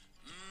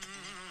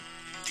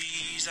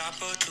These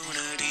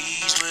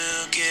opportunities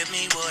will give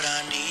me what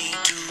I need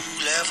to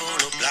level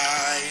up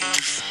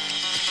life.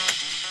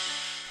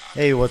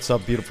 Hey, what's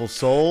up, beautiful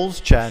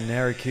souls? Chad and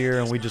Eric here,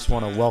 and we just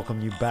want to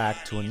welcome you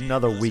back to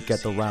another week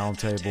at the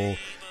Roundtable.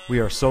 We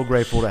are so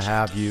grateful to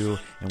have you,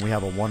 and we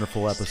have a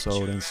wonderful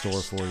episode in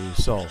store for you.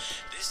 So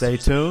stay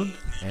tuned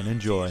and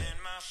enjoy.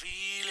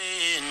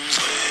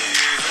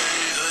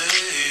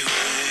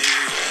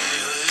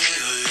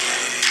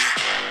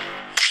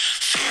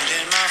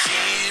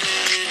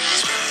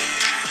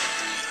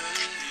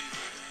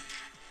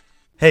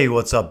 Hey,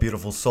 what's up,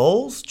 beautiful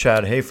souls?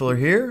 Chad Hafler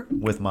here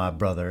with my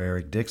brother,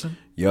 Eric Dixon.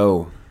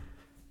 Yo.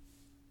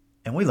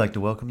 And we'd like to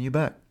welcome you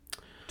back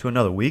to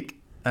another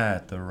week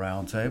at the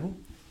Roundtable.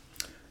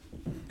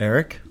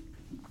 Eric,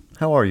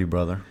 how are you,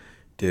 brother?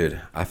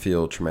 Dude, I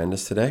feel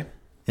tremendous today.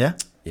 Yeah?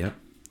 Yep.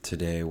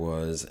 Today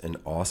was an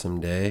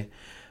awesome day.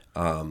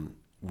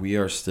 We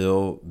are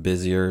still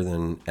busier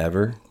than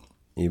ever,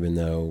 even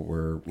though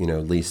we're,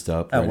 leased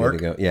up, at ready work? to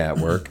go. Yeah, at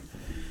work.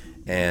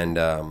 And,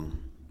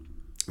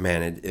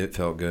 man, it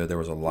felt good. There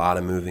was a lot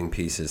of moving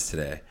pieces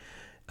today.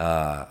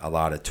 A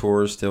lot of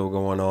tours still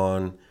going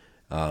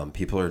on.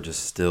 People are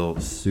just still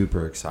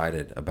super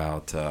excited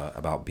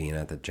about being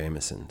at the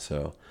Jameson.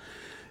 So,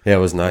 yeah, it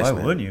was nice. Why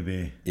man. wouldn't you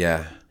be?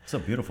 Yeah. It's a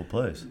beautiful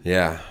place.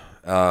 Yeah.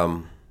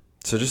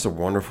 So just a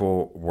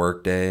wonderful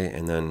work day,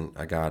 and then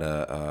I got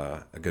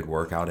a good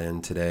workout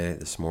in today,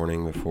 this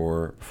morning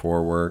before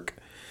work.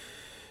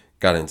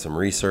 Got in some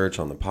research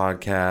on the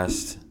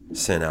podcast,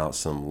 sent out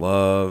some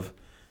love.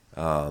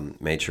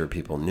 Made sure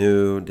people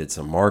knew, did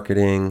some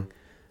marketing,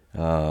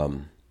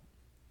 and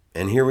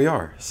here we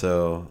are.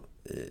 So,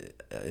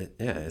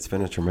 it's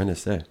been a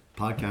tremendous day.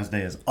 Podcast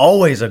day is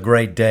always a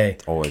great day.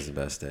 Always the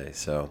best day.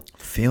 So,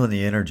 Feeling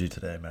the energy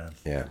today, man.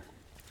 yeah.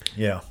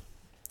 Yeah.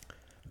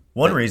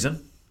 One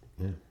reason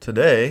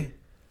today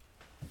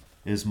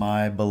is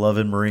my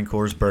beloved Marine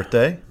Corps'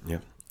 birthday. Yeah.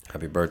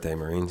 Happy birthday,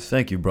 Marines.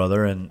 Thank you,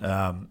 brother. And,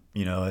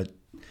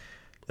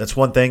 that's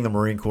one thing the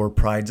Marine Corps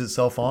prides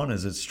itself on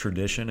is its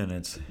tradition and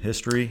its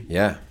history.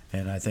 Yeah.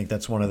 And I think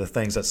that's one of the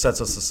things that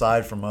sets us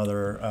aside from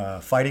other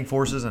fighting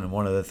forces, and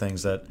one of the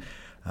things that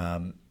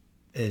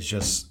is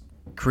just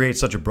creates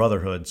such a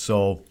brotherhood.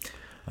 So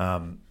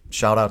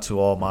shout out to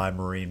all my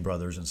Marine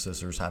brothers and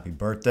sisters. Happy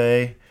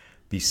birthday.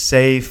 Be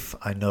safe.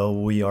 I know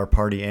we are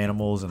party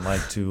animals and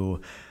like to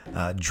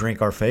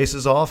drink our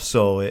faces off.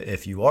 So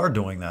if you are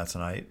doing that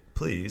tonight,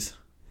 please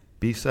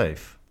be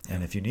safe.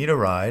 And if you need a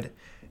ride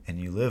and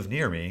you live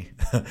near me,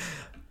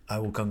 I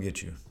will come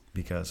get you,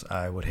 because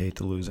I would hate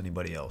to lose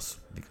anybody else,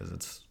 because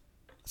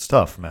it's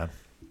tough, man.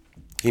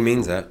 He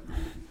means that.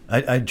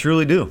 I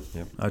truly do.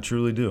 Yep. I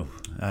truly do.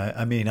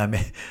 I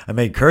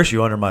may curse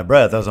you under my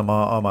breath as I'm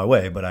on my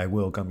way, but I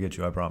will come get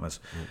you, I promise.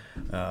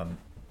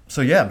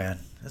 So yeah, man,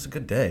 it's a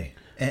good day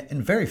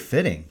and very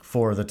fitting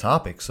for the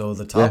topic. So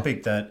the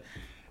topic that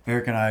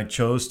Eric and I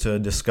chose to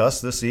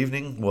discuss this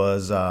evening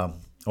was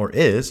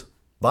is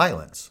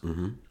violence,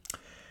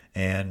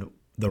 and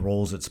the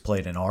roles it's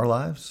played in our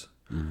lives,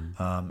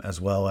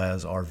 as well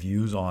as our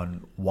views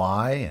on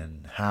why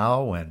and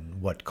how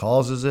and what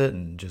causes it,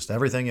 and just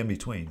everything in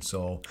between.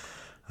 So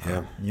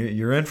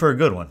you're in for a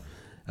good one.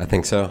 I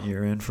think so.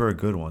 You're in for a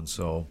good one.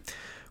 So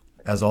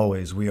as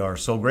always, we are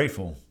so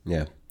grateful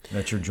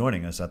that you're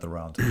joining us at the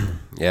Roundtable.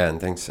 Yeah,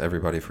 and thanks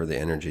everybody for the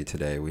energy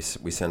today. We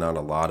sent out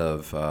a lot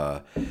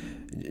of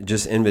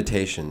just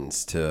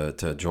invitations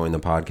to join the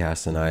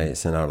podcast, and I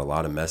sent out a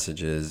lot of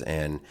messages,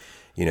 and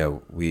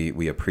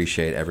we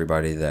appreciate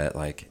everybody that,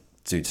 like,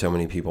 dude, so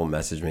many people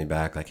messaged me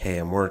back like, hey,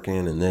 I'm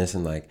working and this,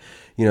 and like,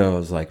 I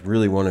was like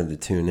really wanted to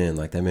tune in.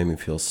 Like, that made me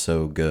feel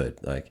so good.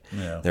 Like,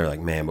 they're like,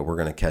 man, but we're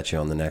going to catch you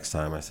on the next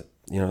time. I said,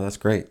 that's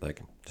great.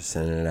 Like, just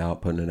sending it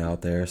out, putting it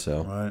out there.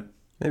 So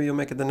maybe you'll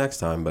make it the next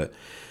time, but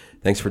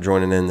thanks for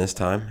joining in this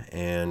time.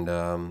 And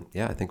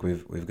I think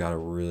we've got a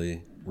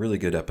really, really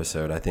good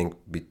episode. I think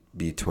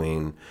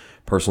between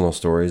personal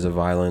stories of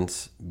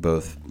violence,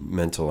 both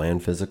mental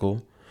and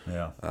physical,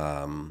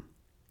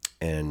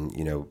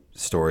 and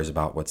stories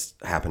about what's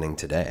happening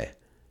today.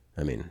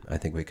 I mean, I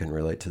think we can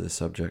relate to this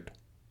subject.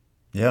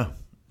 Yeah,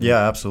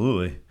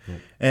 absolutely.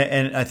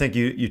 And I think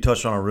you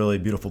touched on a really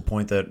beautiful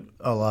point, that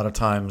a lot of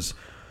times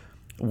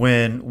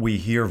when we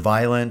hear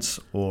violence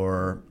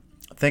or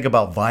think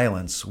about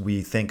violence,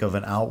 we think of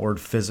an outward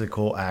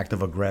physical act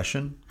of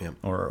aggression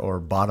or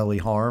bodily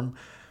harm.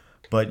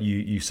 But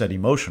you said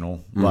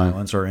emotional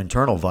violence or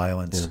internal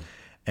violence,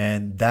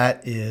 and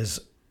that is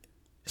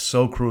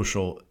so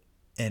crucial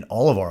in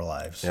all of our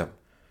lives.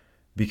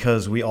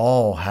 Because we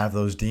all have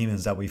those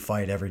demons that we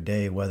fight every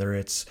day, whether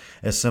it's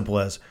as simple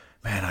as,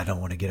 man, I don't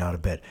want to get out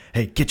of bed.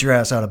 Hey, get your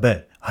ass out of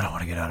bed. I don't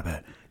want to get out of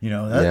bed.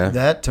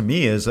 That to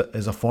me is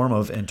a form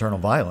of internal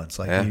violence.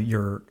 Like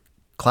you're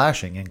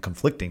clashing and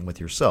conflicting with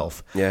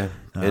yourself. Yeah,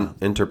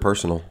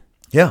 interpersonal.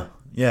 Yeah,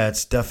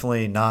 it's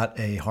definitely not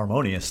a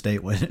harmonious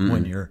state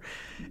when you're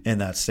in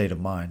that state of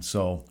mind.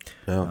 So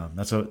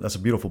that's a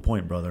beautiful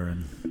point, brother.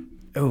 And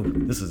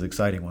this is an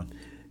exciting one.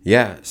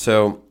 Yeah.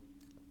 So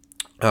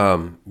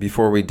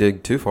before we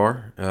dig too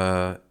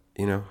far,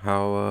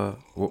 how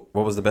what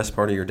was the best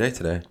part of your day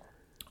today?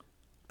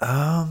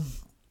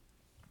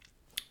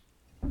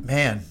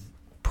 Man,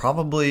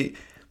 probably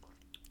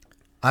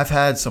I've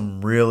had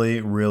some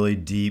really, really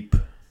deep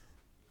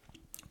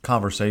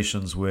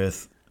conversations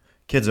with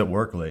kids at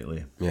work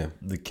lately. Yeah.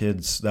 The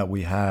kids that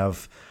we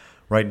have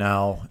right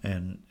now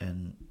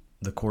and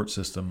the court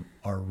system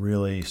are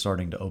really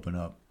starting to open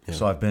up. Yeah.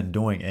 So I've been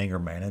doing anger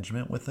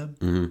management with them.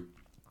 Mm-hmm.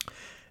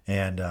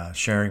 And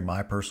sharing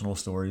my personal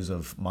stories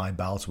of my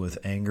bouts with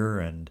anger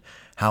and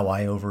how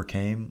I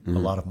overcame a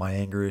lot of my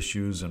anger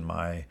issues and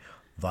my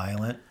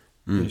violent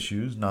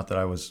issues. Not that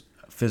I was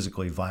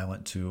physically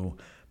violent to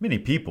many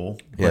people,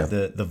 but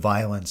the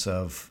violence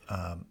of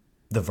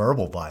the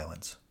verbal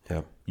violence.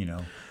 Yeah.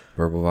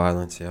 Verbal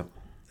violence. Yep.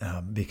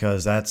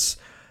 Because that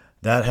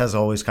has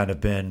always kind of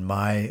been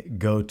my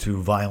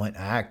go-to violent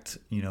act.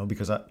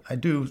 Because I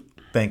do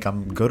think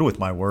I'm good with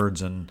my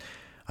words, and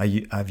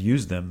I've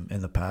used them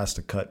in the past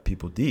to cut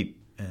people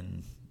deep,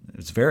 and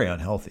it's very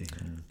unhealthy.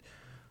 And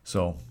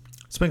so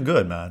it's been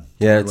good, man.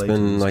 Yeah, it's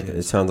been like kids.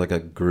 It sounds like a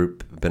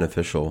group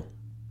beneficial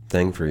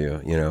thing for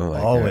you.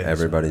 Always,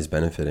 everybody's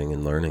benefiting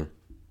and learning.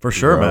 For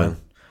sure, man.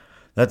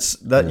 That's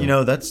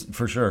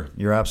for sure.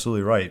 You're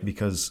absolutely right,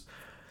 because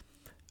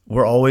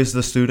we're always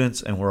the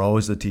students and we're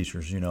always the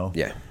teachers.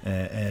 Yeah.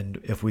 And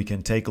if we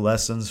can take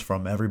lessons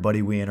from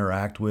everybody we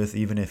interact with,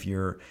 even if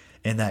you're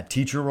in that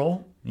teacher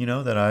role,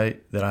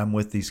 that I'm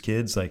with these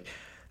kids, like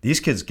these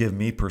kids give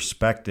me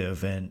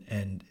perspective,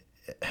 and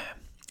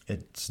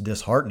it's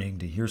disheartening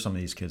to hear some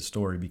of these kids'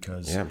 story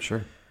because I'm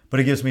sure. But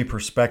it gives me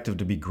perspective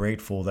to be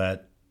grateful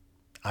that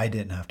I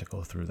didn't have to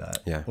go through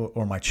that,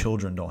 or my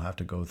children don't have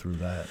to go through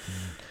that.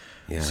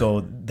 And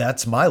so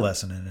that's my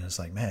lesson in it. It's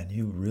like, man,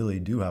 you really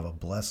do have a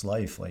blessed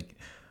life. Like,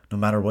 no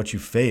matter what you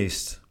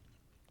faced,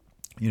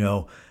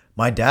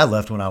 my dad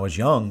left when I was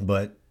young,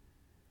 but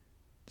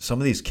some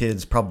of these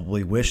kids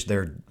probably wish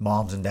their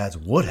moms and dads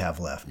would have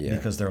left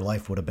because their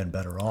life would have been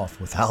better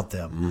off without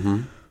them.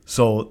 Mm-hmm.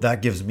 So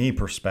that gives me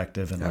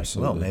perspective, and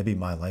Absolutely. like, well, maybe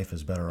my life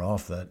is better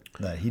off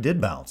that he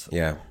did bounce.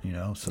 Yeah.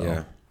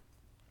 So.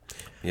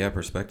 Yeah,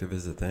 perspective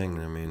is the thing.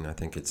 I mean, I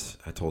think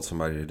I told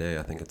somebody today,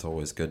 I think it's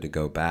always good to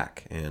go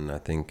back. And I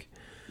think,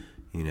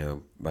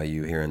 by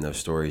you hearing those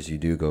stories, you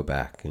do go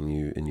back and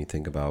you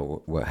think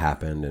about what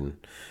happened and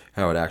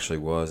how it actually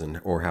was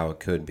or how it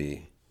could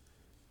be.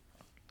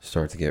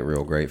 Start to get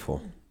real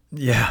grateful.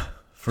 Yeah,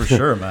 for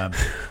sure, man.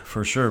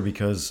 For sure,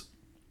 because,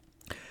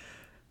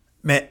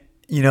 man,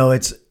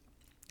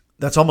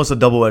 that's almost a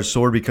double-edged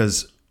sword,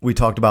 because we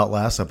talked about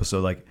last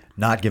episode, like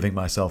not giving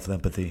myself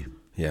empathy.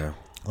 Yeah.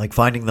 Like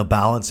finding the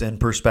balance in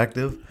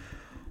perspective,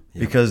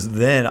 because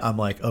then I'm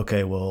like,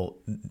 okay, well,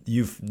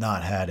 you've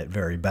not had it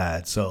very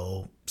bad,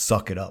 so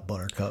suck it up,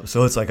 buttercup.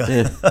 So it's like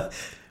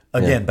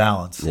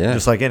balance,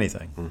 just like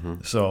anything. Mm-hmm.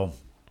 So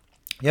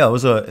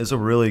it's a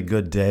really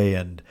good day,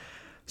 and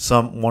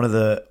one of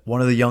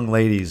the young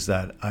ladies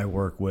that I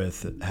work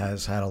with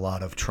has had a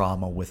lot of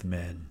trauma with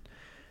men,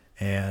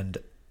 and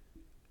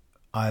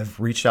I've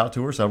reached out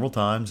to her several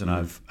times, and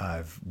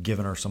I've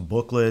given her some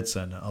booklets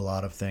and a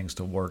lot of things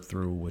to work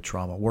through with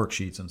trauma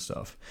worksheets and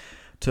stuff.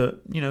 To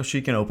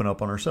she can open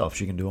up on herself.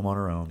 She can do them on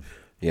her own.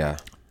 Yeah.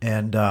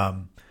 And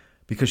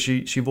because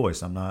she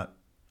voiced, I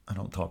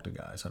don't talk to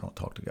guys.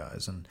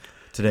 And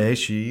today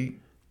she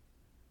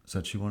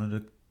said she wanted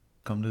to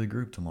come to the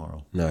group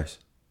tomorrow. Nice.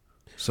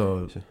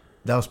 So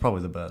that was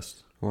probably the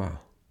best. Wow.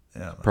 Yeah.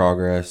 Man.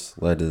 Progress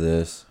led to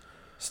this.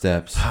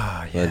 Steps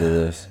led to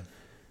this.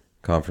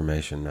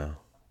 Confirmation now.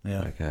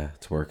 Yeah. Like,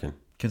 it's working.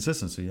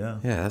 Consistency, yeah.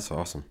 Yeah, that's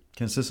awesome.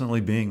 Consistently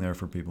being there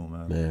for people,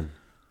 man.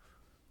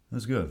 It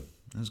was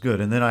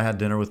good. And then I had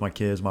dinner with my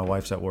kids. My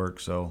wife's at work,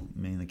 so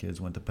me and the kids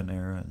went to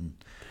Panera. And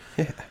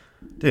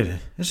dude,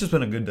 it's just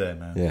been a good day,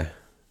 man. Yeah.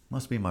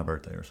 Must be my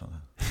birthday or something.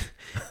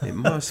 It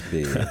must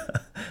be.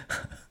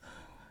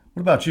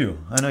 What about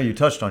you? I know you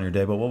touched on your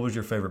day, but what was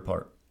your favorite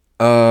part?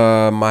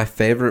 My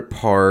favorite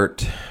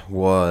part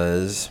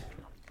was...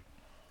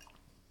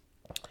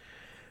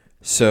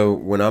 So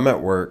when I'm at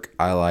work,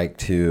 I like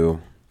to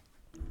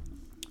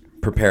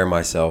prepare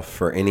myself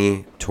for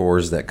any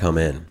tours that come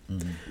in.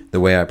 Mm-hmm.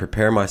 The way I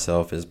prepare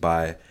myself is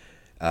by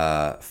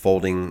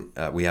folding.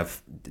 We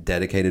have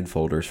dedicated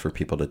folders for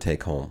people to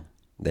take home.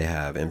 They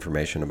have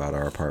information about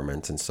our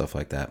apartments and stuff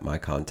like that, my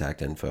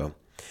contact info.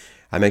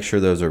 I make sure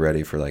those are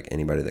ready for like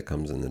anybody that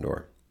comes in the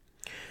door.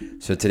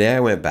 So today I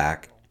went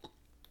back,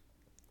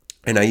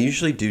 and I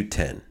usually do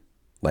 10.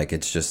 Like,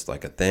 it's just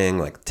like a thing,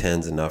 like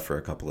 10's enough for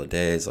a couple of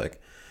days.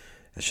 Like,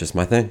 it's just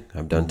my thing.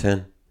 I've done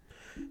 10.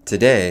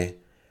 Today,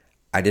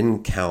 I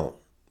didn't count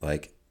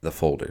like the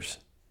folders,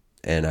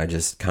 and I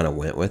just kind of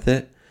went with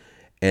it.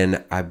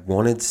 And I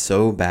wanted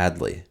so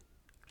badly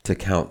to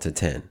count to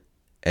 10.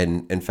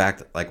 And in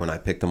fact, like when I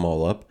picked them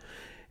all up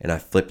and I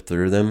flipped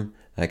through them,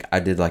 like I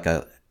did like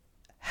a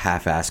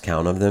half-ass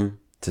count of them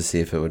to see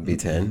if it would be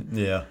 10.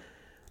 Yeah.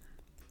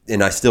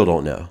 And I still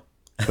don't know.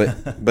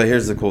 But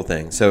here's the cool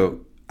thing.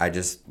 So I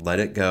just let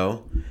it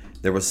go.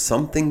 There was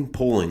something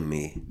pulling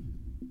me,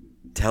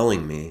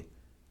 telling me,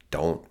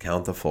 don't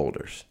count the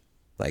folders.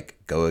 like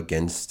go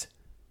against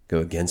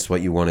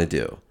what you want to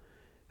do.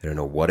 I don't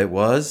know what it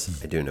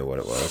was. I do know what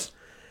it was.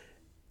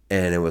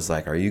 And it was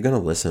like, are you going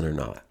to listen or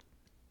not?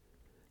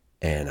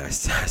 And I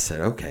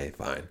said, okay,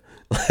 fine.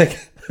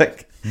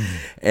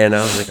 And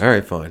I was like, all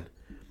right, fine.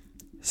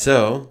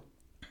 So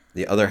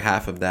the other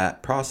half of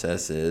that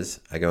process is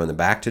I go in the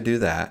back to do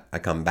that. I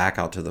come back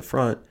out to the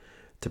front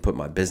to put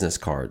my business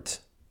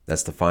cards.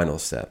 That's the final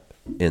step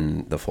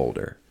in the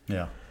folder.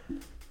 Yeah.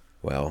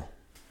 Well,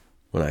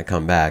 when I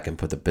come back and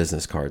put the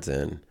business cards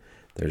in,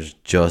 there's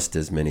just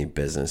as many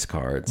business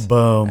cards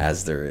Boom.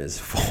 as there is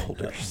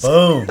folders.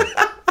 Boom.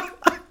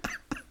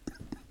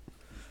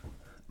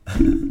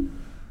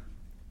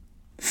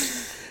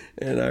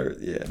 And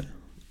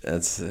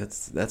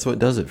that's what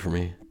does it for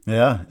me.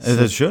 Yeah,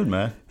 it should,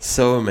 man.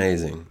 So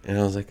amazing. And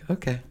I was like,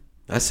 okay,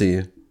 I see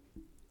you.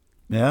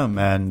 Yeah,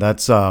 man,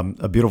 that's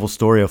a beautiful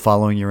story of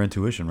following your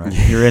intuition, right?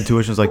 Your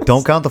intuition is like,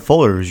 don't count the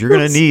folders. You're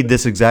going to need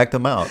this exact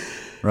amount,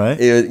 right?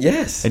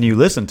 Yes. And you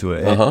listen to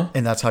it, Uh-huh.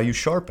 and that's how you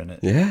sharpen it.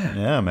 Yeah.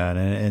 Yeah, man,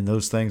 and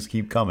those things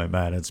keep coming,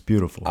 man. It's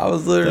beautiful. I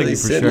was literally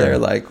sitting there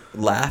like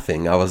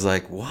laughing. I was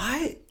like,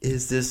 why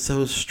is this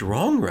so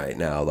strong right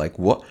now? Like,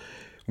 what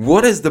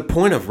is the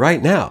point of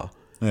right now?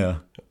 Yeah.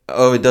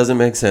 Oh, it doesn't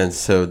make sense.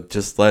 So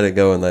just let it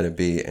go and let it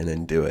be and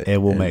then do it.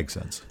 It will make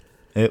sense.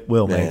 It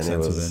will make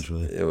sense was,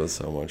 eventually. It was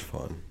so much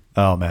fun.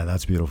 Oh, man,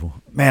 that's beautiful.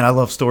 Man, I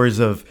love stories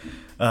of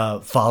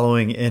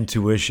following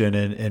intuition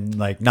and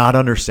like not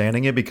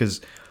understanding it because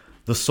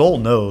the soul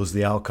knows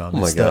the outcome.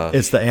 Oh my gosh.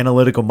 It's the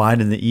analytical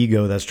mind and the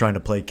ego that's trying to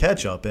play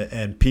catch up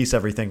and piece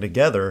everything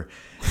together.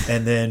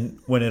 And then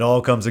when it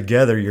all comes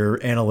together,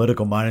 your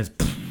analytical mind is...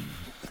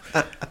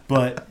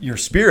 But your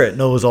spirit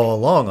knows all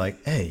along,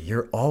 like, hey,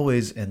 you're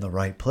always in the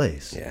right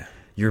place. Yeah.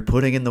 You're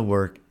putting in the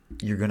work.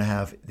 You're going to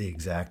have the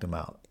exact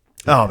amount.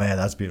 Oh, man,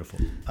 that's beautiful.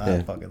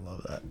 I fucking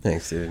love that.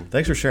 Thanks, dude.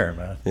 Thanks for sharing,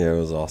 man. Yeah, it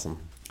was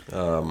awesome.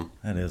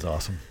 That is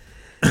awesome.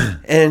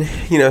 And,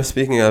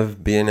 speaking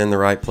of being in the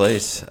right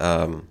place,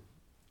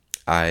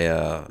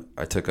 I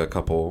took a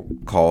couple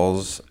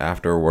calls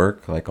after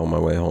work, like on my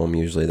way home.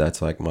 Usually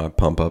that's like my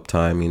pump up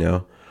time,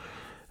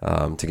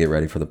 to get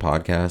ready for the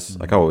podcast.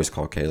 Like I always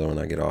call Kayla when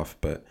I get off,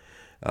 but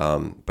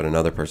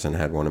another person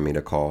had wanted me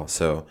to call.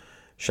 So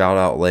shout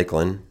out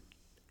Lakeland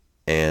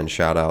and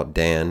shout out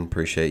Dan.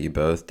 Appreciate you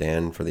both,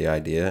 Dan, for the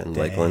idea, and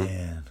Lakeland,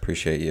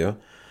 appreciate you.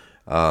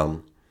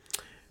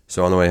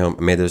 So on the way home,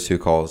 I made those 2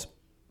 calls.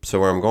 So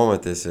where I'm going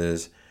with this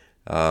is,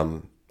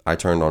 I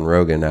turned on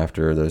Rogan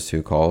after those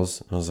 2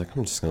 calls. I was like,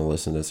 I'm just going to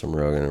listen to some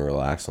Rogan and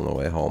relax on the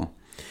way home.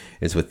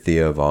 It's with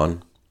Theo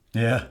Vaughn.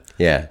 Yeah.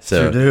 Yeah.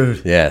 So, your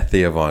dude. Yeah,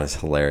 Theo Vaughn is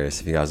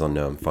hilarious. If you guys don't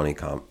know him, funny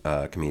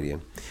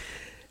comedian.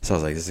 So I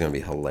was like, this is going to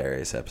be a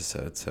hilarious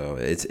episode. So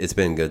it's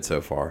been good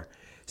so far.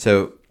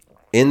 So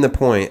in the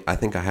point, I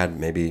think I had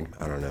maybe,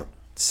 I don't know,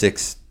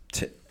 6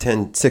 to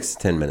 10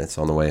 minutes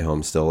on the way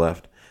home still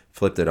left.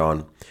 Flipped it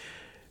on.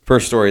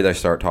 First story that I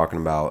start talking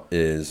about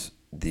is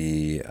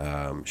the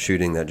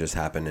shooting that just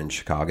happened in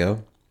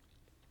Chicago.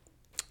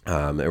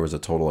 There was a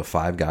total of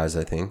 5 guys,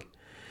 I think.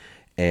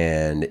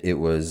 And it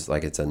was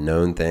like, it's a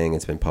known thing.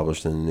 It's been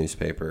published in the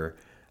newspaper.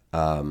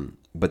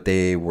 But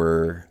they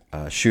were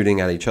shooting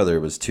at each other.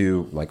 It was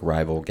 2 like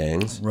rival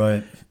gangs.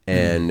 Right.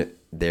 And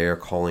they're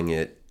calling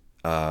it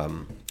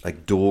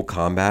like dual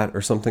combat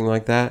or something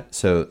like that.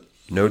 So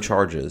no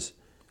charges.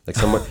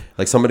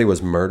 Like somebody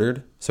was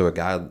murdered. So a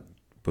guy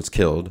was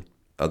killed.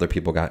 Other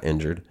people got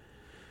injured.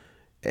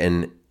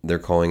 And they're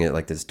calling it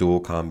like this dual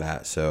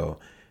combat. So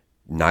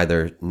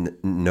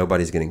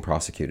nobody's getting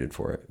prosecuted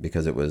for it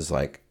because it was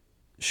like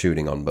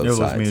shooting on both sides.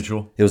 It was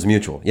mutual. It was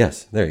mutual.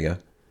 Yes. There you go.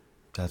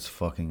 That's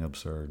fucking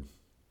absurd.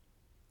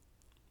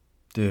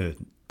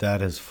 Dude,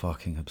 that is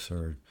fucking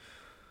absurd.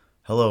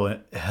 Hello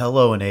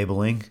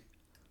enabling.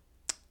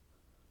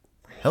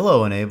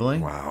 Hello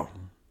enabling. Wow.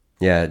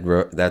 Yeah,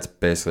 that's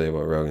basically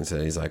what Rogan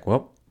said. He's like,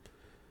 well,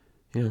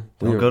 we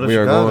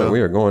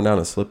are going down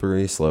a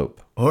slippery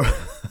slope. Or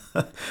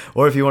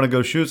if you want to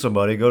go shoot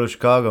somebody, go to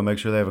Chicago, make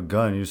sure they have a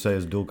gun. You say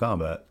it's dual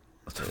combat.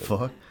 What the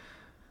fuck?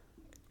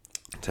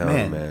 Tell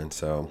you, man.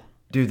 So,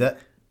 dude,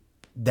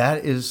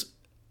 that is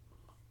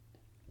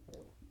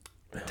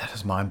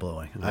mind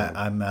blowing. Yeah.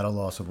 I'm at a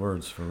loss of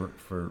words for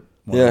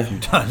one of a few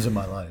times in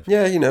my life.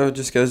 Yeah, it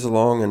just goes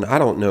along, and I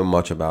don't know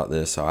much about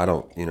this, so I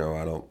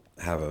don't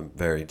have a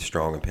very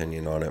strong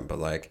opinion on it. But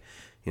like,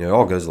 it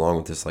all goes along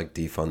with this, like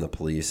defund the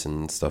police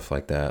and stuff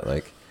like that.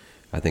 Like,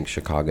 I think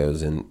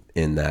Chicago's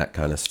in that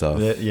kind of stuff.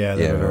 Yeah,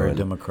 they're very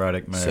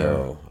democratic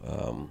mayor.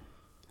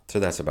 So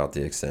that's about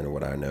the extent of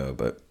what I know.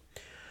 But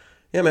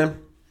yeah, man.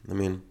 I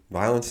mean,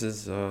 violence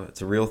is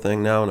it's a real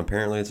thing now, and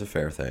apparently it's a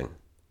fair thing.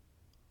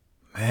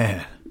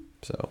 Man.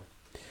 So,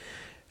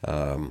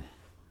 wow,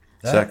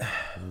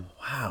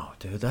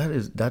 dude,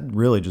 that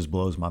really just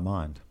blows my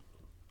mind.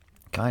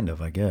 Kind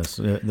of, I guess.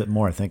 The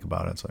more I think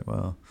about it, it's like,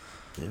 well,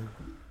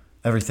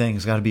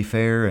 everything's got to be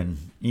fair and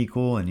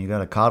equal, and you got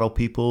to coddle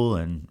people,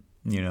 and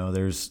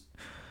there's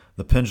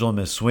the pendulum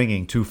is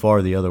swinging too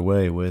far the other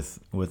way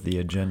with the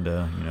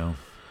agenda,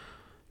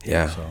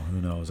 Yeah. So who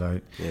knows?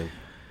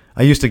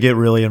 I used to get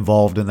really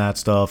involved in that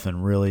stuff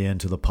and really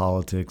into the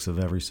politics of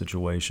every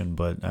situation,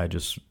 but I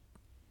just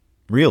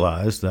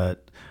realized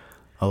that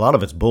a lot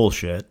of it's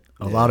bullshit.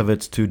 A lot of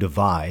it's to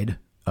divide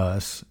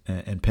us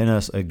and pin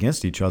us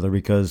against each other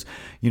because,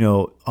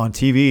 on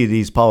TV,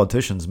 these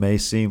politicians may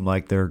seem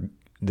like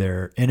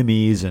they're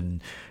enemies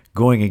and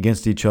going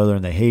against each other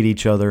and they hate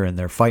each other and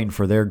they're fighting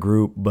for their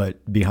group,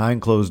 but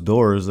behind closed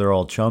doors, they're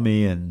all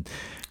chummy and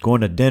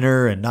going to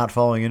dinner and not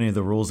following any of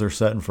the rules they're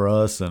setting for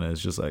us. And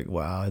it's just like,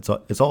 wow, it's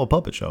all a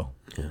puppet show.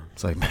 Yeah.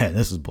 It's like, man,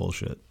 this is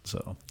bullshit.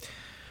 So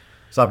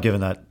stop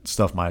giving that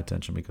stuff my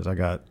attention because I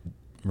got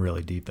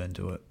really deep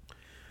into it.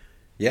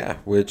 Yeah,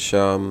 which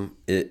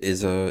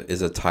is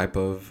a type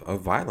of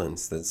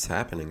violence that's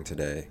happening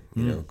today.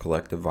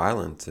 Collective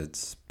violence.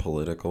 It's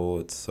political.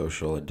 It's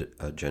social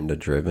agenda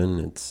driven.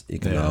 It's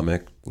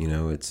economic.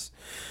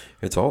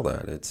 It's all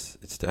that.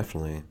 It's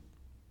definitely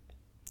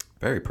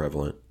very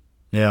prevalent.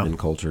 Yeah. In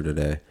culture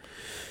today.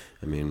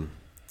 I mean,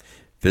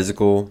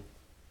 physical,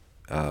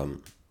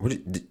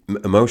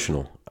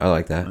 emotional. I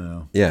like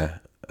that. Yeah.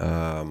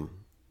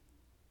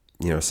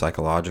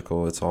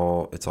 Psychological. It's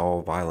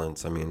all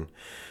violence. I mean,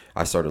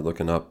 I started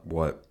looking up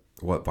what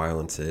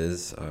violence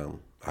is.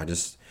 I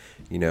just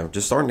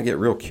starting to get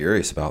real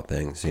curious about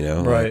things.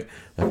 Right.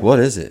 Like what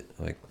is it?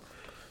 Like,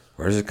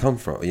 where does it come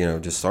from?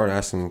 Just start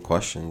asking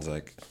questions.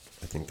 Like,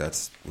 I think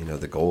that's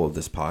the goal of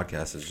this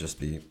podcast is just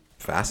be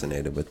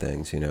fascinated with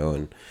things,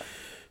 and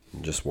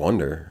just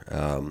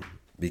wonder,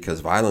 because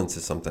violence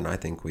is something I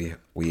think we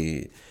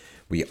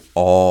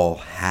all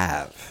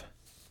have,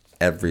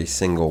 every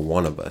single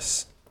one of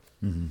us.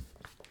 Mm-hmm.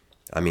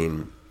 I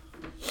mean,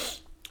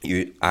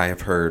 I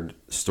have heard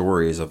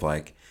stories of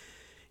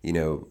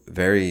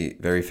very,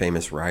 very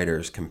famous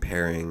writers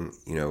comparing,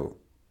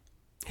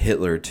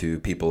 Hitler to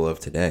people of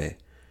today.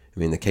 I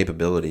mean, the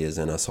capability is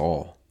in us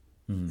all.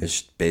 Mm-hmm.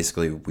 It's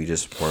basically, we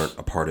just weren't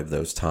a part of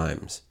those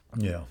times.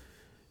 Yeah.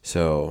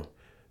 So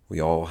we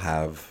all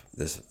have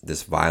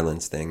this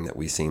violence thing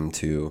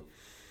that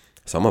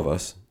some of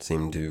us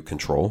seem to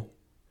control,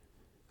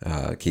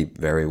 keep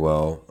very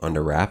well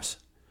under wraps.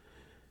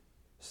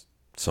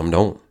 Some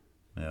don't.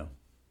 Yeah.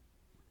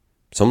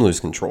 Some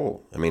lose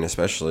control. I mean,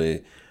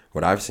 especially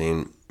what I've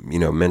seen,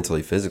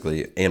 mentally,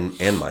 physically,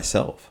 and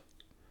myself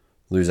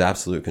lose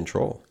absolute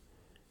control.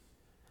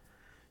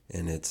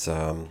 And it's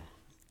an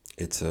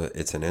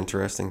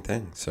interesting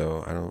thing.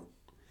 So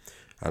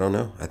I don't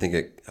know. I think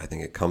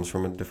it comes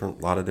from a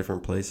lot of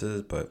different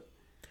places, but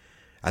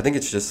I think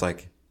it's just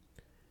like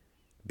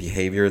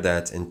behavior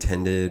that's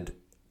intended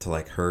to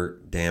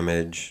hurt,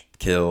 damage,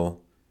 kill.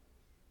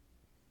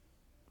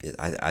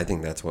 I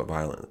think that's what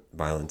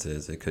violence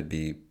is. It could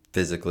be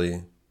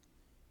physically,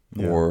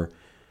 or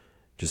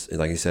just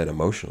like you said,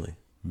 emotionally.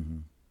 Mm-hmm.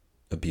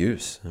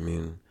 Abuse. I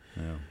mean,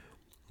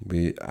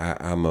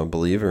 I'm a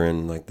believer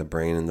in the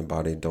brain and the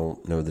body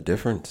don't know the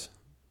difference.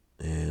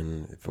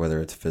 And whether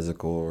it's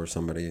physical or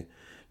somebody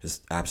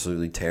just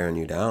absolutely tearing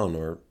you down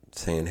or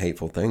saying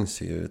hateful things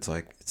to you, it's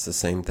the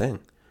same thing.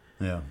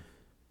 Yeah.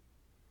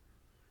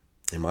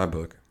 In my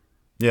book.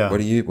 Yeah. What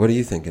do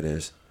you think it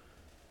is?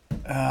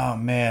 Oh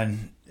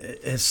man,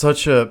 it's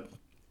such an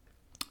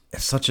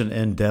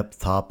in-depth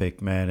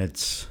topic, man.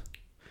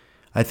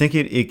 I think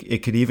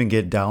it could even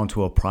get down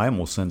to a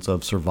primal sense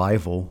of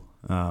survival.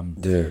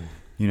 Dude.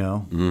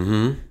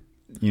 Mm-hmm.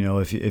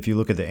 If you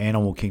look at the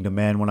animal kingdom,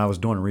 man, when I was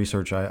doing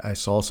research, I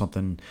saw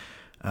something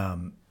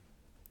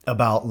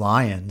about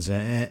lions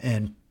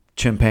and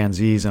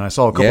chimpanzees, and I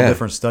saw a couple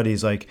different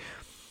studies. Like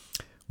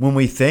when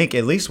we think,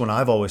 at least when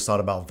I've always thought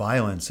about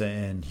violence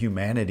and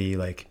humanity,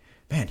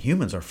 man,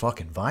 humans are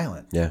fucking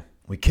violent. Yeah,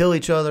 we kill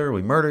each other,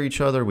 we murder each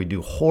other, we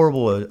do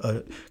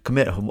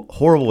commit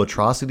horrible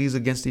atrocities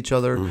against each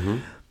other. Mm-hmm.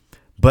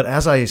 But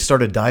as I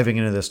started diving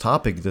into this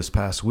topic this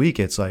past week,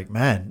 it's like,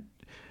 man,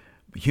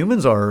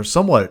 humans are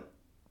somewhat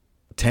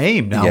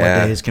tame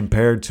nowadays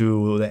compared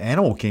to the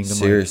animal kingdom.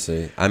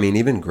 Seriously. I mean,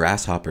 even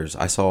grasshoppers.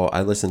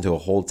 I listened to a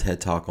whole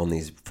TED talk on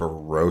these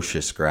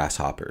ferocious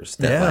grasshoppers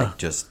that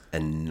just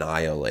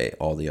annihilate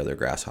all the other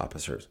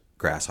grasshoppers.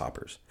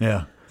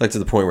 Yeah. To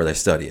the point where they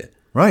study it.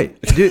 Right.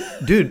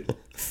 Dude,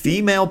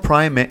 female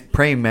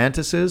praying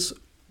mantises,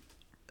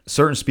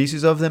 certain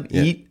species of them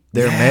eat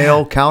their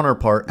male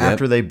counterpart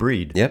after they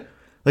breed. Yep.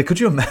 Could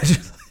you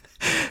imagine?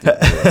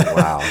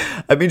 Wow.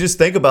 I mean, just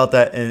think about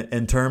that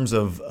in terms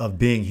of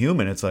being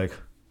human. It's like,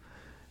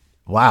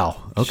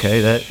 wow,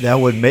 okay, that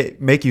would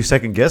make you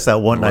second guess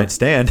that one night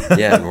stand.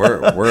 Yeah, and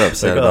we're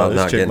upset about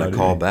not getting a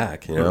call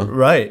back,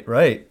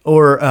 Right.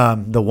 Or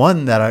the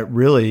one that I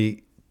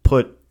really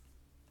put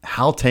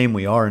how tame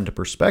we are into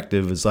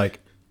perspective is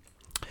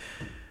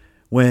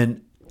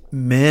when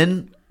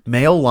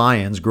male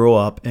lions grow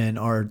up and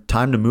are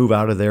time to move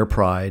out of their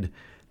pride.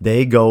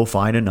 They go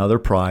find another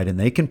pride and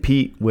they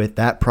compete with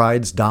that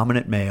pride's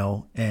dominant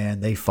male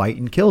and they fight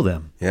and kill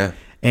them. Yeah.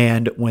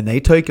 And when they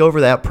take over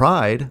that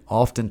pride,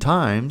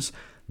 oftentimes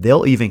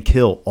they'll even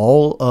kill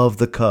all of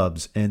the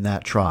cubs in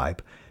that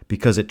tribe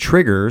because it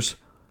triggers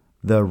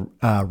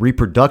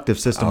reproductive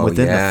system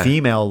within yeah. the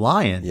female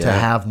lion to Yeah.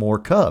 have more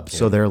cubs,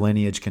 so Yeah. their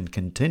lineage can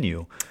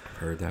continue. I've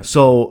heard that.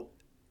 So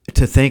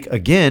to think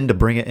again, to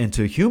bring it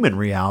into human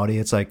reality,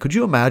 it's like, could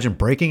you imagine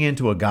breaking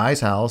into a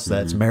guy's house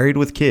that's married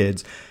with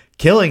kids,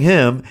 killing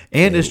him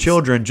and his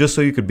children just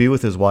so you could be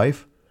with his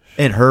wife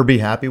and her be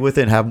happy with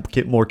it and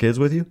have more kids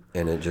with you?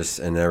 And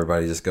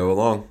everybody just go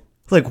along.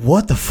 Like,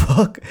 what the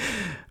fuck?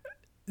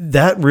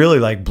 That really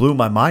like blew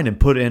my mind and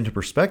put it into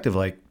perspective.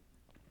 Like,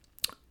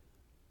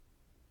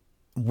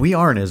 we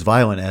aren't as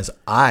violent as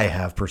I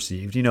have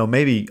perceived. You know,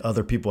 maybe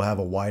other people have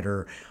a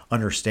wider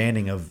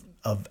understanding of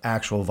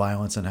actual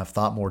violence and have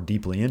thought more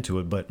deeply into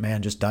it. But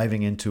man, just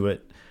diving into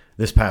it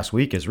this past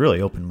week has really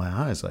opened my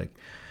eyes. Like,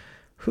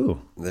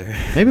 whew,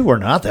 maybe we're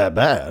not that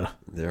bad.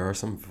 There are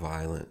some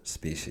violent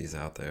species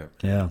out there.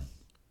 Yeah.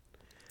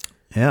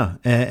 Yeah,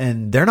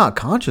 and they're not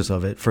conscious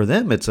of it. For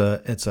them, it's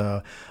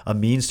a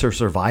means to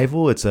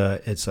survival. It's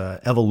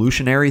a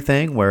evolutionary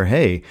thing where,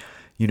 hey,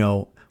 you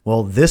know,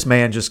 well, this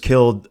man just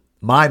killed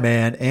my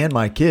man and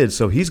my kids,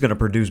 so he's going to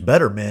produce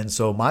better men,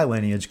 so my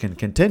lineage can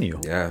continue.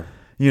 Yeah,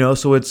 you know,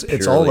 so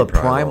it's all a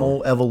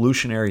primal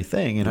evolutionary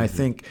thing, and I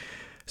think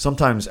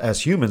sometimes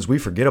as humans we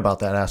forget about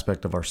that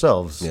aspect of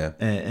ourselves. Yeah,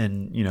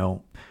 and you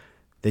know,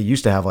 they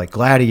used to have like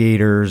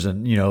gladiators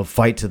and, you know,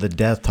 fight to the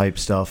death type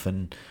stuff,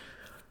 and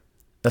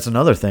that's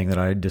another thing that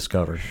I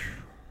discovered.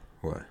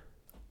 What?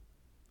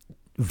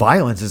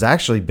 Violence has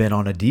actually been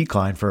on a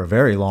decline for a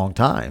very long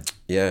time.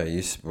 Yeah, it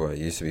used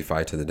to be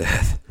fight to the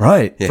death.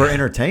 Right. Yeah. For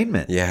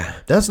entertainment. Yeah.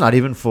 That's not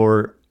even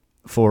for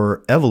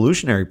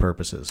evolutionary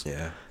purposes.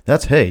 Yeah.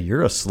 That's, hey,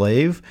 you're a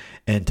slave,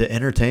 and to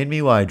entertain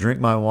me while I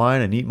drink my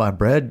wine and eat my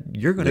bread,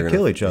 you're going to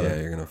kill each other.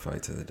 Yeah, you're going to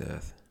fight to the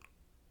death.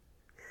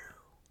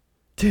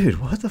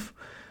 Dude, what the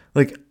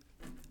like,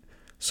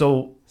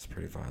 so. It's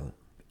pretty violent.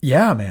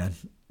 Yeah, man.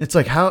 It's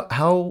like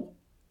how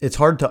it's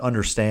hard to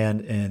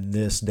understand in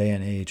this day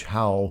and age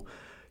how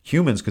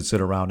humans could sit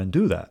around and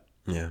do that.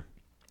 Yeah.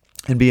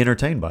 And be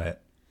entertained by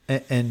it.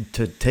 And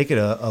to take it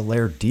a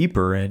layer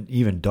deeper and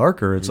even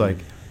darker, it's like,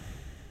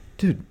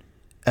 dude,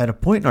 at a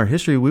point in our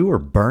history, we were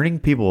burning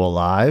people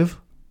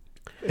alive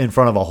in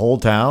front of a whole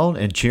town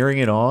and cheering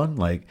it on.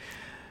 Like,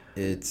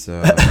 it's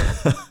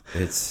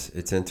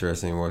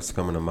interesting. What's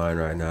coming to mind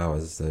right now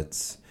is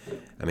that's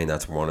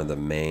one of the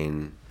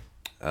main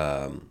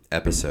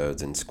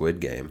episodes in Squid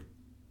Game.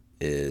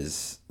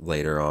 Is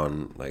later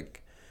on,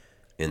 like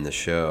in the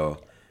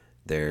show,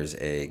 there's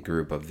a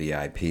group of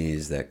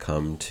VIPs that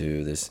come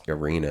to this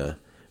arena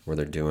where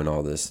they're doing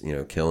all this, you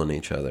know, killing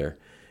each other,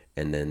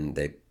 and then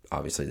they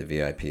obviously the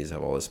VIPs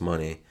have all this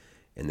money,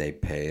 and they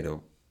pay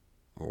to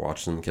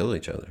watch them kill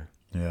each other.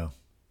 Yeah.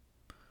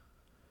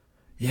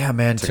 Yeah,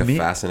 man. It's like a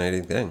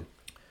fascinating thing.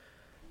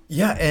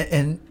 Yeah,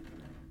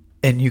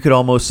 and you could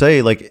almost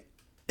say like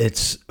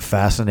it's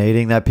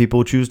fascinating that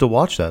people choose to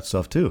watch that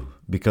stuff too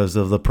because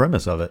of the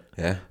premise of it.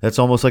 Yeah. That's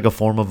almost like a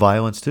form of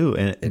violence too,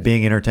 and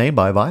being entertained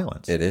by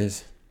violence. It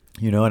is.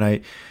 You know, and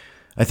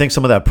I think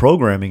some of that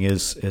programming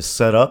is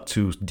set up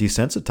to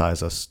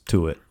desensitize us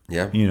to it.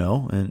 Yeah. You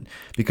know, and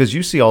because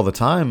you see all the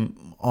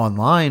time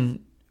online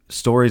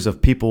stories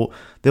of people,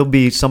 there'll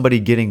be somebody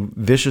getting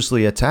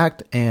viciously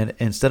attacked, and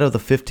instead of the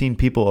 15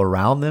 people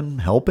around them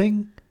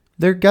helping,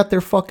 they've got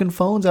their fucking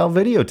phones out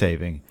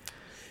videotaping.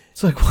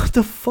 It's like, what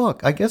the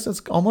fuck? I guess it's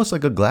almost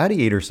like a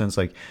gladiator sense.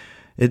 Like,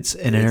 it's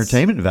an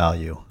entertainment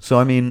value. So,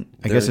 I mean,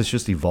 I guess it's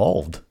just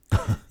evolved.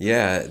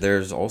 Yeah,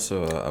 there's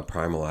also a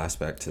primal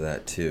aspect to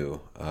that,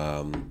 too.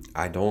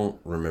 I don't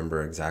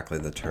remember exactly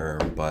the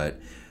term, but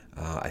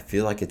I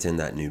feel like it's in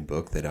that new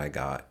book that I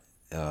got.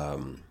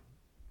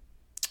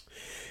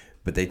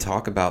 But they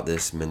talk about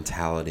this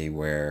mentality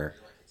where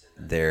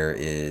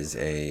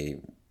they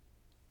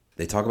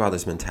talk about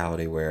this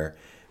mentality where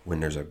when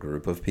there's a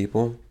group of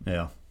people,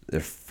 Yeah. they're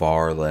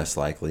far less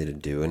likely to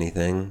do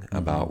anything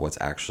about what's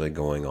actually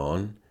going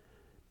on.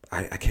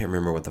 I can't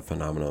remember what the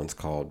phenomenon's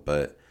called,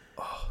 but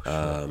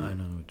I know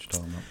what you're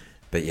talking about.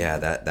 but yeah,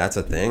 that's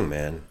a thing,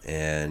 man.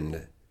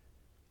 And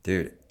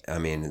dude, I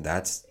mean,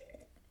 that's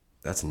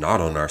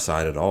not on our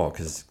side at all,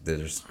 because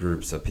there's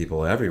groups of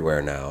people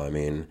everywhere now. I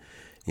mean,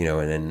 you know,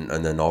 and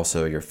then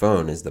also your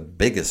phone is the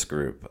biggest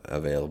group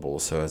available.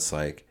 So it's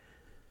like,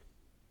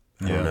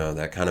 I don't know,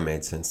 that kind of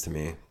made sense to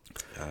me.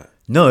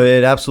 No,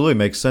 it absolutely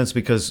makes sense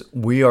because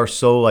we are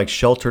so like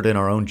sheltered in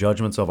our own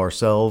judgments of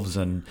ourselves.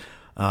 And,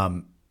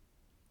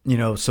 you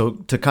know, so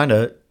to kind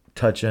of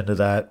touch into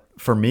that,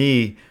 for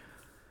me,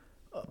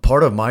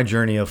 part of my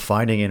journey of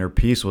finding inner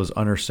peace was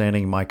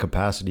understanding my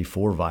capacity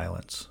for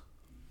violence.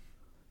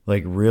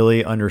 Like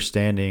really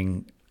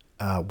understanding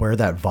where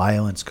that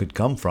violence could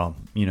come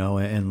from, you know,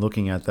 and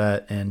looking at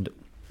that. And,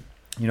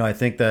 you know, I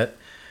think that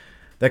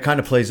kind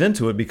of plays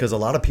into it because a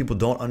lot of people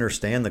don't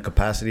understand the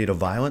capacity to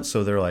violence.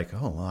 So they're like,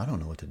 oh, well, I don't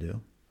know what to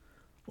do.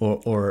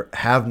 Or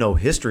have no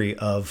history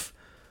of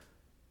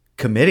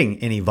committing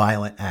any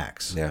violent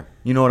acts. Yeah.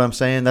 You know what I'm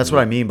saying? That's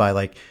what I mean by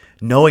like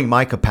knowing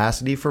my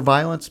capacity for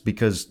violence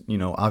because, you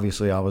know,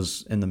 obviously I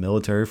was in the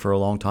military for a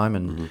long time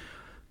and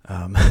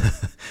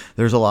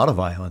there's a lot of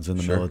violence in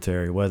the Sure.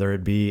 military, whether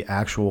it be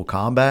actual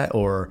combat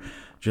or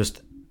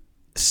just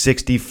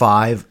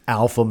 65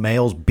 alpha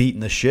males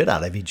beating the shit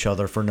out of each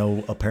other for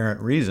no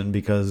apparent reason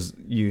because,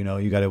 you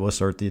got to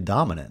assert the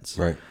dominance.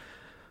 Right.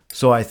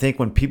 So I think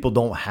when people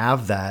don't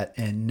have that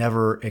and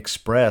never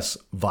express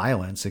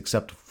violence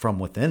except from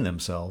within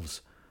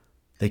themselves,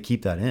 they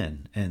keep that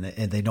in and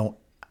they don't,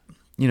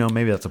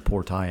 maybe that's a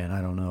poor tie-in. I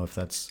don't know if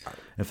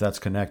that's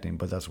connecting,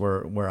 but that's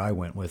where I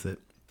went with it.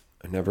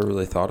 I never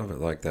really thought of it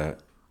like that.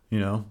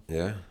 Yeah.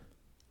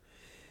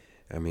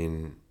 I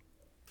mean,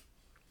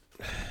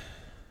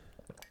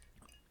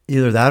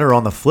 either that or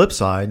on the flip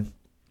side,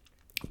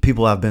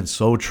 people have been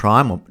so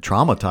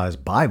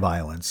traumatized by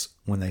violence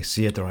when they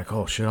see it, they're like,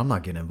 oh shit, I'm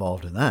not getting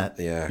involved in that.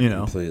 yeah,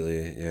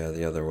 completely. Yeah,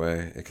 the other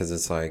way. Because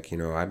it's like,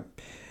 I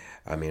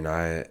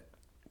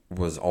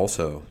was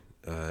also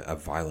a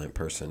violent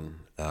person,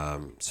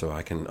 so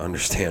I can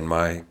understand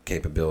my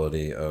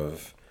capability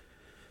of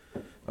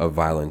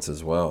violence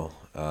as well.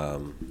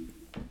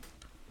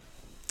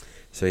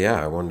 So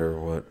yeah, I wonder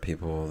what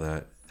people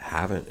that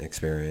haven't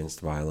experienced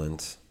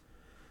violence,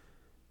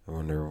 I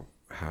wonder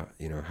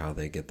how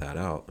they get that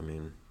out. I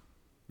mean,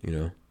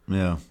 Yeah.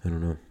 I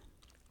don't know.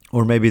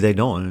 Or maybe they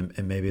don't,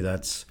 and maybe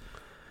that's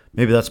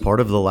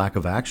part of the lack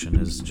of action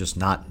is just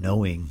not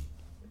knowing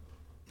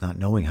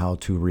how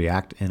to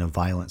react in a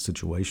violent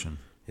situation.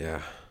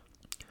 Yeah.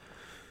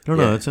 I don't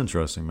know. It's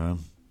interesting, man.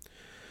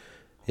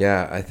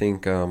 Yeah, I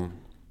think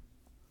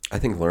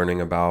learning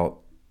about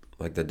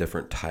like the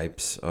different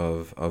types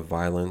of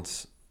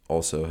violence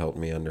also helped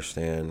me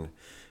understand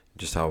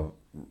just how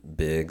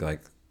big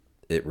like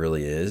it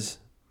really is.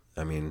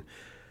 I mean,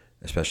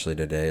 especially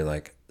today,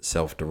 like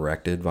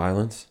self-directed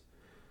violence.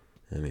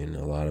 I mean,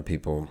 a lot of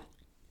people,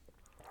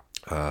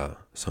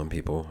 some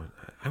people,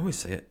 I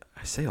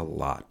say a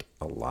lot.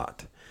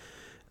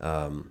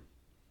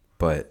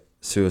 But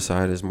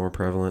suicide is more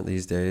prevalent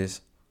these days.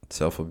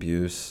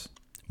 Self-abuse.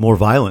 More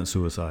violent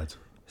suicides.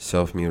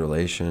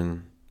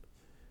 Self-mutilation.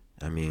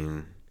 I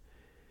mean,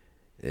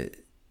 I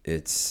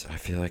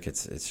feel like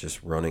it's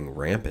just running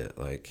rampant.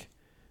 Like,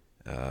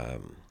 I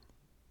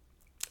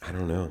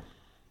don't know.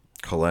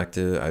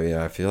 Collective. I mean,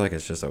 I feel like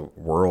it's just a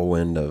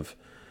whirlwind of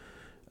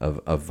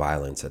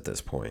violence at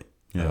this point.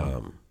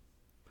 Yeah.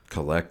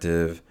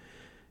 Collective,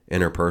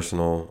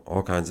 interpersonal,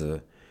 all kinds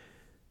of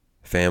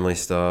family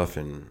stuff,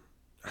 and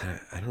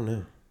I don't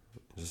know.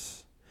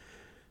 It's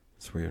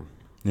weird.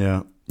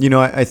 Yeah.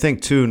 I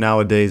think too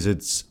nowadays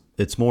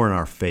it's more in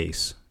our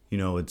face.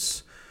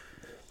 It's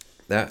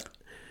that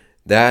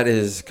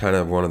is kind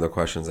of one of the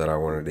questions that I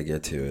wanted to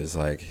get to is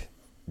like,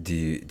 do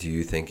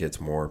you think it's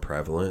more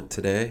prevalent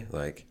today,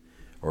 like,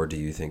 or do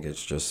you think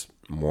it's just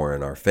more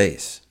in our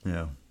face?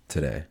 Yeah.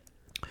 Today.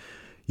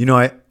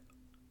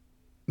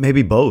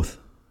 Maybe both.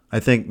 I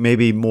think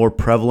maybe more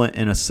prevalent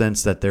in a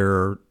sense that there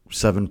are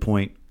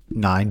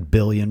 7.9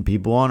 billion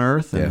people on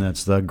Earth, and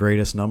that's the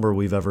greatest number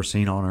we've ever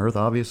seen on Earth,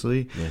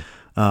 obviously.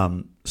 Yeah.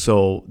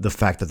 So the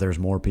fact that there's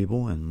more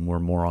people and we're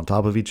more on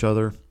top of each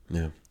other.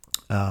 Yeah.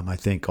 I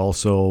think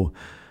also,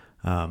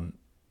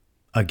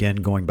 again,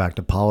 going back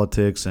to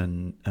politics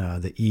and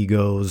the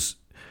ego's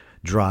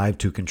drive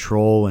to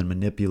control and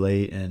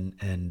manipulate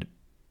and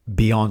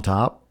be on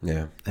top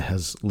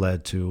has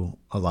led to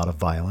a lot of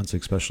violence,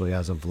 especially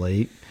as of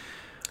late.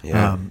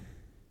 Yeah.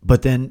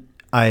 But then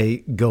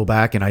I go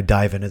back and I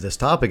dive into this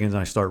topic and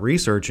I start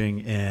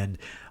researching, and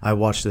I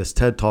watched this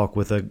TED Talk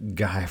with a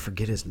guy, I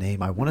forget his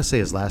name. I want to say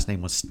his last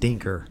name was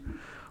Stinker,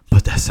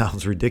 but that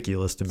sounds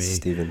ridiculous to me.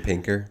 Steven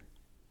Pinker.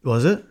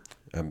 Was it?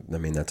 I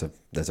mean, that's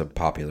a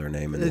popular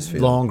name in this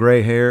field. Long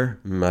gray hair.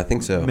 I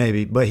think so.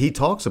 Maybe, but he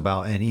talks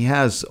about, and he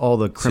has all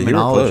the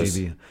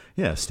criminology. So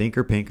yeah,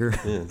 Stinker Pinker.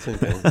 Yeah, it's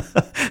okay.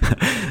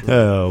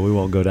 We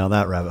won't go down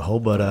that rabbit hole,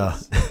 but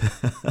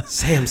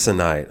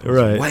Samsonite,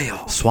 right?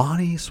 Whale,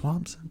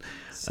 Swampson.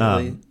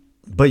 Silly.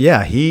 But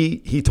yeah,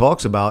 he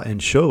talks about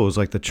and shows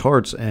like the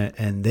charts,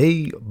 and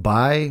they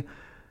by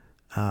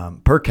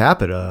per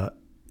capita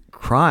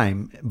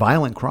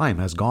violent crime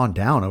has gone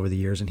down over the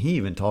years, and he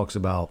even talks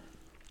about,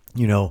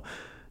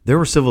 there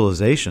were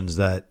civilizations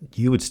that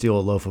you would steal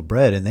a loaf of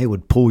bread and they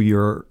would pull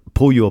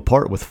you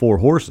apart with 4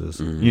 horses,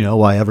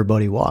 while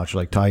everybody watched,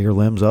 like tie your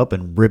limbs up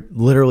and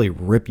literally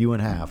rip you in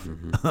half.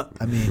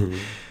 I mean,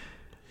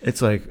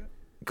 it's like,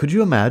 could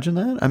you imagine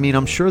that? I mean,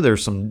 I'm sure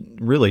there's some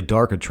really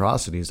dark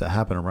atrocities that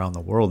happen around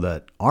the world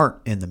that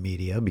aren't in the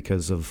media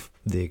because of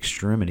the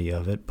extremity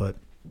of it. But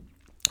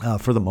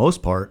for the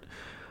most part,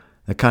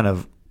 that kind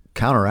of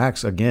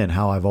counteracts, again,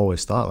 how I've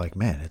always thought, like,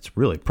 man, it's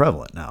really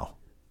prevalent now.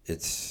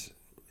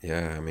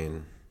 I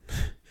mean,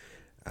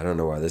 I don't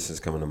know why this is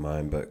coming to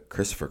mind, but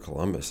Christopher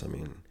Columbus, I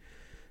mean,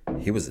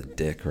 he was a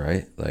dick,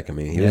 right? Like, I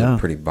mean, he was a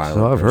pretty violent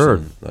so I've person.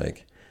 heard.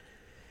 Like,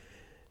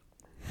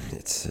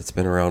 it's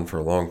been around for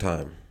a long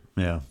time.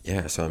 Yeah.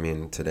 Yeah, so I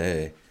mean,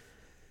 today,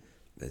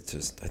 it's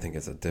just, I think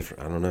it's a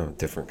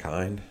different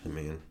kind. I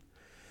mean,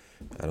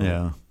 I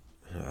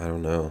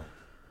don't know.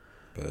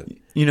 But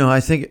I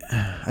think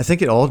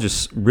it all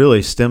just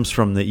really stems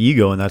from the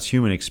ego, and that's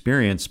human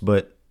experience.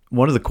 But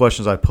one of the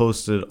questions I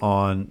posted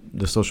on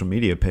the social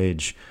media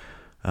page,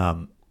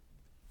 and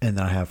that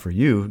I have for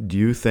you, do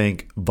you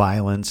think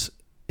violence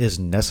is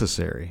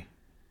necessary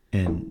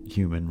in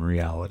human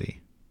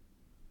reality?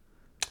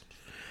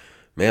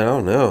 Man, I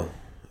don't know.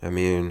 I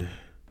mean,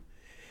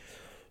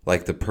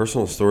 like the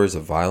personal stories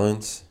of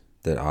violence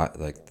that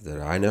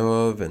I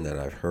know of and that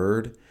I've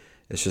heard,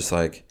 it's just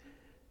like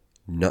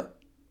none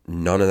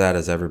of that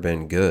has ever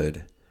been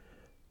good.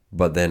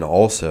 But then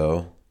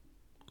also,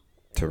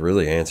 to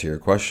really answer your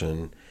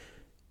question,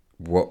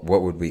 what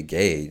would we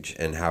gauge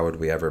and how would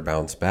we ever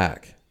bounce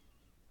back?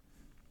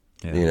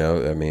 Yeah. You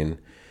know, I mean,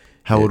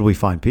 how would we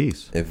find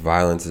peace? If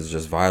violence is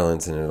just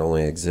violence and it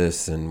only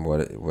exists, and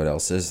what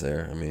else is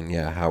there? I mean,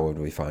 yeah, how would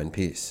we find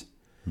peace?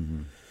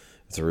 Mm-hmm.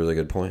 It's a really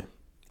good point.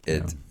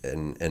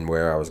 And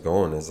where I was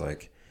going is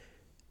like,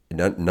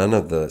 none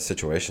of the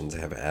situations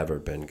have ever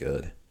been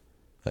good.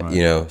 Right.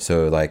 You know,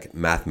 so like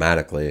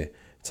mathematically,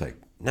 it's like,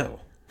 no,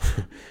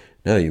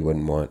 no, you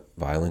wouldn't want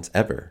violence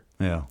ever.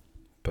 Yeah.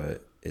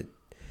 But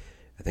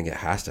I think it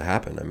has to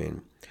happen. I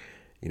mean,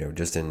 you know,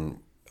 just in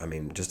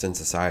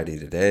society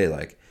today,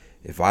 like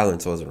if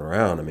violence wasn't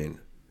around, I mean,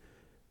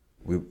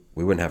 we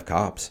wouldn't have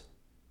cops.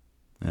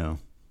 Yeah.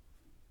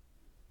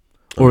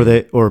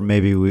 Or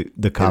maybe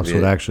the cops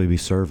would actually be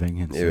serving.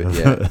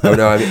 Yeah. Oh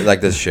no, I mean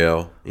like this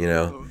show, you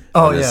know.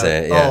 Oh yeah.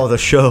 Saying, yeah. Oh, the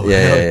show.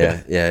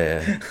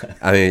 Yeah.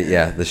 I mean,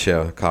 yeah, the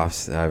show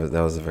cops. That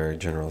was a very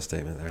general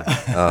statement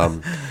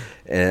there.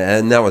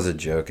 And that was a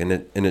joke, and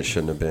it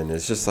shouldn't have been.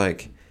 It's just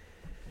like,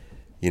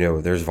 you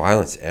know, there's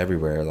violence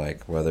everywhere.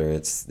 Like whether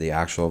it's the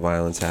actual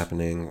violence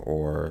happening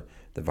or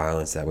the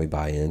violence that we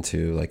buy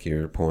into, like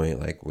your point,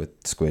 like with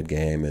Squid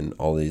Game and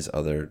all these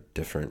other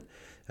different.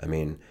 I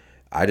mean,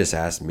 I just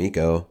asked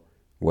Miko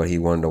what he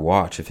wanted to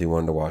watch, if he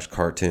wanted to watch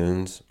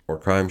cartoons or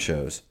crime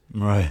shows.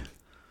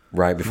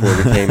 Right before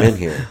we came in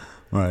here.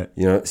 Right.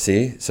 You know,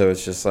 see? So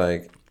it's just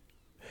like,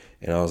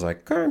 and I was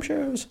like, crime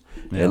shows.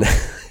 Yeah. And,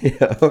 you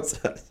know,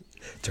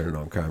 turning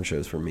on crime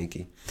shows for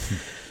Miki.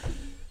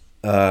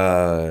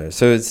 So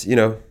it's, you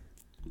know,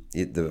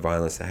 the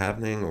violence that's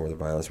happening or the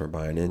violence we're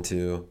buying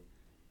into,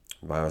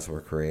 violence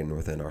we're creating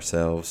within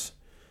ourselves.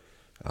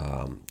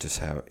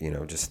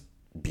 Just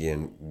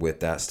being with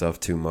that stuff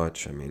too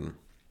much. I mean,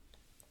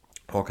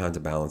 all kinds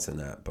of balance in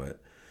that. But,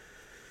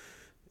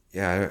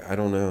 yeah, I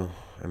don't know.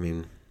 I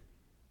mean,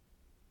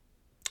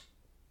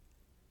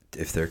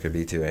 if there could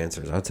be two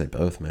answers, I'd say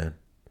both, man.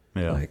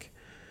 Yeah. Like,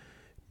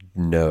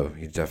 no,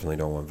 you definitely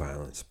don't want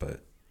violence, but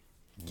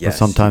yes,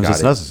 but sometimes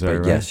it's necessary.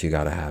 But right? Yes, you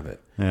got to have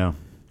it. Yeah.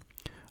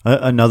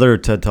 Another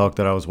TED Talk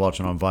that I was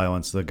watching on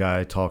violence, the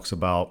guy talks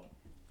about,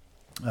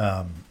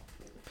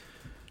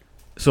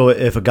 so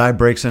if a guy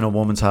breaks in a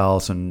woman's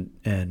house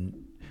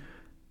and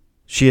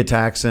she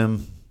attacks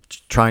him,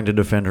 trying to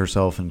defend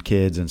herself and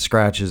kids, and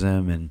scratches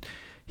him, and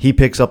he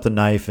picks up the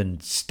knife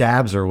and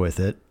stabs her with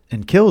it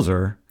and kills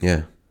her.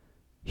 Yeah.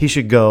 He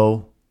should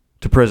go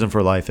to prison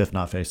for life, if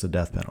not face the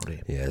death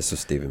penalty. Yeah, this is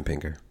Steven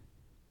Pinker.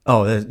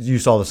 Oh, you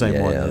saw the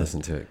same one. Yeah,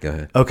 listen to it. Go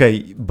ahead.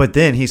 Okay, but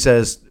then he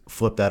says,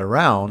 flip that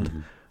around. Mm-hmm.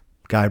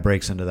 Guy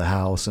breaks into the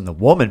house, and the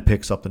woman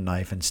picks up the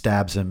knife and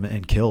stabs him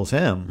and kills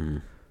him. Mm-hmm.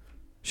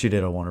 She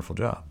did a wonderful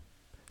job.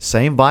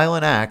 Same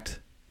violent act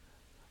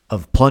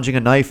of plunging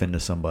a knife into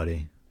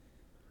somebody,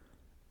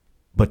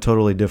 but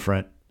totally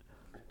different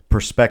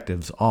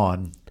perspectives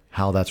on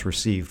how that's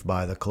received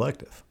by the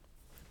collective.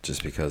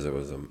 Just because it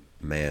was a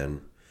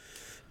man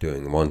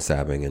doing one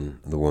stabbing and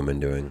the woman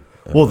doing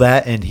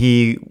that, and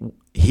he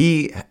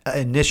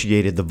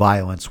initiated the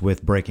violence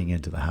with breaking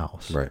into the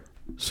house. Right.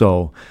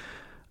 So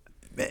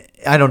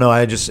I don't know.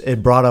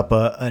 It brought up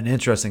an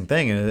interesting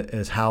thing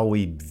is how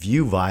we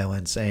view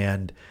violence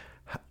and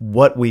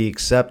what we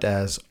accept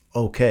as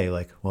okay.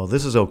 Like, well,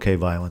 this is okay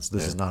violence.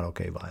 This is not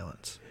okay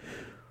violence.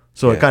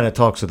 So it kind of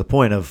talks to the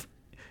point of,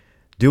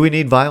 do we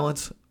need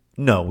violence?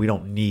 No, we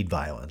don't need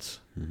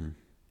violence. Mm-hmm.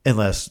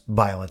 Unless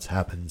violence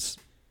happens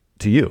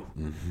to you,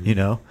 you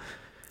know?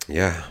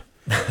 Yeah.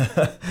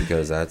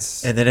 Because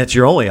that's... And then it's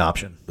your only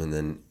option.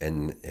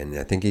 And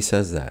I think he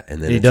says that.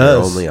 And then it's your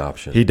only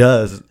option. He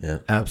does. Yeah.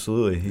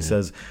 Absolutely. He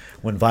says,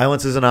 when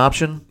violence is an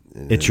option,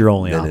 it's your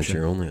only option. Then it's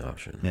your only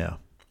option. Yeah.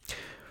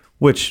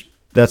 Which,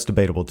 that's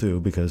debatable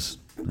too, because,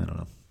 I don't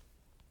know.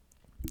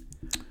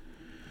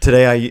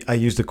 Today I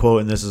used a quote,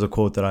 and this is a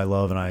quote that I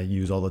love and I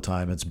use all the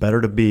time. It's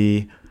better to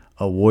be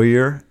a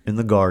warrior in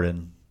the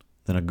garden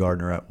than a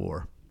gardener at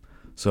war.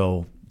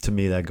 So to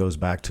me, that goes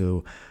back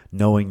to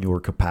knowing your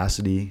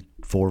capacity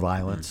for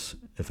violence,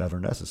 if ever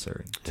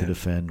necessary, to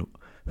defend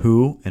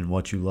who and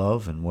what you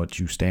love and what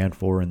you stand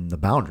for and the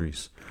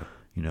boundaries,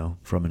 you know,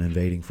 from an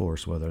invading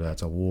force, whether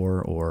that's a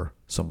war or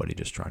somebody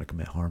just trying to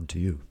commit harm to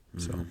you.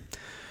 Mm-hmm. So,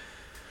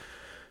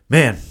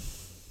 man,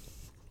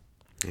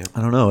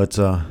 I don't know. It's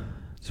a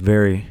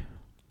very,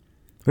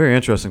 very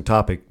interesting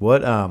topic.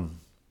 What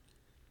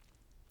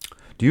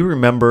do you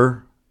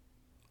remember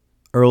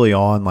early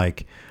on,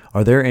 like,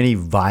 are there any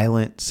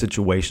violent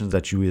situations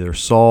that you either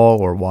saw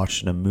or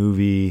watched in a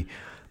movie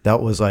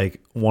that was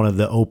like one of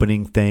the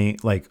opening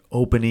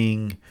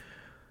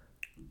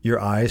your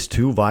eyes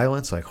to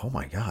violence? Like, oh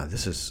my God,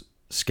 this is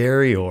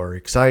scary or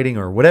exciting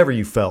or whatever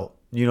you felt.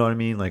 You know what I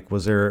mean? Like,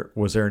 was there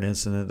an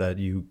incident that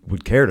you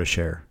would care to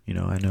share? You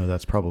know, I know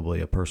that's probably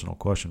a personal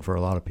question for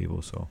a lot of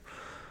people. So,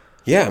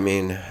 yeah, I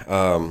mean,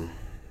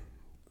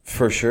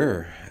 for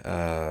sure.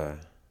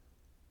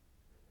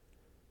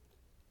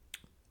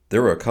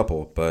 There were a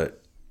couple,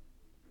 but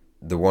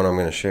the one I'm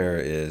going to share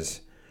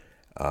is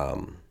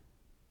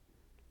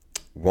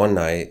one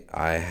night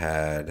I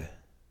had,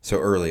 so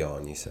early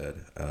on, you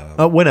said.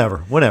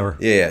 whenever.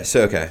 Yeah.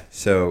 So, okay.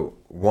 So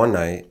one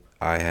night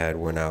I had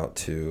went out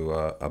to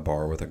a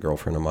bar with a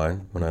girlfriend of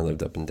mine when I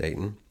lived up in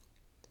Dayton.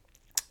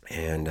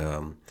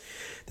 And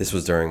this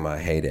was during my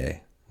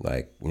heyday.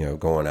 Like, you know,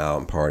 going out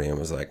and partying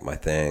was like my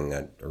thing.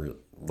 I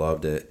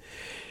loved it.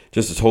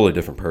 Just a totally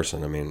different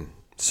person. I mean,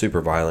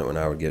 super violent when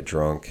I would get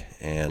drunk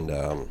and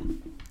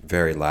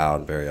very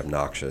loud, very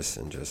obnoxious,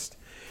 and just,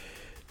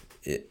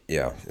 it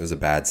was a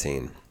bad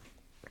scene.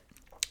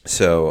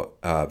 So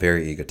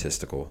very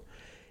egotistical.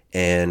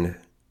 And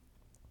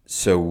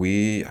so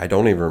I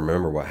don't even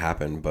remember what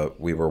happened, but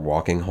we were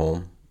walking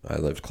home. I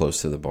lived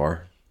close to the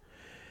bar.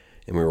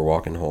 And we were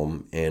walking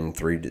home, and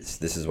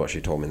this is what she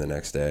told me the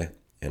next day,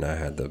 and I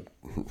had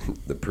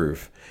the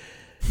proof.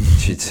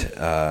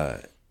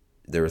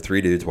 There were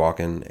 3 dudes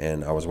walking,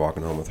 and I was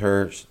walking home with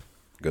her,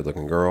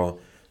 good-looking girl.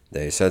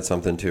 They said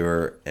something to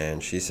her,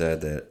 and she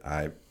said that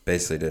I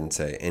basically didn't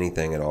say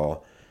anything at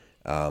all.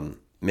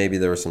 Maybe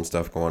there was some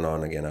stuff going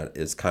on. Again,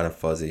 it's kind of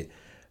fuzzy,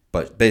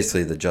 but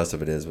basically the gist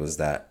of it was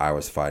that I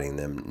was fighting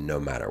them no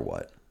matter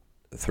what.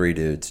 3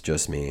 dudes,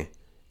 just me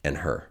and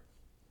her.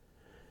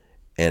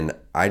 And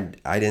I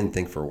didn't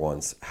think for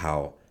once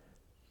how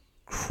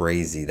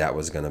crazy that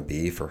was going to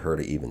be for her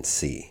to even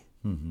see.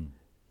 Mm-hmm.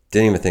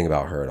 Didn't even think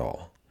about her at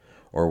all.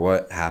 Or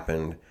what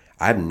happened.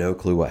 I have no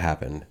clue what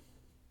happened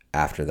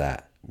after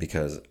that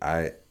because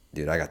I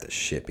got the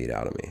shit beat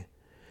out of me.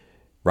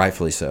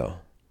 Rightfully so.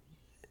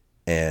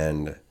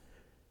 And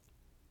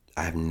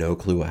I have no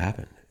clue what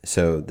happened.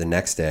 So the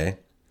next day,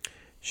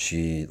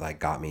 she like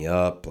got me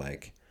up,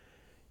 like,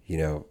 you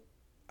know,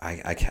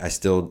 I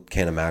still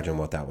can't imagine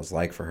what that was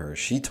like for her.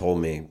 She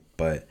told me,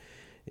 but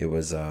it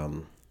was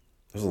a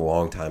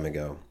long time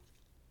ago.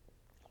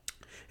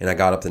 And I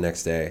got up the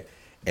next day,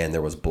 and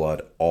there was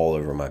blood all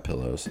over my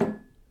pillows.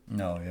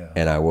 No, yeah.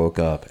 And I woke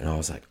up, and I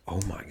was like,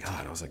 "Oh my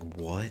God!" I was like,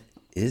 "What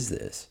is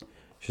this?"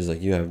 She was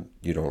like, "You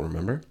don't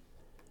remember?"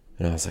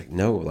 And I was like,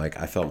 "No." Like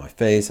I felt my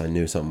face. I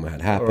knew something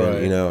had happened.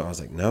 Right. You know. I was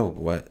like, "No,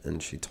 what?"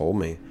 And she told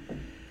me,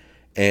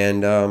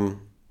 and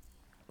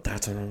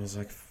that's when I was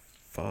like,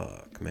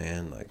 fuck,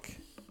 man, like,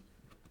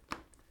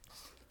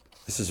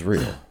 this is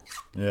real.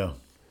 Yeah.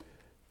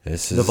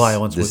 This is the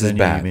violence this within is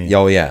bad. you.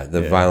 Oh yeah,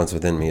 the violence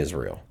within me is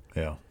real.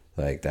 Yeah.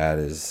 Like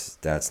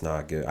that's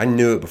not good. I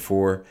knew it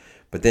before,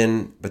 but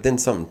then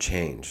something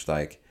changed.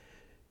 Like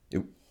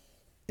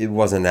it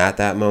wasn't at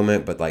that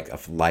moment, but like a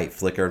light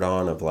flickered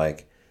on of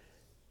like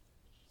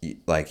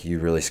you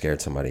really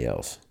scared somebody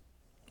else.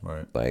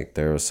 Right. Like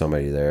there was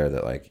somebody there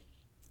that like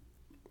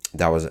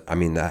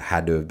that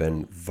had to have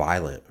been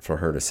violent for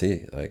her to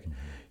see. Like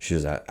she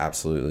was at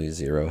absolutely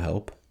zero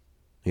help,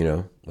 you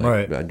know?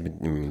 Like, right. I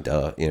mean,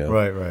 duh, you know?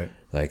 Right.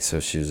 Like, so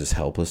she was just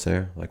helpless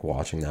there, like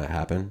watching that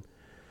happen.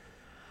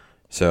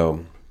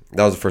 So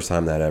that was the first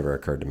time that ever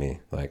occurred to me.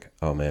 Like,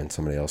 oh man,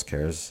 somebody else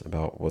cares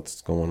about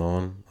what's going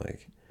on.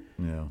 Like,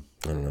 yeah,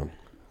 I don't know.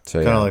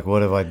 So kind of like,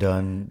 what have I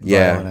done?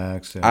 Yeah. Violent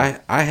acts. Yeah.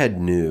 I had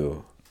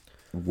knew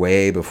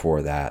way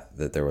before that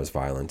there was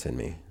violence in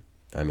me.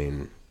 I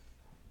mean,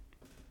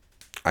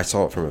 I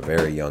saw it from a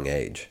very young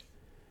age.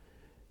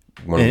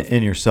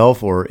 In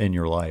yourself or in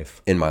your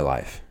life? In my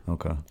life.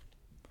 Okay.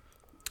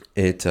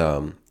 It,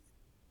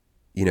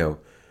 you know,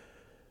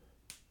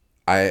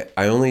 I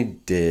only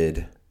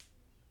did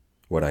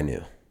what I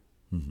knew.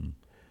 Mm-hmm.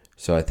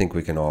 So I think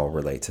we can all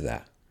relate to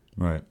that.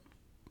 Right.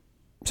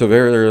 So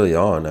very early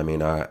on, I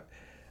mean,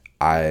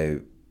 I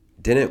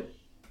didn't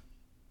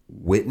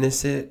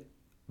witness it,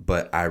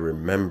 but I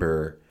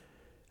remember,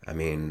 I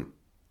mean,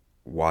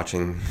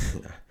 watching...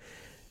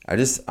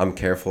 I'm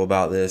careful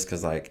about this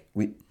because like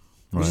we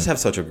just have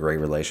such a great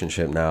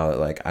relationship now that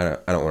like I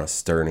don't want to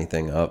stir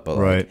anything up, but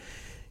like,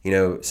 you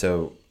know,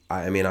 so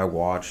I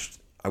watched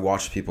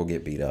people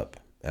get beat up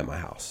at my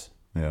house.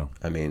 Yeah.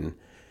 I mean,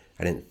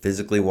 I didn't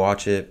physically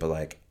watch it, but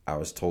like I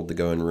was told to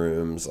go in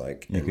rooms,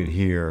 like you could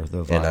hear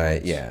the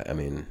violence.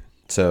 And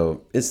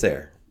so it's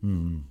there.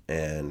 Mm-hmm.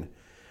 And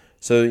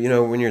so, you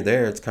know, when you're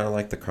there, it's kind of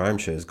like the crime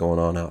shows going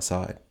on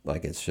outside.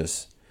 Like it's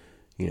just,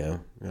 you know,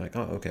 you're like,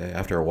 oh, okay.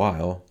 After a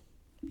while,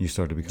 you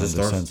start to become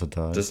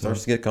desensitized. Just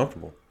starts to get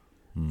comfortable.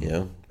 Mm. You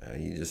know,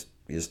 you just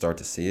start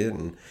to see it,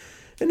 and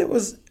it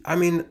was. I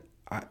mean,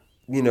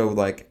 in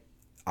my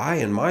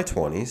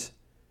 20s,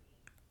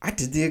 I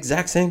did the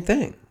exact same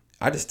thing.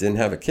 I just didn't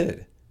have a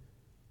kid.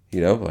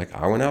 You know, like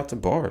I went out to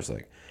bars,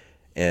 like,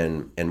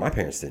 and my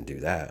parents didn't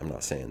do that. I'm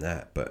not saying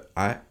that, but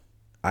I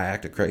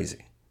acted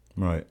crazy.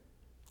 Right.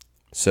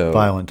 So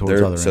violent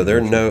towards others. So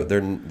they're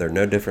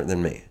no different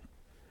than me.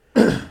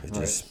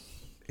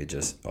 It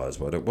just was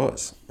what it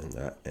was,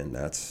 and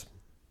that's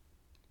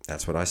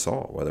that's what I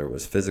saw, whether it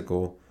was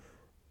physical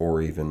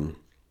or even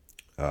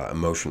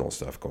emotional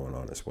stuff going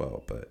on as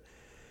well. But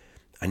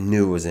I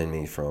knew it was in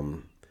me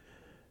from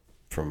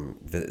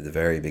the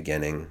very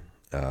beginning.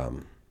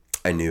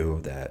 I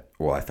knew that,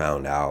 well, I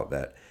found out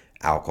that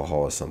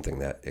alcohol is something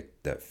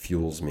that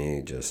fuels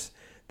me. Just,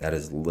 that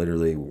is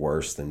literally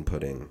worse than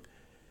putting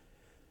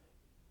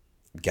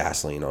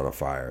gasoline on a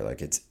fire.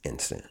 Like, it's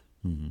instant.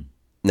 Mm-hmm.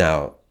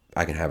 Now,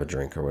 I can have a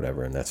drink or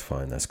whatever, and that's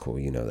fine. That's cool.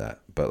 You know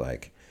that. But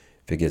like,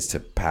 if it gets to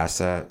past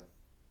that,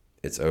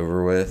 it's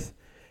over with.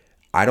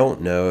 I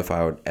don't know if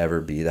I would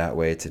ever be that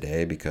way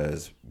today,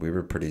 because we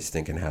were pretty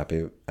stinking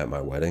happy at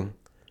my wedding.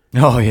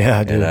 Oh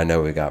yeah, dude. And I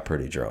know we got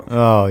pretty drunk.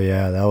 Oh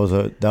yeah, that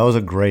was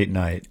a great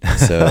night.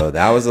 So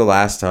that was the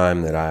last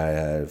time that I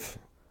have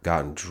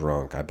gotten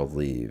drunk, I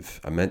believe.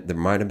 There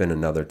might have been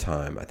another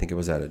time. I think it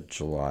was at a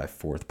July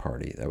 4th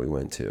party that we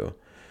went to.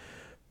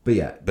 But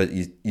yeah, but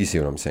you see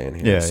what I'm saying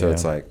here. Yeah. So yeah.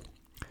 it's like,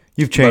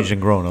 you've changed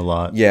and grown a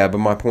lot. Yeah, but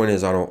my point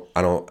is, I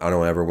don't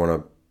ever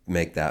want to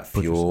make that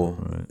fuel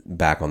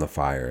back on the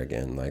fire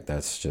again. Like,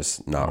 that's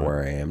just not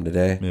where I am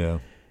today. Yeah.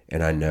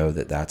 And I know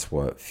that that's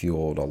what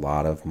fueled a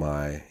lot of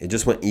my. It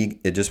just went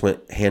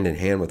hand in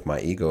hand with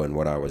my ego and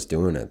what I was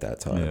doing at that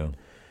time. Yeah.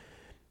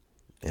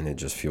 And it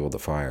just fueled the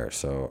fire.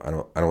 So I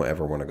don't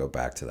ever want to go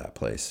back to that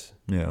place.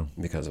 Yeah.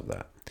 Because of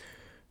that.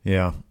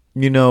 Yeah.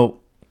 You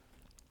know,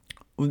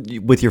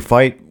 with your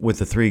fight with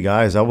the three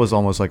guys, that was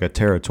almost like a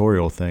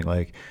territorial thing,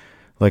 like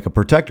a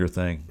protector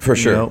thing. For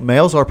sure. You know,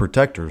 males are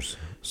protectors.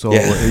 So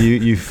yeah.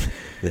 you've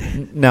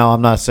now,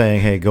 I'm not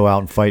saying, hey, go out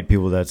and fight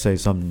people that say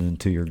something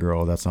to your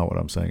girl. That's not what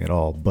I'm saying at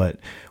all. But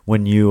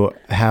when you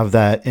have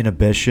that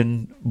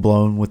inhibition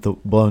blown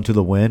to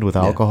the wind with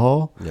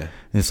alcohol,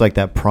 it's like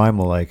that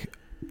primal, like,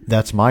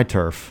 that's my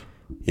turf.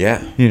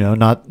 Yeah. You know,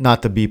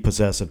 not to be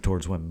possessive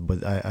towards women,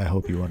 but I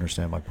hope you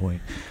understand my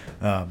point.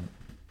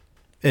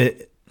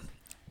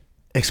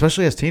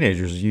 Especially as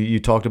teenagers, you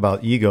talked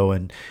about ego,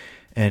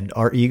 and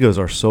our egos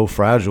are so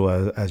fragile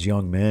as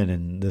young men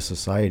in this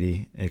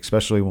society,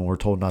 especially when we're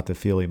told not to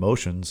feel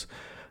emotions.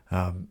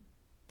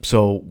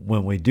 So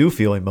when we do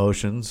feel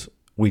emotions,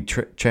 we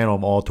channel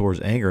them all towards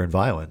anger and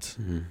violence.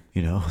 Mm-hmm.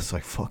 You know, it's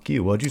like, fuck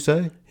you. What'd you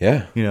say?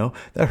 Yeah. You know,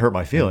 that hurt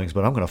my feelings,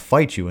 but I'm going to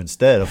fight you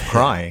instead of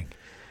crying.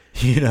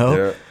 You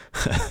know,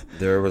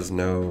 there was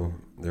no,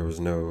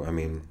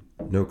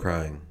 no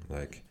crying.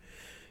 Like,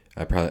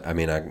 I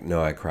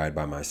know I cried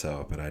by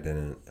myself, but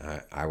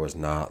I was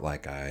not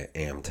like I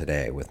am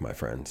today with my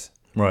friends.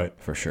 Right.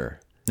 For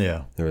sure.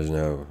 Yeah. I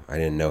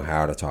didn't know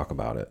how to talk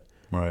about it.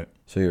 Right.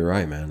 So you're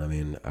right, man. I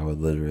mean, I would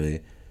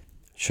literally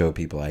show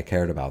people I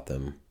cared about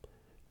them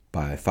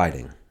by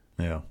fighting.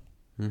 Yeah.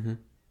 Mm-hmm.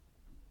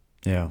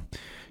 Yeah.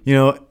 You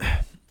know,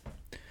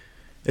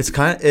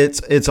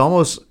 it's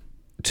almost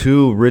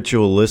too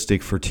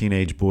ritualistic for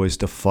teenage boys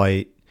to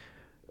fight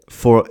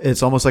for.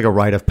 It's almost like a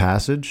rite of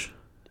passage.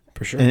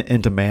 For sure.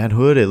 Into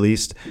manhood, at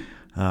least,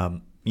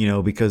 you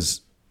know,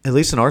 because at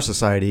least in our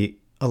society,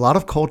 a lot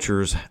of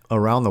cultures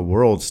around the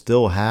world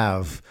still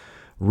have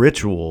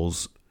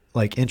rituals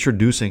like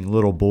introducing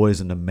little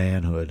boys into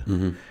manhood.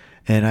 Mm-hmm.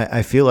 And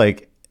I feel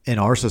like in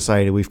our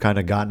society, we've kind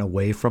of gotten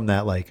away from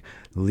that, like,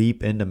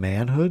 leap into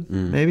manhood,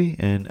 maybe.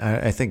 And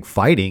I think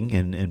fighting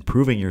and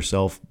proving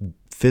yourself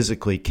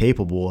physically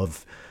capable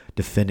of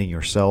defending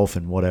yourself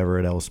and whatever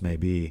it else may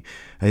be,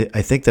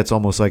 I think that's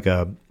almost like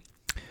an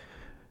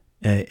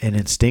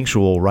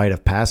instinctual rite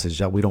of passage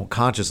that we don't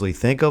consciously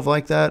think of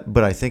like that,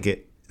 but I think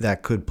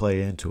that could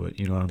play into it.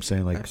 You know what I'm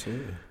saying? Like,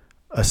 absolutely.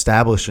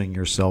 Establishing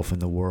yourself in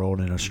the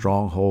world and a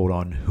stronghold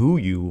on who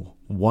you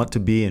want to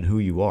be and who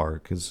you are.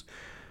 Because,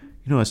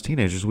 you know, as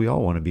teenagers, we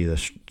all want to be the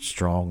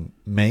strong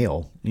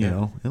male, you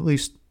know, at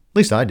least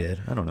I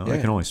did. I don't know. I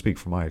can only speak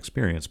from my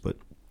experience, but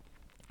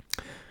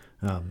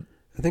I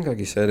think, like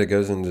you said, it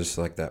goes into just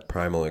like that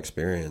primal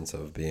experience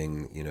of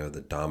being, you know,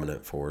 the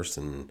dominant force,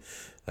 and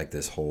like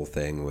this whole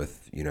thing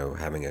with, you know,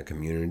 having a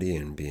community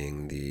and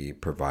being the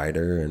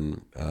provider,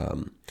 and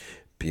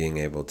being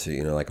able to,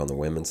 you know, like on the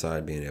women's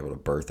side, being able to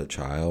birth a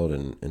child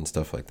and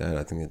stuff like that.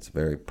 I think it's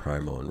very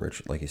primal and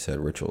rich, like you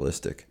said,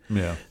 ritualistic.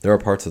 Yeah. There are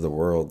parts of the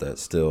world that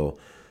still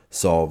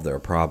solve their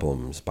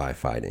problems by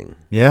fighting.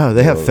 Yeah,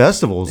 they have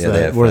festivals.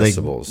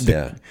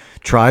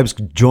 Tribes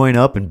join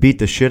up and beat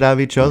the shit out of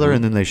each other,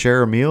 and then they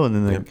share a meal, and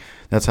then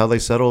that's how they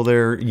settle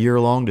their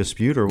year-long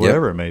dispute or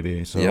whatever it may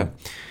be. So yeah,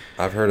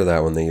 I've heard of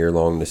that one, the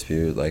year-long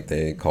dispute. Like,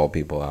 they call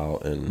people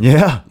out, and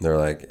they're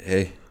like,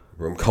 "Hey,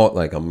 I'm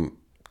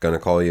gonna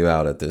call you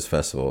out at this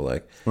festival."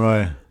 Like,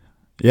 right,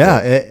 yeah,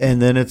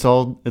 and then it's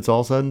all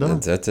said and done.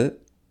 That's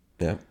it.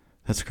 Yeah,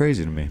 that's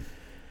crazy to me.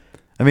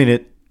 I mean,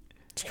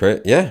 it's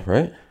crazy. Yeah,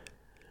 right.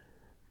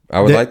 I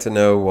would like to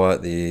know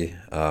what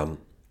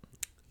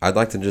I'd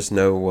like to just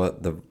know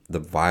what the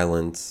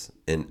violence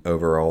in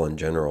overall in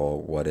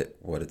general, what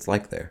it's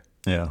like there.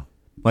 Yeah,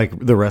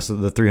 like the rest of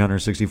the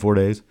 364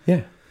 days.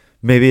 Yeah,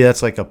 maybe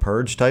that's like a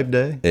purge type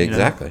day.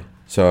 Exactly. You know?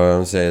 So what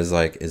I'm saying is,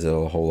 like, is it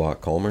a whole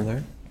lot calmer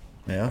there?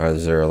 Yeah. Or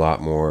is there a lot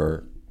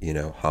more, you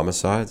know,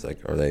 homicides?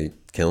 Like, are they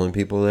killing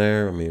people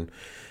there? I mean,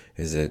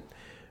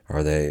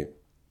 are they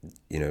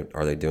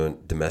are they doing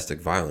domestic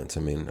violence?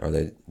 I mean,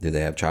 do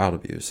they have child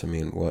abuse? I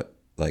mean,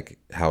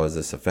 how is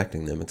this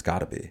affecting them? It's got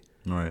to be.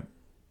 Right.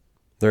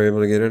 They're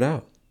able to get it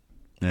out.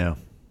 Yeah.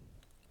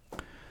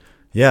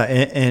 Yeah,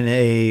 in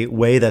a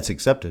way that's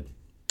accepted.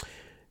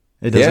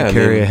 It doesn't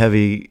carry a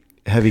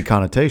heavy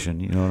connotation.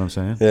 You know what I'm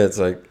saying? Yeah, it's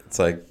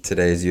like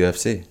today's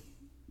UFC.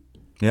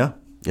 Yeah.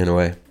 In a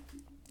way.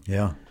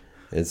 Yeah.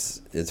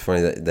 It's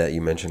funny that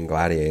you mentioned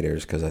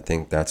gladiators, because I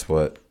think that's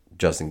what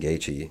Justin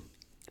Gaethje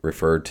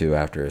referred to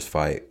after his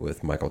fight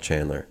with Michael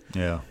Chandler.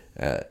 Yeah.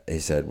 He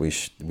said we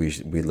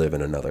live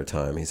in another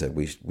time. He said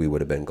we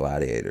would have been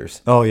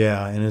gladiators. Oh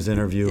yeah, in his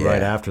interview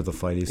right after the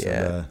fight, he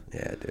said,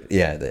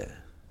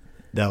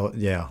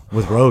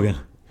 with Rogan.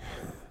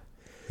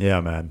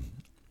 Yeah, man.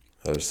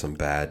 Those some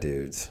bad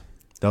dudes.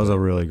 That was a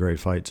really great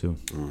fight too.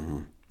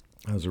 Mm-hmm.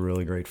 That was a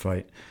really great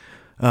fight.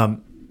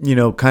 Kind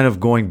of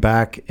going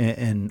back,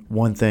 and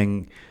one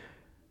thing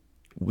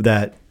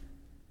that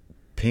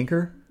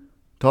Pinker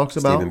talks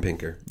about. Steven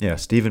Pinker. Yeah,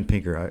 Steven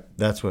Pinker.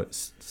 That's what.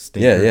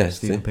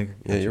 Steven Pinker.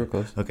 Yeah, you were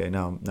close. Okay,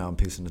 now I'm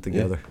piecing it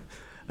together.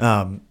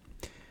 Yeah.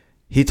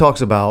 He talks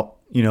about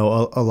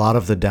a lot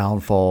of the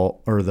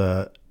downfall or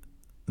the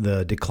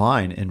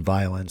decline in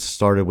violence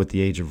started with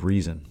the age of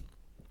reason,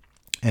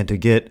 and to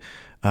get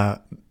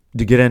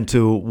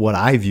into what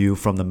I view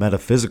from the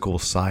metaphysical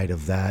side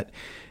of that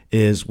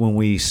is when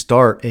we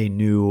start a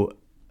new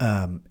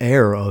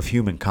era of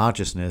human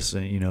consciousness,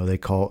 and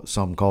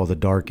some call the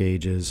Dark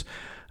Ages,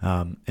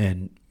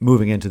 and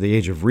moving into the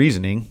age of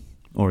reasoning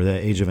or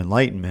the age of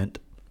enlightenment.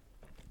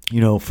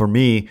 For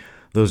me,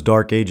 those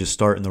dark ages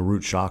start in the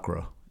root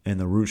chakra,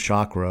 and the root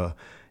chakra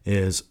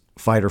is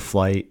fight or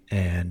flight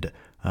and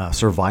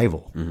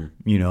survival.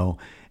 Mm-hmm.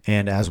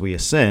 And as we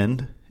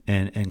ascend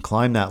and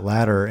climb that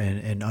ladder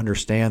and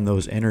understand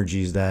those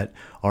energies that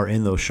are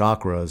in those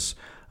chakras,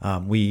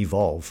 we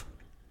evolve.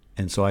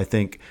 And so I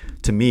think,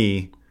 to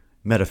me,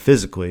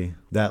 metaphysically,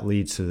 that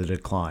leads to the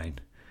decline.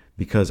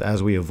 Because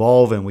as we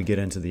evolve and we get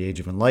into the age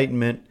of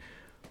enlightenment,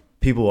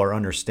 people are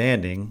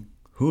understanding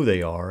who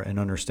they are and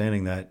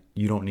understanding that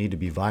you don't need to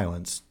be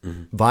violent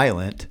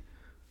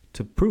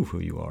to prove who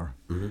you are.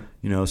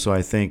 Mm-hmm. So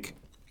I think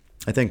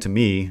to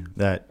me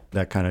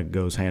that kind of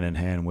goes hand in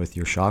hand with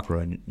your chakra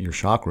and your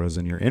chakras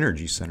and your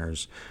energy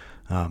centers,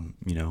 in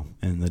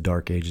the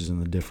dark ages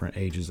and the different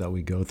ages that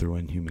we go through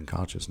in human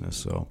consciousness.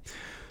 So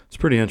it's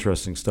pretty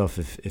interesting stuff.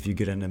 If you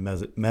get into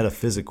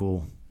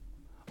metaphysical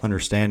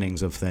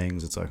understandings of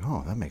things, it's like,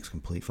 oh, that makes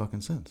complete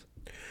fucking sense.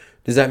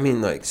 Does that mean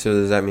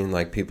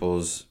like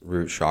people's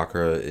root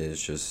chakra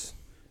is just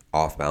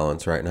off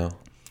balance right now?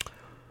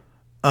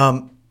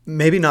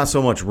 Maybe not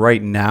so much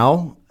right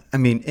now. I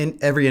mean,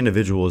 every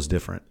individual is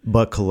different,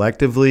 but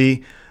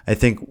collectively, I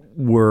think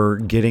we're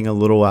getting a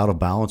little out of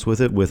balance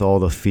with it, with all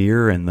the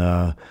fear and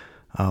the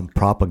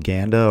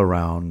propaganda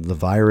around the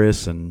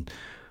virus, and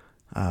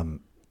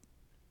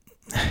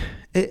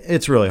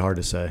it's really hard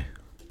to say.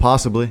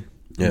 Possibly,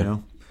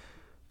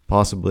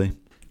 possibly.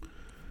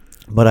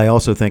 But I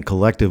also think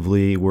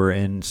collectively we're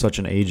in such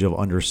an age of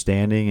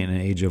understanding and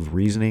an age of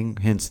reasoning,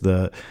 hence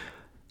the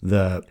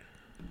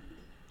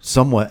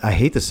somewhat, I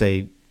hate to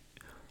say,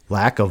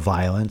 lack of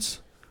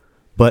violence.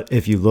 But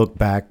if you look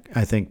back,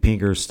 I think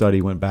Pinker's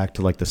study went back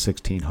to like the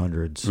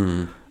 1600s.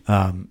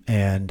 Mm-hmm.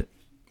 And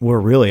we're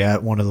really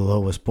at one of the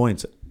lowest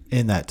points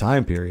in that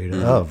time period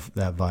of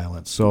that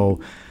violence. So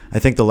I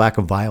think the lack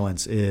of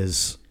violence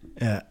is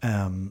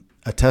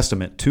a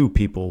testament to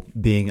people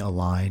being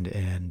aligned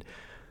and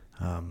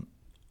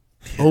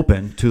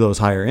open to those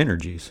higher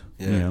energies.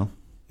 Yeah.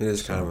 It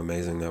is kind of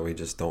amazing that we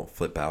just don't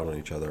flip out on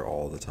each other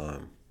all the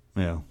time.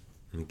 Yeah.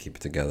 And keep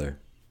it together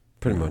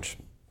pretty much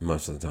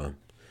most of the time.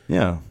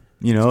 Yeah.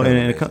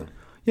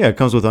 It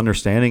comes with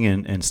understanding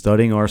and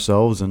studying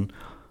ourselves and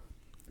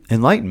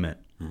enlightenment.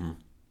 Mm-hmm.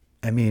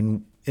 I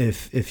mean,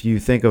 if you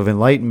think of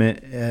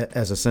enlightenment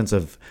as a sense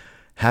of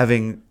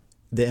having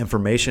the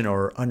information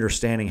or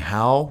understanding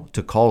how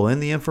to call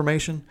in the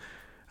information,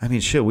 I mean,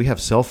 shit, we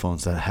have cell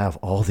phones that have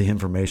all the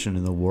information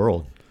in the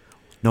world.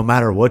 No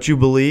matter what you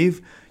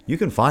believe, you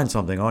can find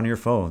something on your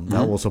phone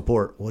that will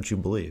support what you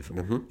believe.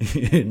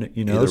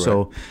 Mm-hmm.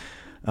 So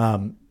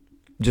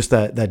just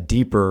that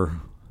deeper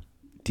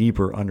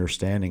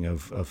understanding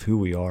of who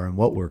we are and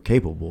what we're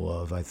capable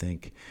of, I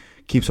think,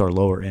 keeps our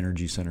lower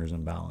energy centers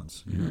in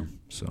balance.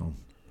 So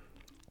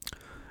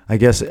I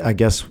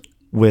guess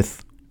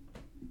with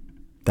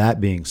that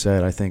being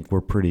said, I think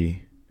we're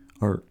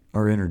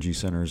our energy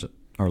centers,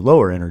 our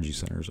lower energy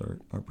centers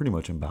are pretty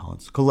much in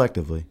balance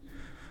collectively.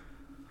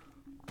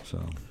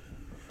 So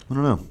I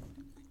don't know.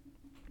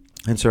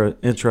 It's an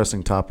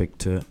interesting topic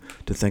to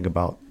think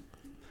about.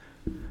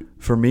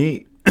 For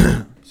me,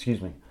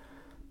 excuse me.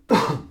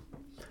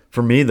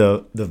 For me,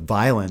 the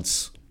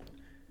violence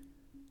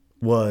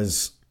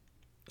was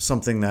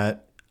something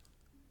that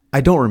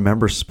I don't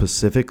remember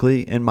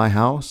specifically in my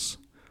house,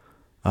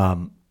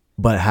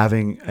 but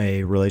having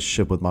a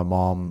relationship with my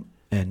mom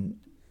and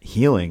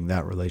healing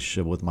that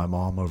relationship with my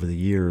mom over the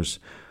years,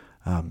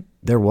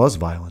 there was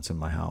violence in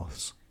my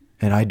house.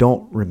 And I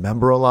don't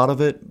remember a lot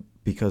of it,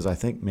 because I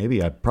think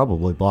maybe I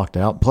probably blocked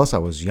out. Plus, I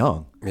was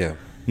young. Yeah.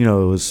 It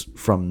was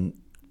from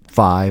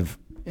 5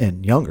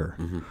 and younger.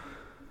 Mm-hmm.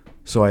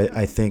 So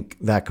I think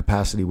that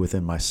capacity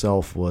within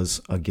myself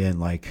was, again,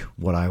 like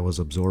what I was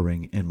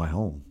absorbing in my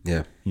home.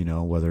 Yeah.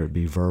 Whether it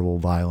be verbal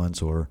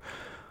violence or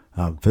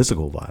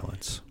physical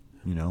violence,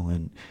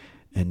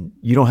 and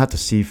you don't have to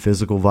see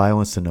physical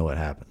violence to know it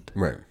happened.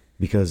 Right.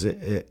 Because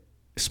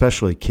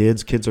especially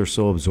kids are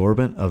so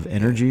absorbent of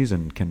energies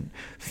and can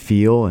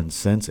feel and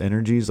sense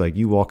energies. Like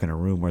you walk in a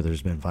room where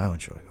there's been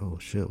violence, you're like, oh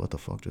shit, what the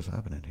fuck just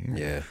happened in here?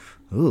 Yeah.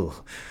 Ooh,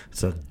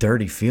 it's a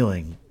dirty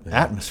feeling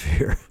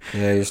atmosphere.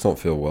 Yeah, you just don't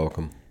feel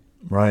welcome.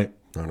 Right.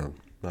 Not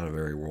a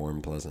very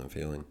warm, pleasant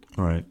feeling.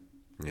 Right.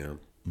 Yeah.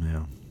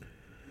 Yeah.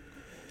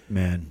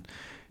 Man,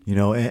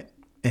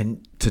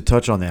 and to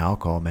touch on the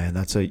alcohol, man,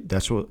 that's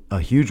a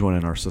huge one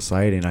in our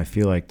society, and I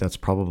feel like that's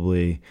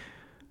probably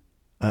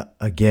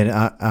again,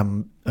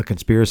 I'm a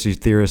conspiracy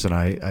theorist, and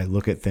I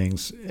look at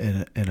things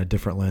in a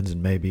different lens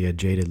and maybe a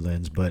jaded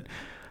lens, but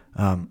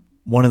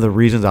one of the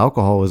reasons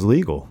alcohol is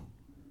legal,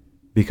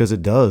 because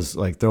it does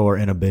like throw our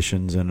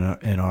inhibitions and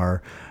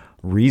our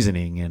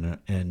reasoning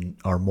and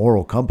our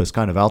moral compass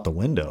kind of out the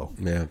window.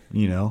 Yeah.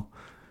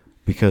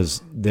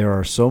 Because there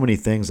are so many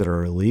things that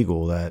are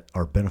illegal that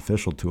are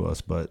beneficial to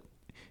us, but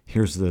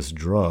here's this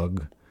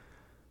drug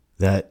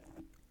that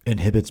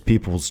inhibits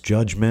people's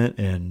judgment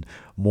and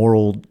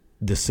moral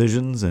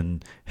decisions,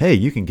 and hey,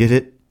 you can get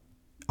it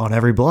on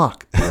every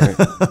block. Right.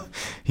 I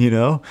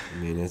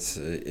mean, it's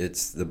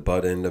the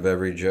butt end of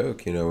every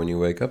joke, when you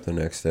wake up the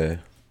next day.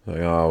 Like,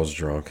 oh, I was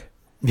drunk.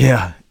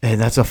 Yeah, and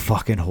that's a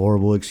fucking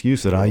horrible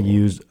excuse that I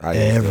used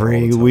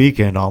every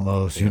weekend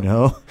almost,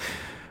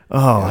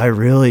 Oh, yeah. I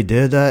really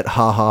did that?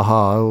 Ha, ha,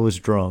 ha. I was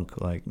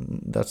drunk. Like,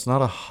 that's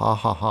not a ha,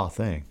 ha, ha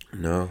thing.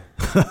 No.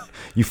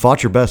 You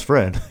fought your best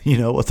friend.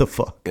 What the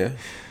fuck? Yeah.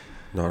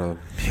 Not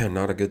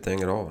a good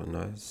thing at all. And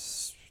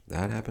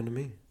that happened to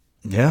me.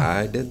 Yeah.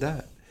 I did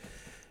that.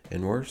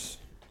 And worse.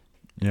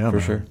 Yeah, for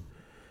man. sure.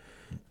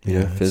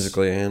 Yeah,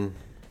 physically and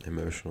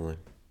emotionally.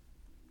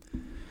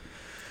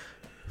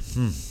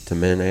 To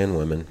men and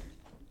women.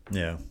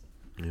 Yeah.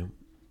 Yeah.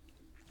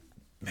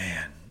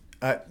 Man.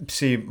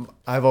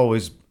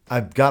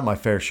 I've got my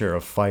fair share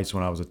of fights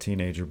when I was a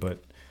teenager,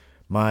 but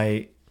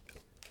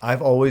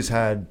I've always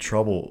had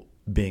trouble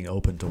being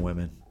open to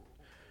women.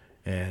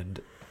 And,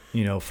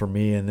 for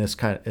me, and this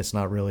it's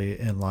not really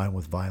in line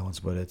with violence,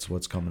 but it's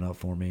what's coming up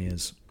for me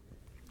is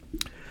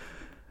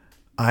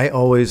I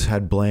always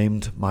had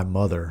blamed my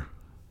mother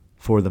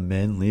for the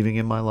men leaving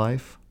in my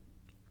life.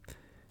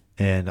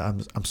 And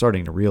I'm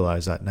starting to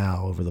realize that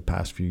now over the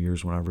past few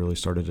years when I've really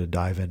started to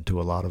dive into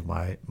a lot of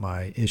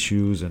my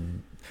issues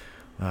and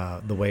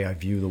the way I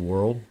view the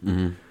world.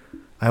 Mm-hmm.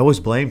 I always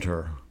blamed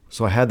her.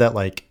 So I had that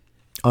like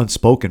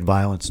unspoken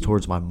violence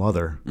towards my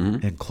mother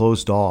and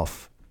closed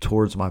off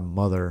towards my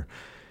mother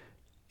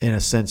in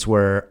a sense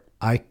where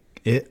I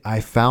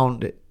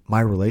found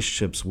my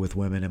relationships with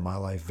women in my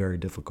life very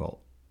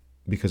difficult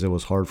because it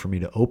was hard for me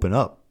to open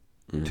up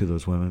to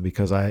those women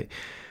because I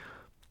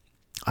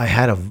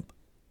had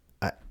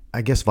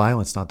I guess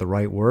violence not the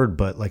right word,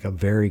 but like a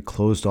very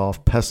closed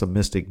off,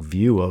 pessimistic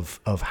view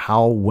of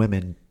how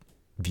women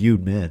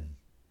viewed men.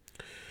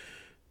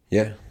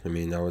 Yeah, I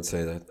mean, I would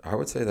say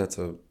that's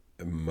a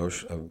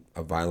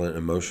violent,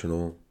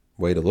 emotional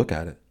way to look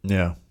at it.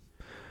 Yeah,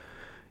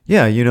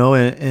 yeah,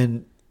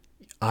 and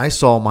I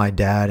saw my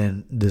dad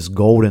in this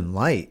golden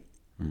light,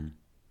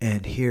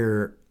 and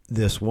here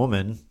this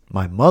woman,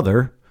 my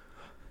mother,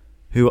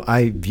 who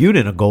I viewed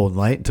in a golden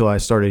light until I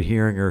started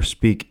hearing her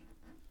speak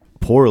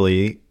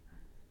poorly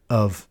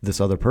of this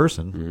other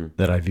person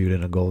that I viewed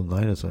in a golden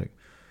light. It's like,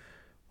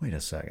 wait a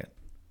second.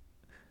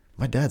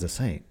 My dad's a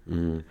saint.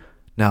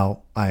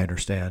 Now, I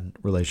understand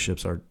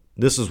relationships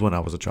this is when I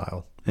was a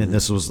child. And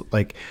this was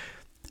like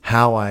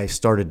how I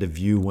started to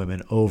view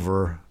women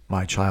over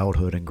my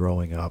childhood and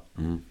growing up.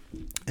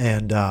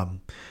 And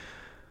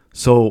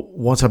so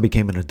once I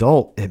became an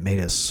adult, it made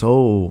it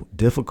so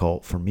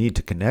difficult for me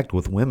to connect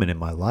with women in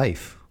my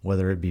life,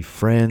 whether it be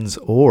friends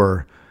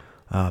or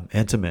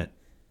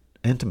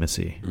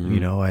intimacy.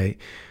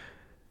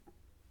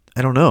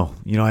 I don't know.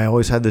 I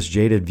always had this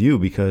jaded view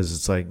because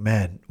it's like,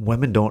 man,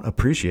 women don't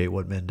appreciate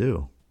what men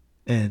do.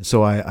 And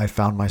so I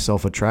found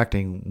myself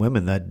attracting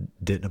women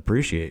that didn't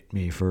appreciate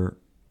me for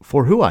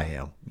who I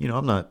am.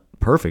 I'm not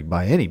perfect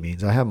by any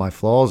means. I have my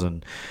flaws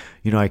and,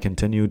 I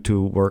continue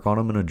to work on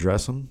them and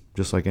address them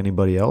just like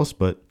anybody else.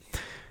 But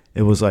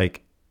it was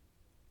like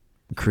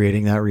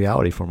creating that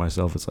reality for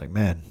myself. It's like,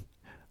 man,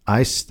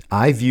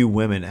 I view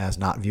women as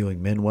not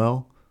viewing men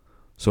well.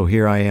 So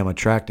here I am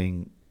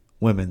attracting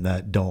women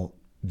that don't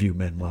view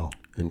men well.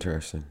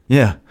 Interesting.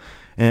 Yeah.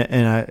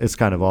 And it's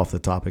kind of off the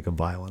topic of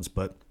violence,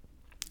 but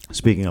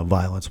speaking of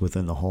violence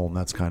within the home,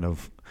 that's kind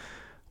of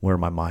where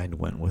my mind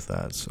went with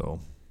that. So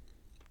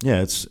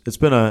yeah, it's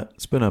been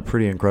a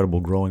pretty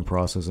incredible growing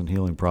process and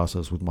healing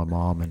process with my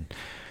mom, and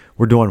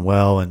we're doing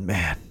well. And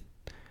man,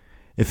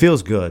 it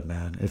feels good,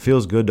 man. It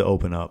feels good to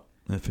open up.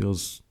 It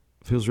feels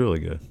really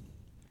good.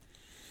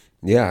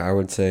 Yeah, I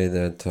would say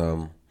that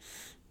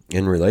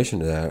in relation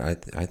to that,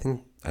 I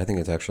think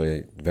it's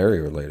actually very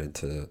related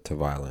to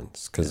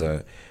violence, because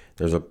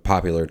there's a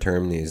popular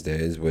term these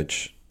days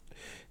which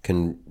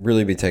can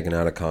really be taken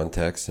out of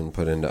context and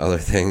put into other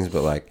things,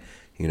 but like,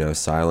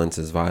 silence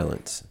is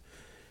violence.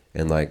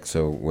 And like,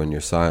 so when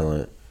you're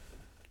silent,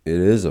 it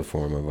is a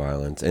form of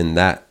violence in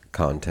that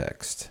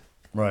context.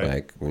 Right.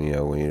 Like when you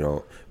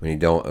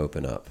don't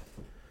open up.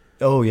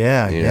 Oh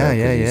yeah.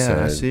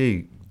 I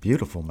see.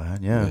 Beautiful,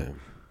 man.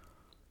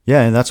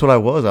 Yeah. And that's what I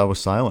was. I was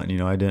silent.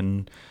 I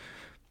didn't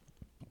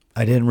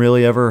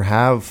really ever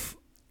have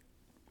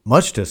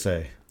much to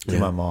say to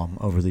my mom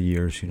over the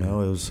years. It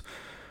was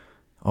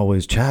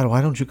always, Chad,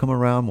 why don't you come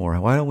around more?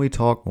 Why don't we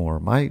talk more?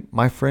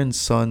 My friends'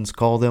 sons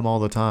call them all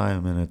the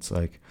time. And it's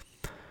like,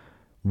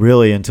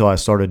 really, until I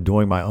started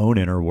doing my own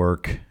inner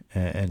work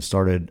and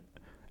started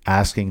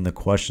asking the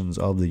questions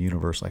of the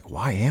universe, like,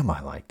 why am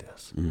I like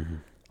this? Mm-hmm.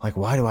 Like,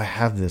 why do I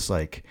have this,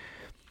 like,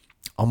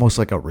 almost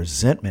like a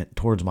resentment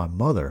towards my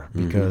mother?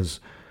 Because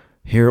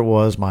here it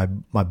was, my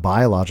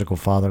biological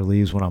father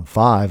leaves when I'm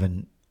 5,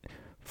 and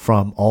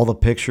from all the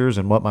pictures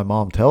and what my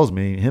mom tells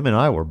me, him and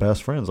I were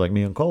best friends, like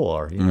me and Cole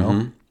are,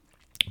 know?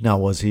 Now,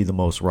 was he the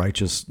most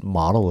righteous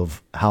model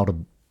of how to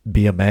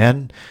be a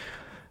man?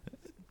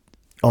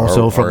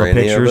 Also from the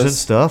pictures and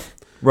stuff.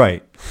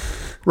 Right.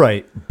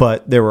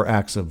 But there were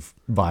acts of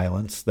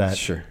violence that,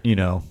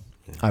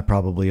 I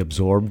probably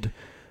absorbed.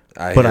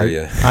 I hear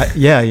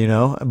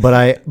you.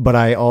 But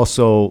I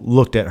also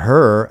looked at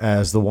her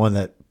as the one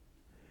that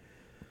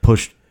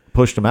pushed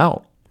him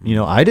out.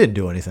 I didn't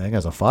do anything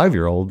as a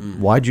 5-year-old.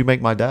 Why'd you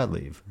make my dad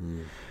leave?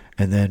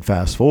 And then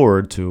fast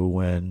forward to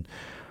when,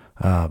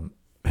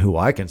 who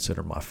I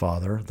consider my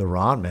father, the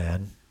Ron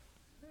man,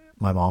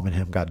 my mom and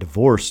him got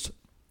divorced.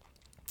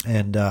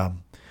 And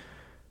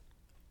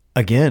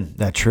again,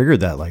 that triggered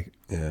that, like,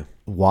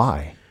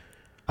 why?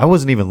 I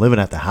wasn't even living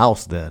at the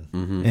house then.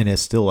 And it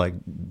still, like,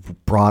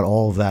 brought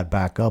all of that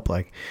back up.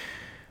 Like,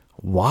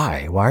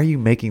 why? Why are you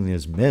making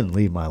these men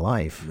leave my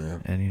life? Yeah.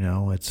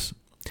 And, it's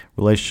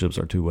relationships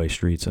are two-way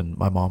streets. And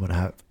my mom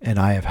and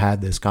I have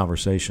had this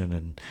conversation,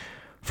 and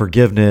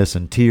forgiveness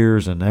and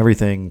tears and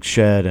everything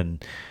shed.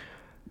 And,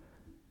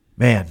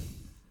 man,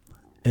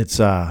 it's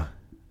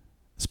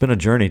been a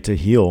journey to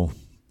heal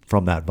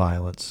from that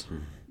violence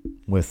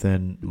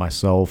within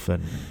myself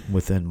and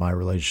within my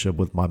relationship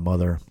with my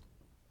mother,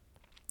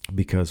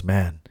 because,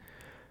 man,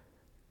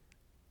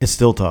 it's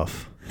still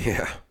tough.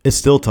 Yeah. It's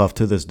still tough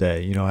to this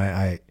day.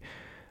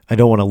 I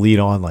don't want to lead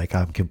on like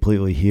I'm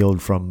completely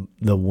healed from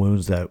the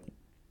wounds that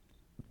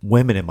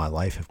women in my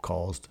life have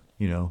caused,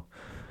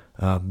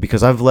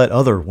 because I've let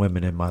other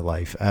women in my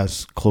life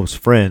as close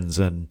friends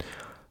and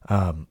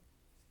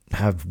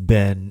have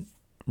been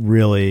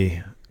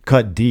really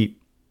cut deep,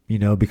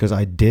 because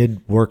I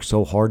did work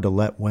so hard to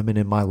let women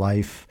in my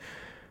life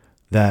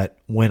that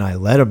when I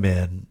let them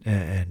in,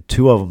 and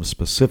 2 of them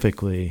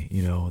specifically,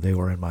 they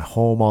were in my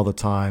home all the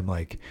time,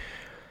 like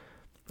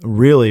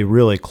really,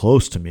 really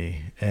close to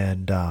me,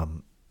 and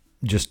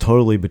just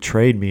totally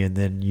betrayed me, and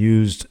then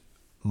used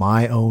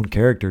my own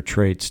character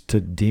traits to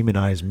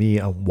demonize me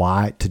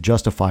and to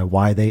justify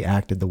why they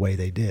acted the way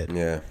they did.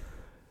 Yeah.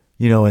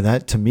 And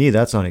that, to me,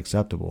 that's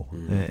unacceptable.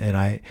 And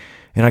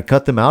I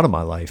cut them out of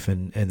my life,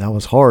 and that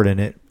was hard, and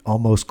it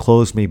almost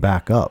closed me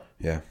back up.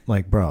 Yeah.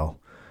 Like, bro,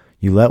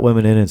 you let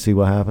women in and see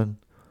what happened?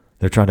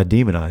 They're trying to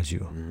demonize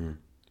you.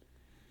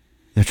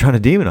 They're trying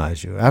to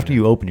demonize you after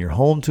you open your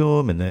home to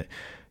them, and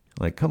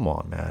like, come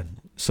on, man.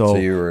 So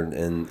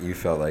you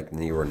felt like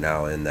you were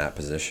now in that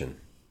position.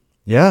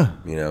 Yeah.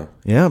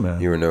 Yeah, man.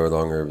 You were no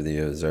longer the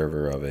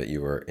observer of it.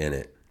 You were in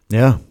it.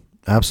 Yeah,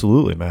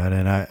 absolutely, man.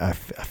 And I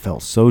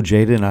felt so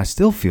jaded, and I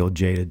still feel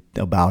jaded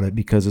about it,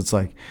 because it's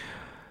like,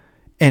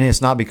 and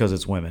it's not because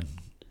it's women.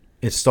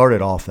 It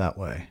started off that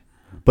way.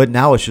 But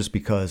now it's just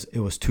because it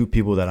was 2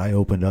 people that I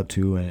opened up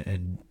to,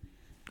 and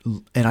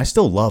I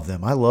still love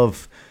them. I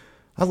love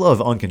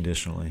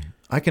unconditionally.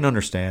 I can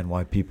understand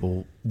why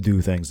people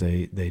do things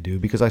they do,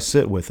 because I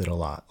sit with it a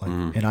lot.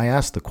 Like, and I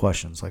ask the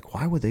questions, like,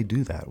 why would they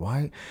do that?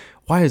 Why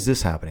is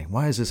this happening?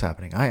 Why is this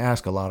happening? I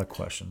ask a lot of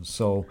questions.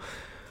 So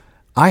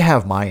I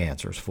have my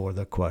answers for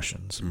the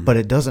questions, but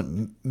it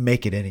doesn't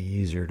make it any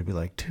easier to be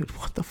like, dude,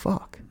 what the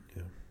fuck?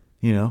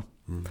 Yeah.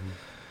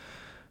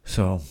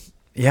 So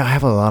yeah, I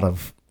have a lot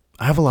of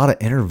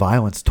inner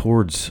violence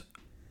towards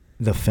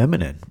the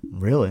feminine,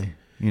 really.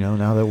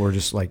 Now that we're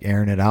just like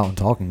airing it out and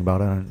talking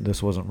about it,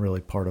 this wasn't really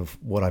part of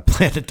what I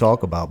planned to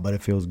talk about, but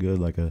it feels good.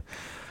 Like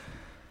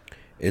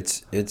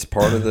it's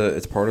part of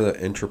the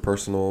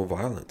interpersonal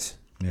violence.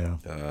 Yeah.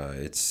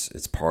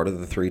 It's part of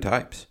the 3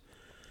 types.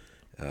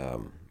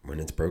 When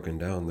it's broken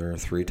down, there are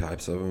 3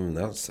 types of them, and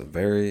that's a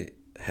very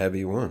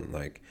heavy one.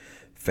 Like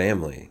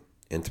family,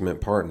 intimate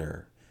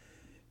partner,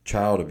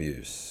 child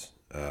abuse,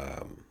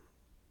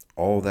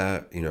 all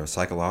that,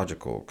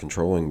 psychological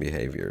controlling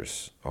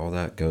behaviors, all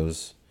that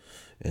goes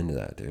into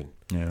that, dude.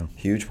 Yeah.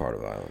 Huge part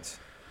of violence.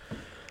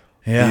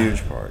 Yeah.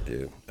 Huge part,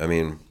 dude. I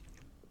mean,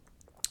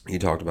 you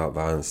talked about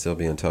violence still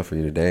being tough for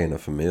you today in a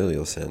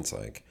familial sense.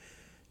 Like,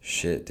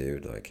 shit,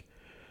 dude. Like,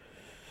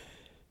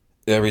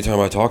 Every time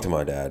I talk to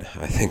my dad,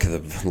 I think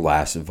of the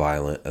last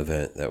violent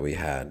event that we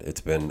had. It's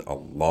been a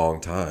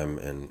long time,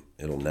 and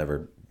it'll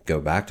never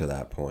go back to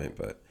that point.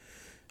 But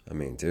I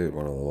mean, dude,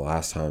 one of the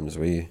last times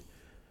we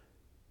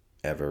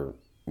ever,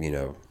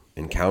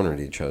 encountered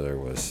each other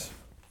was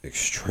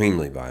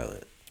extremely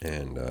violent.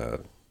 And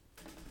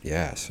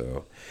yeah,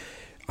 so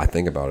I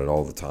think about it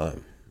all the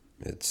time.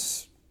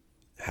 It's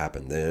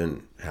happened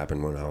then,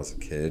 happened when I was a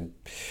kid,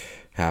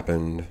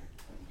 won't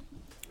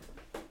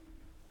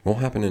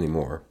happen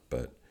anymore.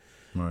 But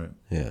Right.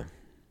 yeah,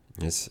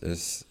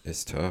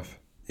 it's tough.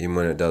 Even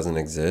when it doesn't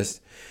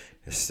exist,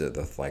 it's still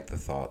the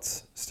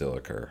thoughts still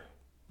occur.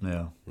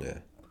 Yeah. Yeah.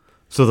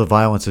 So the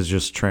violence is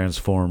just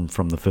transformed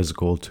from the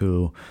physical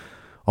to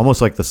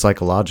almost like the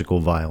psychological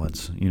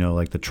violence,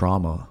 like the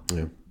trauma.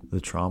 Yeah.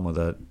 The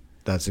trauma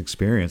that's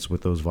experienced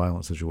with those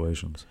violent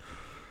situations.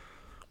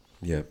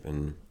 Yep.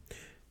 And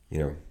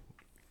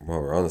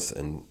while we're on this,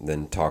 and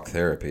then talk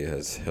therapy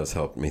has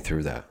helped me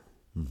through that,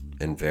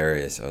 and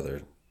various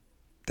other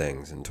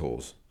things and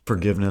tools.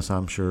 Forgiveness,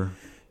 I'm sure.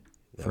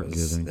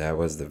 Forgiving. That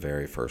was the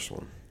very first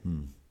one.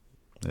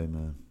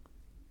 Amen.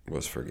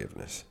 Was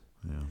forgiveness.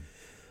 Yeah.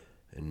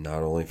 And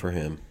not only for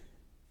him,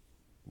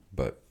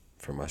 but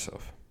for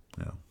myself.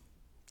 Yeah.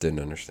 Didn't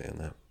understand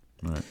that.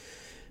 Right.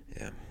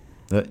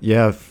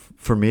 Yeah.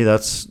 For me,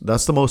 that's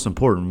the most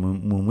important.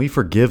 When we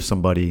forgive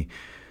somebody,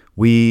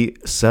 we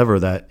sever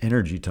that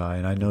energy tie.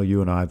 And I know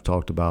you and I have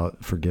talked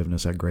about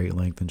forgiveness at great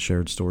length and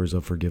shared stories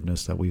of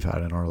forgiveness that we've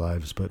had in our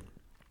lives. But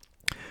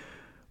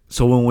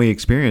so when we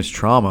experience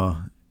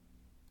trauma,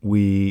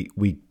 we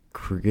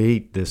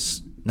create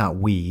this, not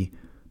we,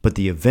 but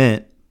the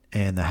event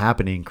and the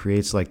happening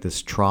creates like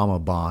this trauma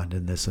bond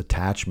and this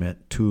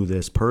attachment to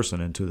this person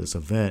and to this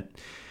event.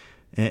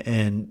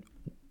 And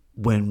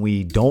when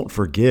we don't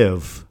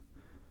forgive,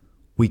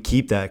 we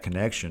keep that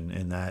connection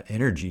and that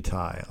energy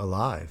tie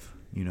alive,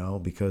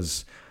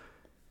 because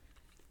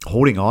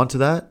holding on to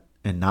that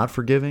and not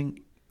forgiving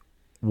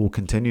will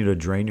continue to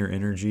drain your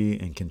energy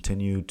and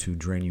continue to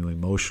drain you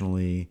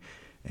emotionally.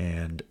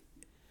 And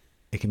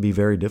it can be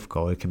very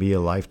difficult. It can be a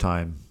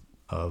lifetime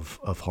of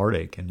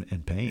heartache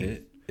and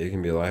pain. It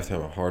can be a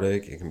lifetime of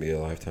heartache. It can be a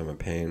lifetime of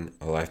pain,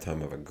 a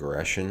lifetime of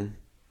aggression.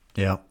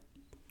 Yeah.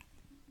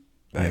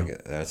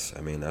 That's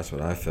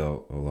what I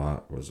felt a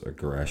lot was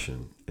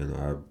aggression. And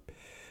I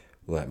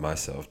let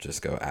myself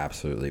just go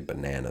absolutely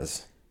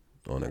bananas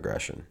on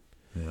aggression.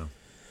 Yeah.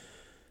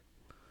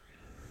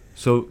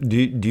 So do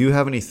you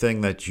have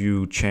anything that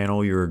you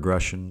channel your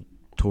aggression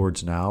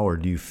towards now, or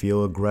do you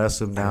feel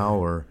aggressive now,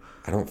 or?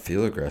 I don't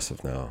feel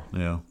aggressive now.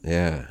 Yeah.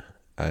 Yeah.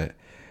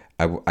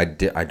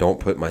 I don't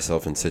put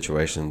myself in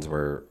situations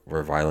where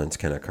violence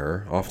can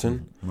occur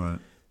often. Right.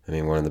 I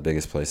mean, one of the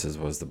biggest places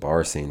was the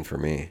bar scene for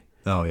me.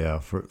 Oh yeah,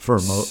 for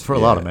a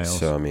lot of males.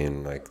 So I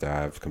mean,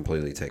 I've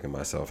completely taken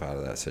myself out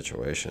of that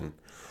situation.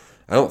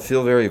 I don't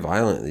feel very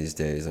violent these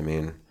days. I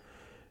mean,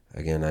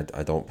 again,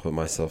 I don't put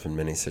myself in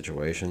many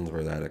situations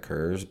where that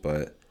occurs,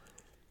 but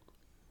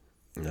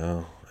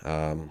no,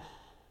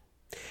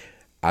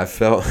 I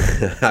felt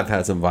I've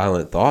had some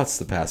violent thoughts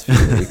the past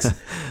few weeks.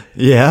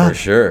 Yeah, for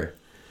sure.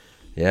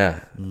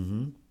 Yeah,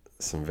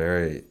 some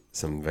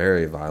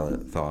very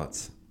violent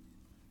thoughts.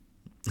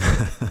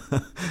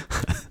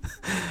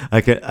 I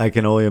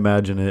can only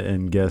imagine it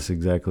and guess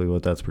exactly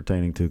what that's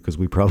pertaining to, because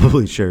we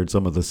probably shared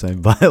some of the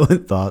same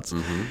violent thoughts,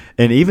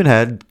 and even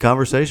had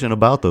conversation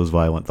about those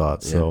violent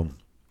thoughts. Yeah. So,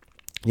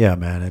 yeah,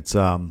 man, it's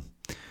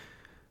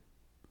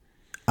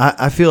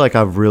I feel like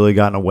I've really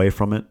gotten away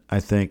from it. I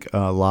think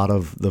a lot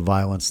of the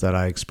violence that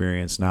I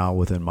experience now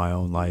within my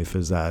own life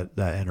is that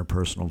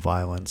interpersonal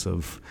violence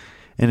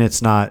and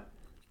it's not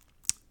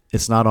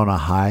on a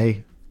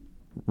high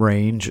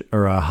range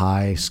or a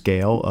high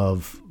scale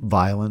of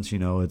violence.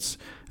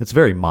 It's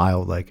very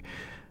mild, like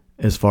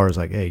as far as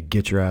like, hey,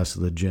 get your ass to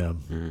the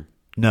gym.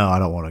 No, I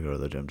don't want to go to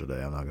the gym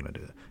today. I'm not going to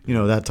do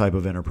that. That type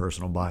of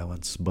interpersonal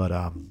violence. But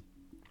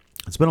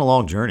it's been a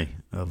long journey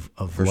of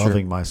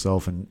loving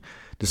myself and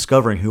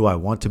discovering who I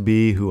want to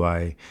be, who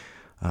I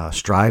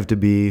strive to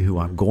be, who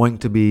I'm going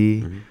to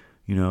be.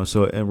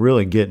 So and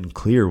really getting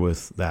clear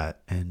with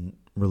that and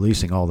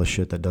releasing all the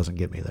shit that doesn't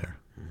get me there,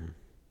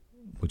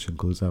 which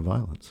includes that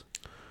violence.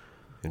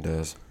 It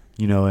does.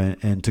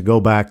 And to go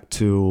back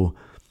to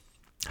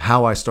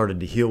how I started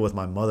to heal with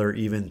my mother,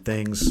 even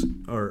things,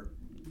 or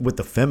with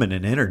the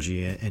feminine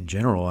energy in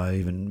general, I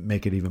even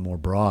make it even more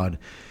broad,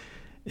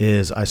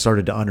 is I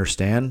started to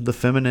understand the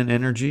feminine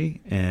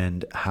energy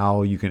and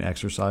how you can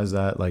exercise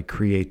that. Like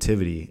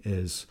creativity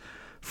is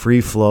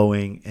free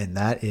flowing, and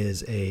that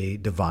is a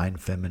divine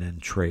feminine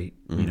trait,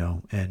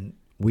 and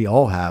we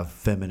all have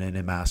feminine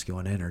and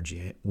masculine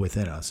energy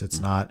within us. It's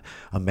not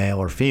a male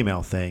or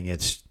female thing.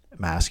 It's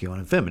masculine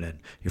and feminine.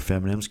 Your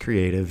feminine's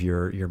creative.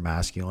 Your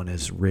masculine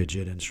is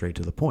rigid and straight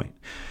to the point.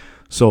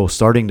 So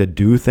starting to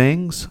do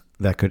things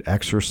that could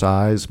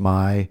exercise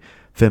my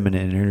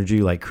feminine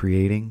energy, like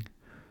creating,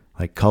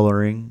 like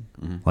coloring,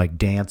 like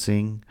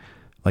dancing,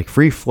 like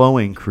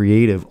free-flowing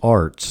creative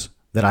arts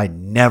that I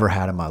never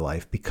had in my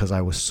life because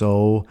I was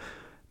so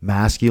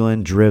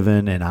masculine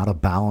driven and out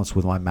of balance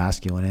with my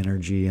masculine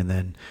energy. And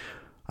then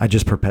I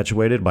just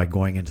perpetuated by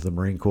going into the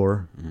Marine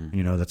Corps.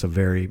 That's a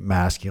very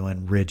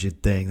masculine,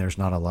 rigid thing. There's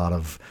not a lot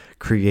of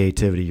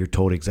creativity. You're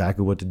told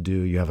exactly what to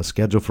do. You have a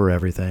schedule for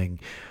everything.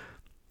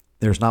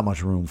 There's not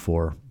much room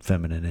for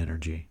feminine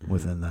energy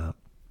within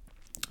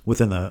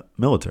the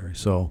military.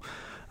 So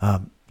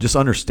just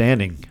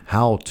understanding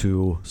how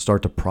to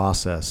start to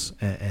process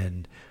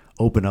and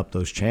open up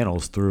those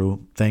channels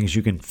through things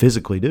you can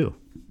physically do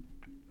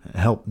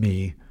help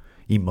me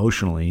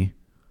emotionally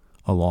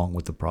along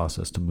with the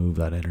process to move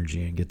that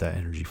energy and get that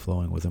energy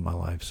flowing within my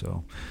life.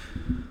 So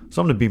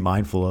something to be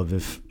mindful of.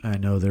 If I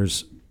know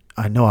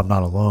I'm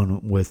not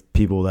alone with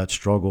people that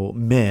struggle,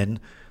 men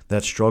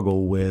that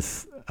struggle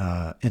with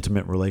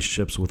intimate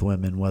relationships with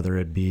women, whether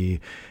it be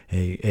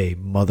a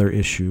mother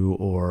issue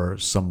or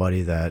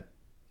somebody that,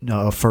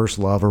 a first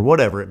love or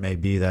whatever it may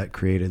be that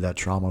created that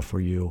trauma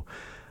for you.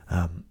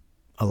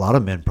 A lot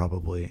of men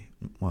probably,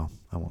 well,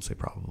 I won't say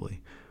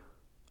probably.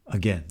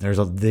 Again, there's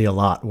a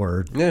lot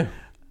word. Yeah.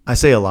 I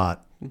say a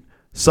lot.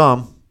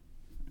 Some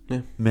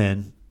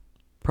men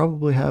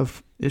probably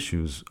have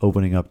issues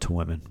opening up to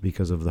women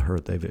because of the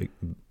hurt they've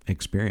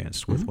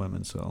experienced with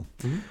women. So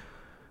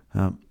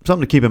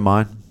something to keep in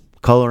mind.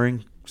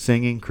 Coloring,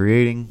 singing,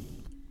 creating,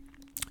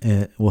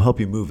 it will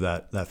help you move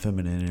that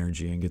feminine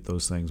energy and get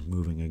those things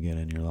moving again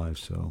in your life.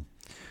 So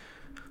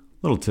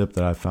little tip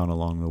that I found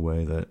along the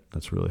way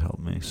that's really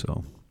helped me.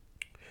 So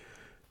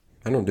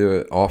I don't do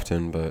it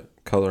often, but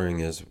coloring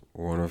is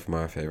one of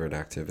my favorite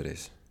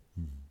activities.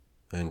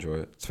 I enjoy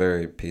it. It's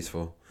very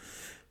peaceful.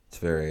 It's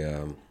very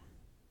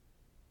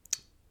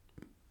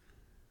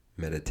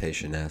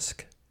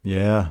meditation-esque.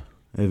 Yeah,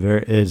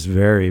 it's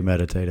very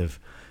meditative.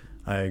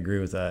 I agree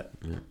with that.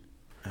 Yeah.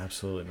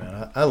 Absolutely,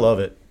 man. I love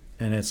it.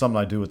 And it's something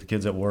I do with the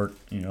kids at work,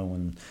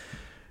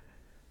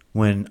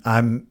 when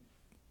I'm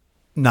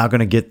not going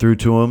to get through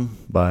to them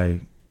by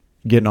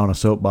getting on a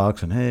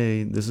soapbox and,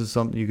 hey, this is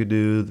something you could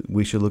do.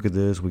 We should look at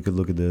this. We could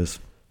look at this.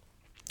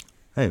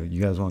 Hey,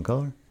 you guys want to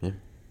color? Yeah.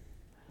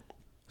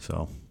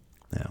 So,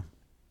 yeah.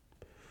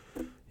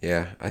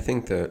 Yeah, I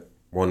think that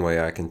one way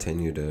I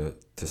continue to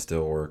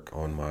still work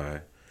on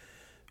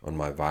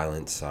my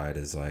violence side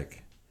is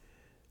like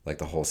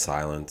the whole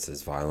silence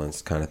is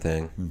violence kind of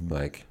thing. Mm-hmm.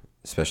 Like,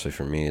 especially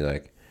for me,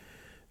 like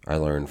I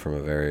learned from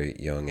a very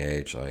young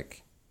age,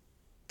 like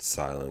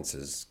silence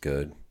is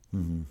good.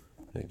 Mm-hmm.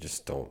 Like,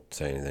 just don't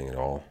say anything at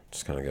all.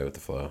 Just kind of go with the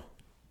flow.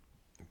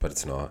 But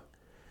it's not.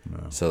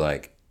 No. So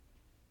like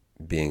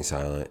being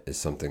silent is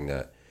something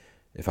that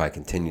if I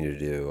continue to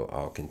do,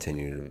 I'll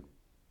continue to,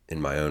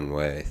 in my own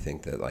way,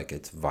 think that like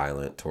it's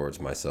violent towards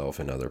myself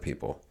and other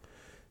people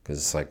because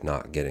it's like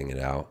not getting it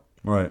out.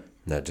 Right.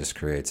 And that just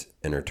creates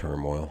inner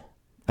turmoil.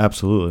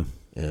 Absolutely.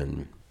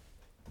 And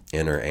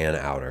inner and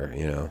outer,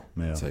 Yeah.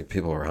 It's like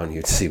people around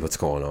you to see what's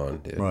going on,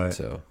 dude. Right.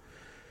 So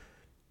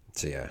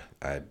yeah,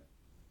 I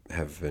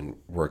have been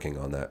working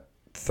on that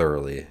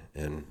thoroughly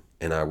and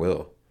I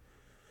will.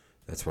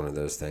 That's one of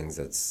those things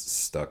that's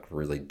stuck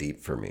really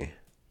deep for me.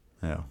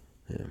 Yeah.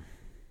 Yeah.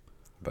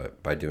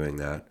 But by doing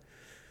that,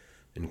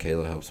 and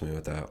Kayla helps me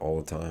with that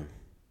all the time.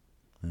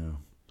 Yeah.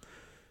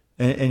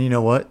 And you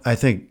know what? I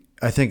think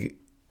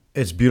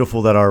it's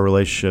beautiful that our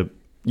relationship,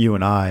 you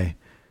and I,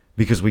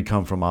 because we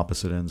come from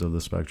opposite ends of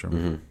the spectrum.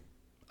 Mm-hmm.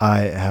 I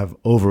have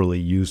overly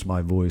used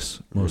my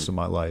voice most of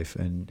my life,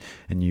 and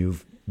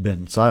you've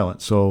been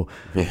silent. So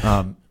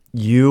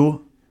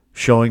you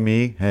showing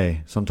me,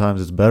 hey,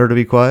 sometimes it's better to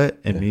be quiet,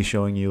 and me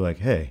showing you like,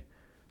 hey,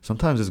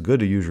 sometimes it's good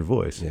to use your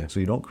voice so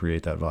you don't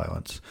create that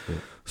violence. Yeah.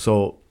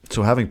 So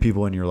having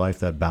people in your life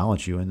that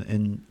balance you,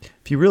 and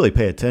if you really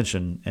pay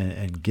attention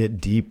and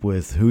get deep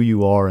with who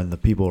you are and the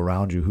people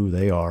around you, who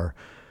they are,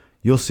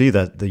 you'll see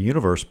that the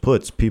universe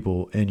puts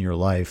people in your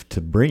life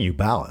to bring you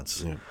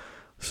balance. Yeah.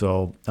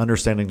 So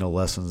understanding the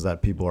lessons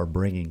that people are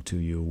bringing to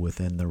you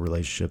within the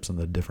relationships and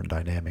the different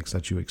dynamics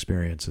that you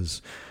experience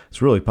is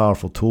a really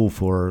powerful tool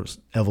for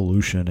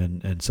evolution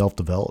and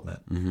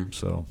self-development. Mm-hmm.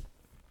 So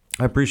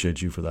I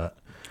appreciate you for that.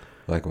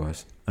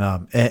 Likewise.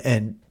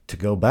 And to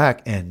go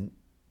back and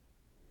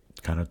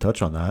kind of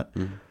touch on that.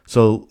 Mm-hmm.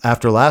 So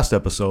after last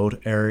episode,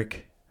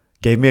 Eric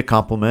gave me a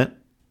compliment,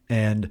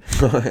 and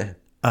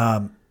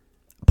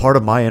part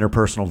of my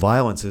interpersonal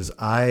violence is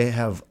I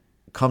have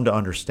come to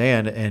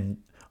understand, and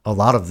a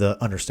lot of the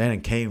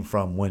understanding came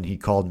from when he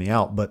called me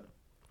out, but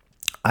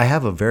I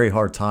have a very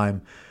hard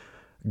time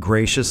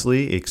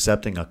graciously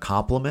accepting a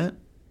compliment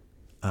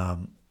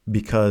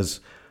because,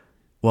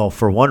 well,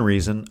 for one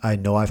reason, I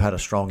know I've had a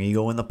strong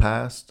ego in the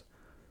past.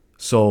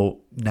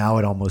 So now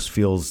it almost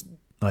feels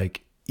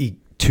like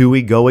too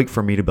egoic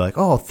for me to be like,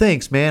 oh,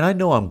 thanks, man. I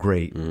know I'm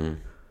great.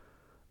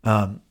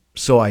 Mm.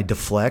 So I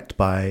deflect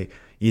by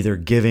either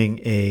giving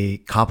a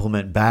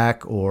compliment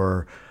back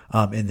or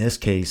in this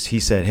case, he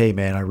said, hey,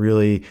 man, I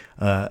really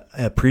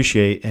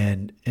appreciate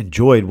and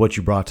enjoyed what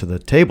you brought to the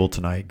table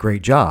tonight.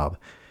 Great job.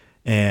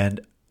 And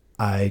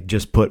I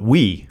just put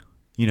we.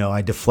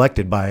 I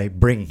deflected by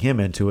bringing him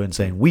into it and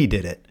saying we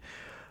did it.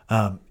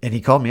 And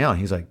he called me out.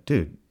 He's like,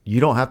 dude, you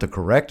don't have to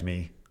correct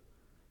me.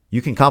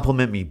 You can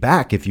compliment me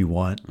back if you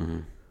want,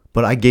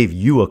 but I gave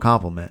you a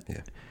compliment.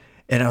 Yeah.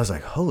 And I was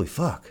like, holy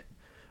fuck,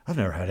 I've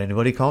never had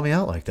anybody call me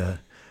out like that,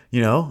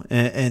 you know?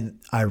 And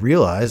I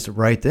realized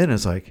right then,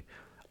 it's like,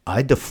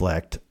 I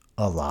deflect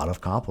a lot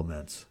of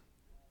compliments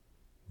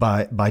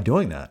by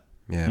doing that,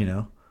 Yeah. you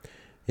know?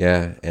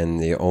 Yeah. And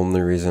the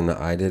only reason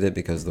I did it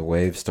because the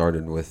wave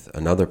started with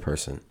another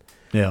person.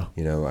 Yeah.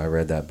 You know, I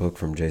read that book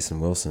from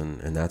Jason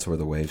Wilson, and that's where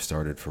the wave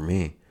started for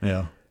me.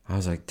 Yeah. I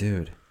was like,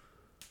 dude,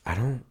 I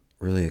don't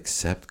really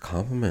accept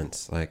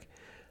compliments. Like,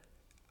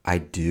 I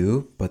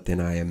do, but then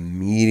I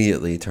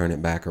immediately turn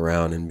it back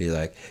around and be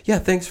like, yeah,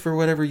 thanks for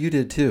whatever you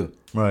did too.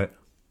 Right.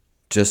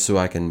 Just so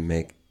I can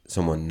make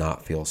someone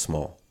not feel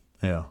small.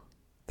 Yeah.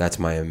 That's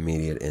my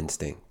immediate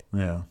instinct.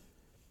 Yeah.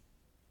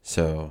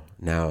 So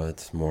now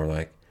it's more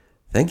like,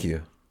 thank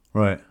you.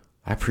 Right.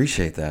 I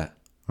appreciate that.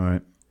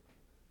 Right.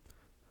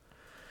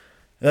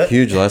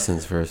 Huge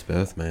lessons for us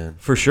both, man.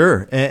 For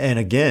sure. And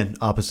again,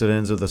 opposite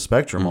ends of the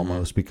spectrum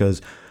almost,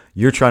 because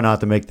you're trying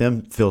not to make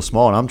them feel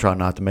small, and I'm trying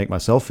not to make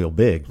myself feel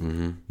big.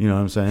 You know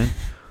what I'm saying?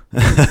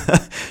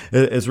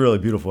 It's really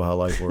beautiful how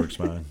life works,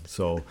 man.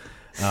 So,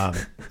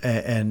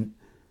 and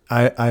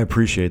I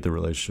appreciate the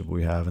relationship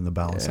we have and the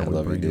balance that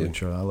we bring to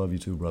each other. I love you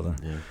too, brother.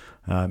 Yeah.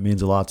 It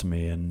means a lot to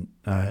me, and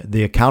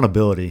the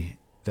accountability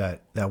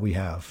that we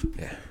have.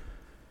 Yeah.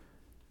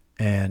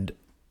 And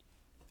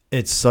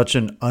it's such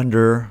an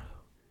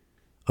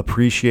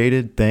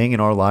underappreciated thing in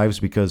our lives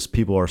because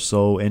people are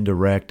so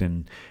indirect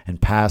and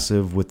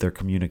passive with their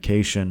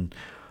communication.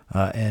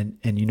 And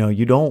you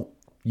know,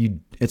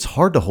 it's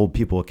hard to hold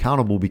people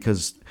accountable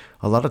because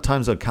a lot of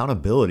times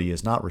accountability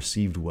is not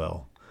received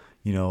well.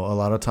 You know, a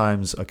lot of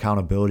times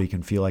accountability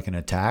can feel like an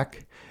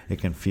attack.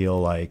 It can feel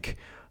like,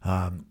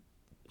 I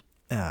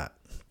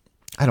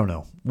don't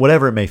know,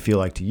 whatever it may feel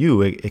like to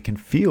you, it can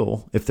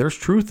feel, if there's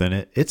truth in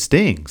it, it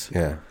stings.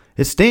 Yeah.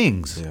 It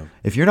stings. Yeah.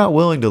 If you're not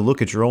willing to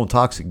look at your own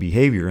toxic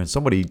behavior and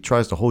somebody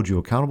tries to hold you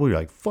accountable, you're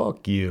like,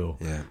 fuck you.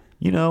 Yeah.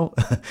 You know?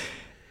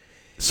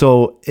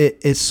 So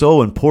it's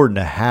so important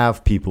to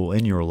have people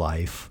in your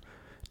life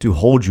to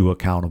hold you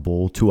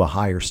accountable to a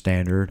higher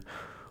standard,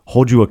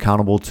 hold you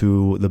accountable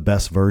to the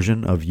best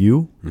version of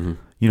you.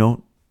 You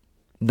know,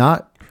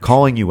 not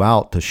calling you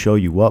out to show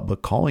you up,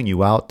 but calling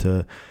you out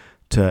to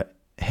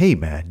hey,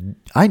 man,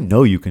 I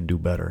know you can do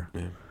better.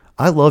 Yeah.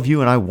 I love you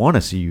and I want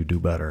to see you do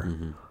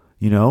better.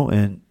 You know,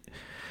 and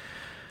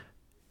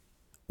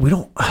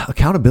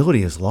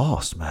accountability is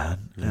lost,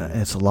 man.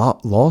 It's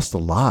lost a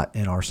lot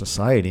in our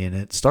society, and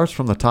it starts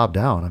from the top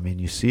down. I mean,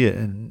 you see it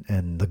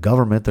in the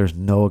government, there's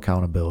no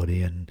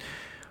accountability, and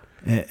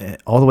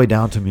all the way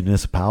down to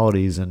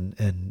municipalities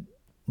and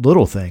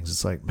little things.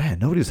 It's like, man,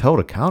 nobody's held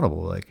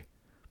accountable. Like,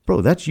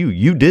 bro, that's you.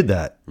 You did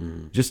that.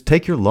 Just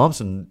take your lumps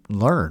and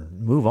learn.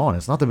 Move on.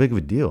 It's not that big of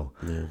a deal.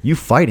 Yeah. You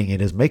fighting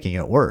it is making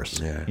it worse.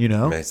 Yeah. You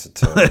know?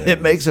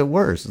 It makes it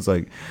worse. It's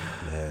like,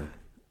 man.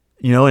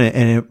 You know, and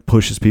it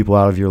pushes people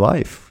out of your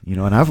life. You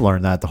know, and I've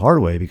learned that the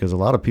hard way because a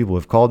lot of people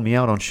have called me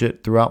out on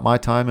shit throughout my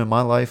time in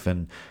my life.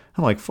 And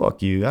I'm like,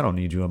 fuck you. I don't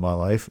need you in my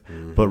life.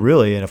 But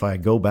really, and if I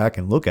go back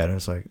and look at it,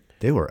 it's like,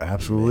 they were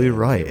absolutely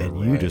right,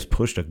 and you just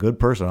pushed a good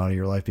person out of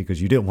your life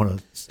because you didn't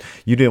want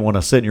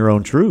to sit in your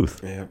own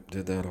truth. Yeah,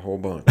 did that a whole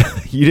bunch.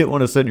 You didn't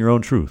want to sit in your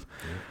own truth,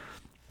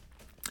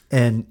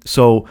 and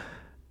so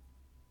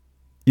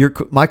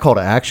my call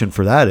to action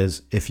for that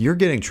is if you're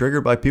getting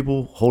triggered by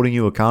people holding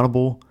you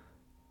accountable,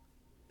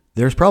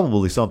 there's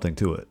probably something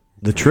to it.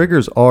 The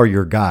triggers are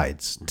your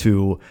guides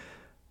to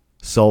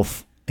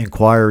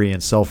self-inquiry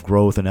and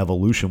self-growth and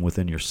evolution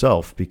within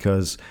yourself.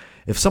 Because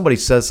if somebody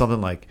says something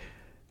like,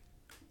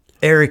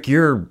 Eric,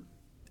 you're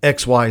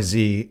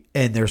XYZ,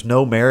 and there's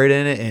no merit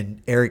in it,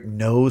 and Eric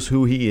knows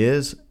who he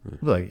is, I'm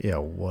like, yeah,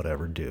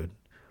 whatever, dude.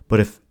 But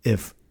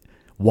if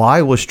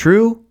Y was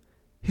true,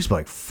 he's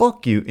like,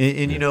 fuck you.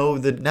 And you know,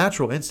 the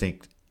natural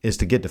instinct is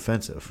to get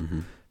defensive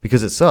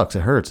because it sucks.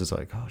 It hurts. It's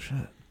like, oh,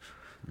 shit.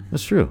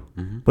 That's true.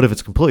 But if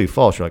it's completely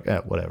false, you're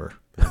like, whatever.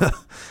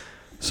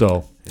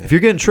 So if you're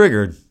getting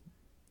triggered,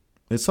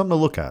 it's something to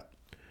look at.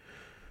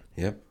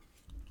 Yep.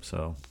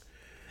 So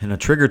in a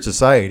triggered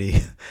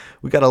society,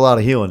 we got a lot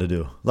of healing to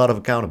do, a lot of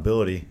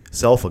accountability,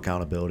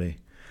 self-accountability,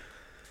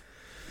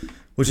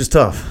 which is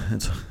tough.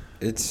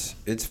 It's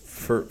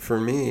for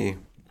me,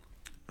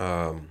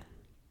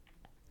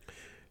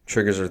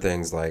 triggers are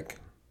things like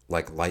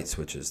light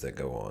switches that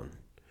go on.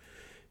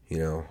 You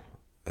know,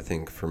 I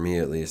think for me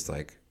at least,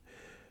 like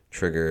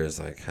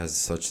triggers has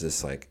such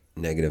this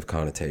negative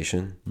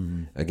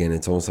connotation. Again,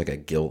 it's almost like a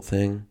guilt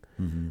thing.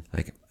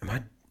 Like, am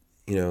I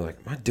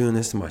doing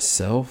this to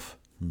myself?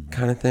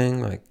 Kind of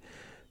thing,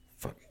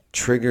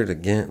 triggered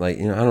again, I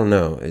don't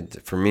know.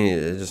 For me,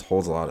 it just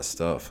holds a lot of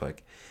stuff,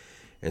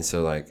 and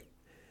so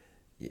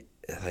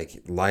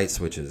light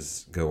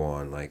switches go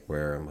on,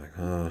 where I'm like,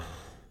 oh,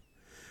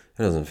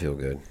 it doesn't feel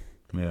good.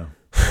 Yeah.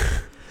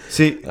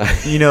 See,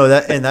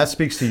 that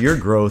speaks to your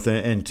growth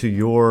and to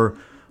your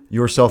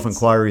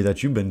self-inquiry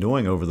that you've been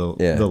doing over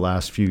the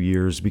last few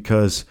years,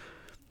 because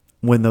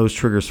when those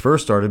triggers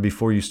first started,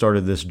 before you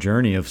started this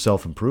journey of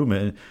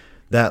self-improvement,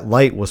 that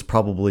light was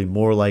probably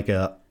more like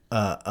a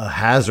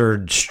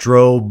hazard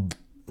strobe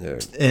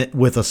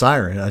with a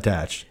siren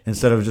attached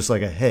instead of just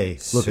like a, hey,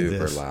 look at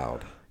this. Super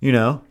loud. You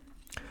know?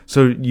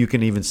 So you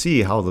can even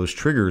see how those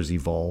triggers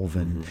evolve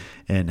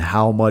and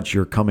how much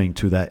you're coming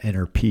to that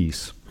inner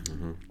peace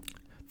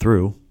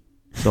through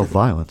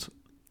self-violence.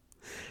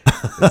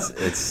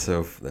 It's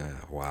so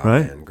wow,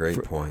 right? Man,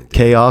 great point. Dude.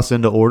 Chaos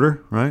into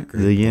order, right?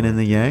 Great the yin point. and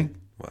the yang.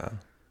 Wow.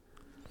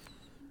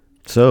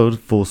 So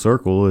full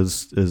circle,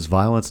 is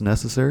violence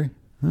necessary?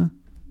 Huh?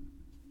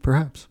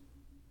 Perhaps,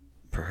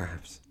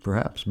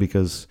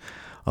 because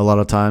a lot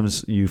of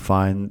times you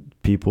find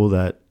people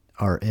that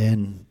are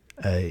in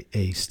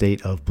a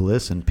state of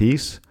bliss and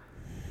peace.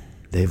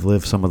 They've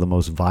lived some of the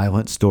most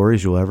violent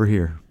stories you'll ever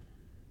hear.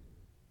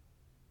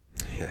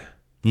 Yeah.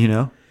 You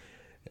know?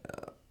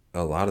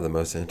 A lot of the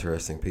most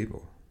interesting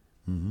people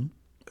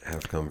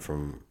have come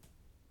from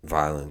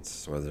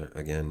violence, whether,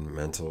 again,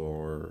 mental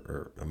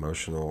or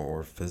emotional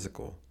or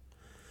physical.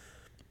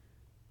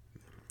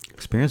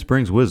 Experience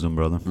brings wisdom,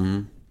 brother.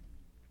 Mm-hmm.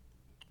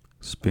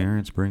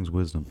 Experience brings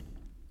wisdom.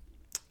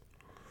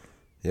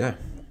 Yeah.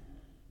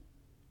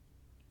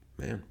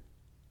 Man.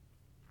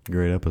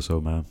 Great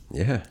episode, man.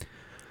 Yeah.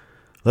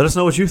 Let us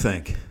know what you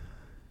think.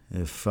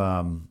 If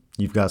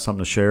you've got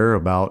something to share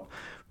about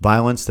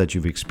violence that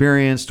you've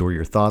experienced, or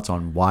your thoughts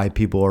on why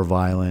people are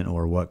violent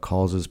or what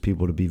causes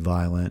people to be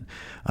violent.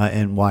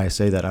 And why I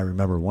say that, I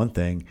remember one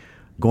thing,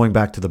 going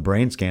back to the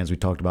brain scans we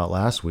talked about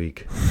last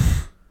week.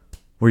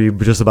 Were you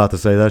just about to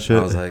say that shit?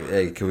 I was like,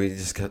 hey, can we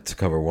just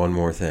cover one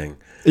more thing?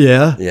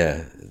 Yeah.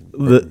 Yeah.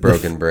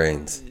 Broken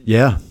brains.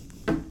 Yeah.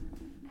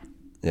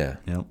 Yeah.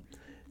 Yep.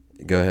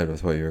 Go ahead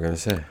with what you were going to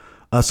say.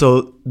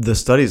 So the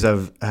studies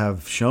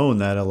have shown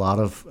that a lot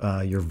of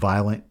your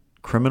violent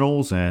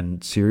criminals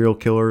and serial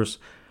killers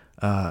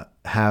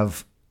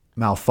have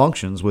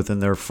malfunctions within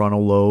their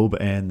frontal lobe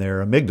and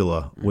their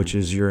amygdala, which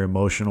is your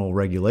emotional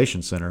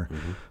regulation center.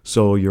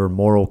 So your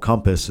moral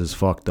compass is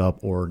fucked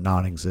up or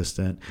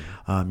non-existent.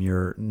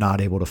 You're not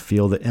able to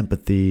feel the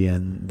empathy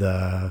and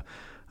the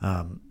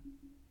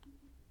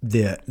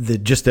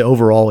just the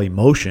overall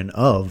emotion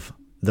of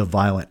the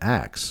violent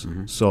acts.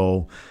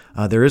 So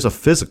there is a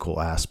physical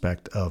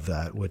aspect of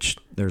that, which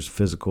there's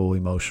physical,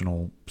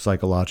 emotional,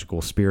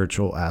 psychological,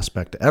 spiritual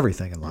aspect to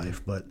everything in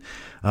life. But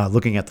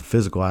looking at the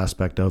physical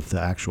aspect of the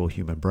actual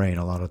human brain,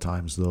 a lot of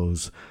times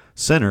those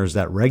centers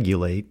that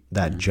regulate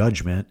that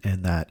judgment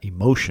and that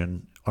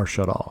emotion are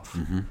shut off.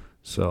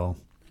 So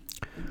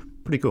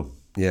pretty cool.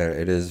 Yeah,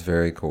 it is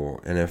very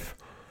cool. And if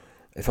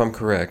I'm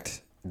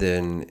correct,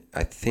 then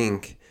I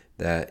think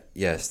that,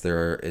 yes,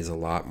 there is a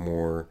lot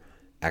more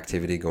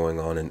activity going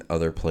on in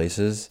other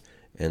places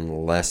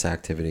and less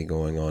activity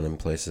going on in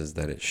places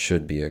that it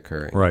should be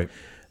occurring. Right.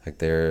 Like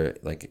they're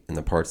like in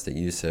the parts that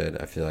you said,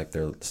 I feel like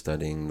they're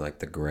studying like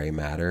the gray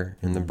matter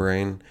in the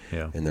brain.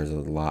 Yeah. And there's a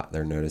lot,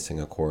 they're noticing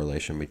a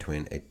correlation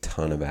between a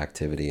ton of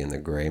activity in the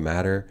gray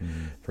matter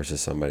versus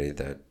somebody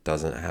that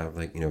doesn't have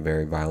like,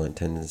 very violent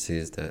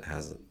tendencies, that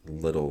has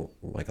little,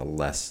 like a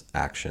less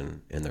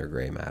action in their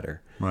gray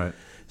matter. Right.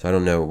 So I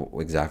don't know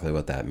exactly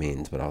what that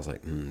means, but I was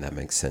like, that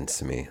makes sense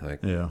to me.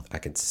 Like, I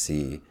could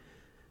see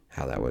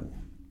how that would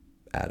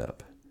add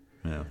up.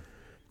 Yeah.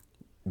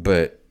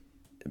 But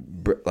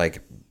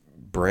like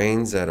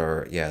brains that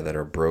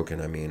are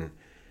broken. I mean,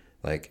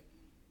 like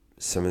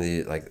some of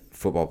the like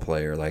football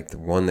player, like the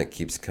one that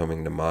keeps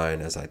coming to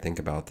mind as I think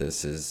about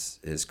this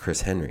is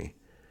Chris Henry.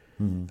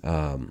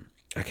 I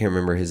can't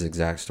remember his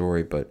exact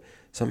story, but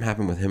something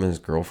happened with him and his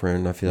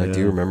girlfriend. I feel like, do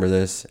you remember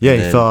this? Yeah,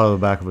 he fell out of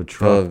the back of a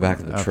truck. Fell out of the back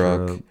of the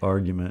truck. An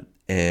argument.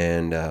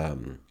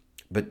 And,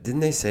 but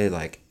didn't they say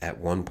like at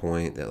one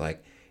point that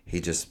like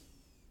he just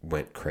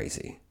went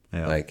crazy?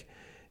 Yeah. Like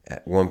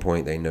at one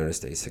point they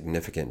noticed a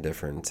significant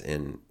difference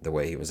in the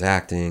way he was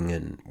acting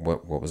and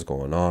what was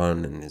going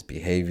on and his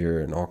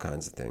behavior and all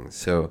kinds of things.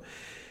 So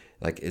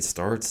like it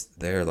starts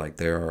there. Like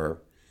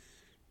they're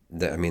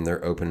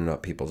opening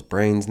up people's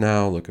brains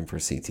now, looking for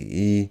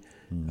CTE,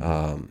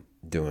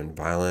 doing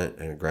violent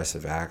and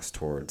aggressive acts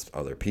towards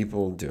other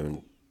people,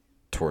 doing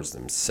towards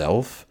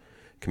themselves,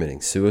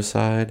 committing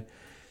suicide.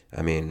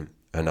 I mean,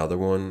 another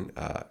one,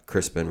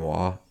 Chris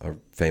Benoit, a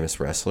famous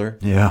wrestler,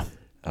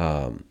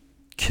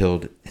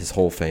 killed his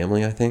whole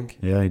family, I think,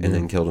 he did. And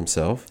then killed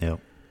himself. Yep.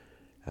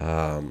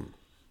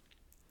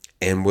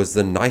 And was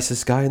the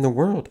nicest guy in the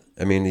world.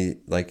 I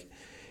mean,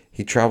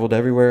 he traveled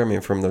everywhere. I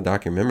mean, from the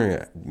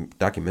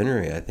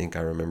documentary, I think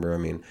I remember. I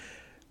mean,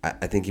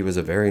 I think he was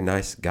a very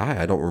nice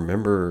guy. I don't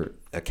remember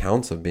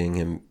accounts of being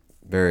him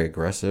very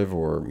aggressive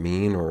or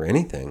mean or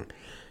anything.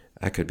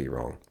 I could be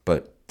wrong,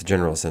 but the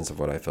general sense of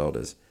what I felt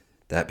is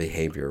that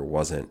behavior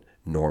wasn't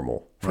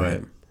normal for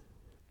him.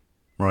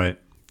 Right.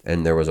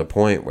 And there was a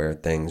point where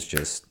things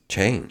just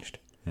changed.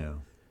 Yeah.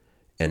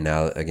 And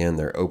now, again,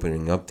 they're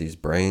opening up these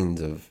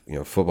brains of,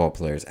 football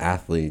players,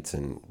 athletes,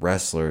 and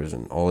wrestlers,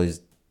 and all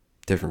these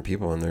different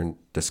people, and they're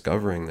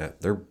discovering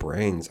that their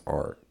brains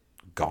are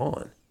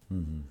gone.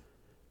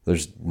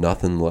 There's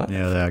nothing left.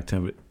 Yeah, the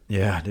activity.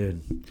 Yeah,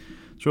 dude.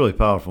 It's really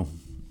powerful.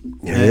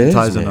 Yeah, And it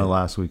ties man. into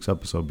last week's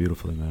episode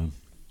beautifully, man.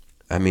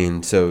 I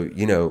mean, so,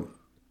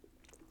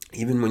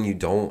 even when you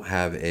don't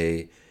have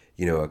a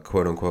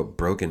quote unquote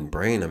broken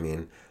brain, I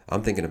mean,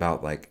 I'm thinking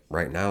about like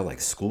right now,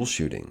 like school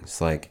shootings.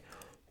 Like,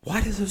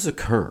 why do those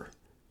occur?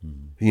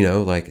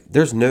 Like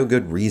there's no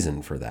good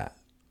reason for that.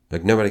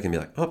 Like nobody can be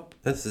like, oh,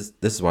 this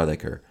is why they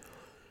occur.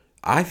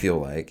 I feel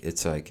like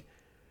it's like,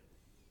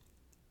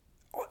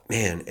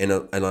 man, and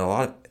a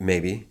lot,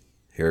 maybe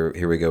here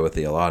we go with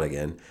the a lot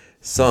again.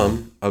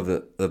 Some of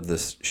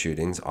the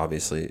shootings,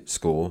 obviously,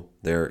 school,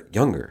 they're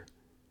younger.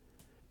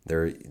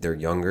 They're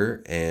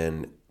younger,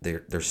 and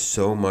there's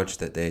so much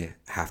that they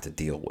have to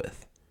deal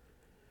with,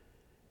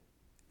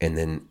 and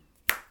then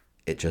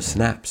it just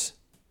snaps.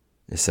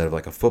 Instead of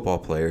like a football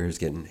player who's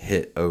getting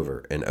hit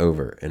over and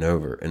over and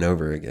over and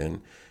over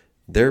again,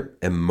 they're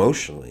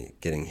emotionally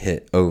getting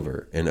hit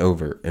over and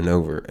over and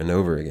over and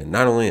over again.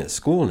 Not only at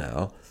school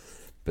now,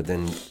 but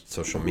then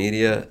social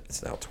media,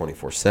 it's now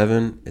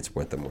 24/7. It's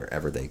with them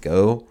wherever they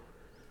go.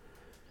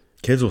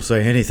 Kids will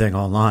say anything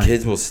online.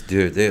 Kids will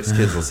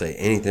say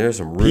anything. There's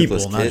some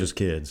ruthless people, not just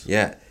kids.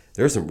 Yeah,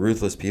 there's some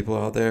ruthless people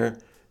out there.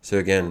 So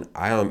again,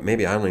 I don't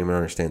even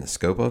understand the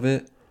scope of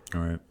it.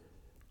 All right.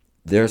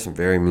 There are some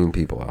very mean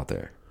people out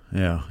there.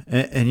 Yeah,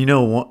 and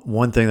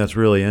one thing that's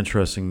really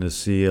interesting to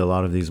see a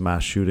lot of these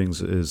mass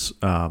shootings is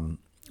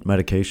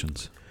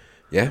medications.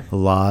 Yeah. A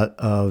lot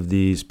of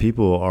these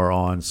people are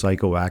on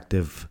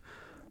psychoactive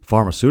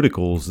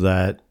pharmaceuticals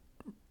that,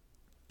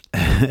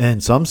 in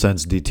some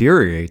sense,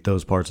 deteriorate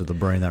those parts of the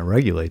brain that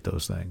regulate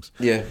those things.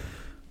 Yeah.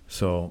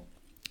 So,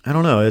 I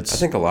don't know. I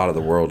think a lot of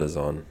the world is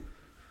on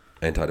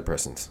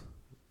antidepressants.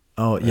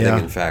 Oh, yeah. I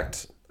think, in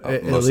fact,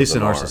 at least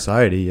in our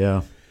society,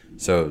 yeah.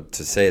 So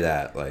to say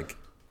that, like,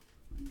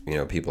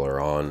 people are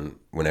on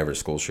whenever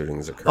school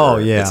shootings occur. Oh,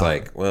 yeah. It's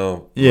like,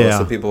 well, yeah. most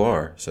of the people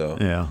are. So,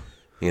 yeah.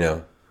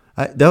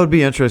 That would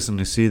be interesting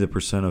to see the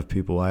percent of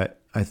people. What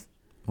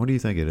do you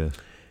think it is?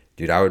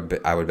 Dude, I would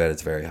bet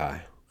it's very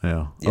high.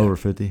 Yeah. Over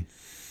 50?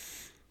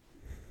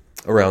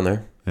 Around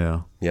there.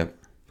 Yeah. Yep.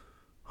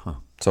 Huh.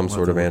 Some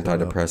sort of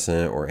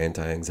antidepressant or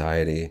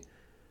anti-anxiety.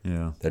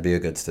 Yeah. That'd be a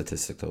good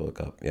statistic to look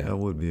up. Yeah. That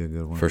would be a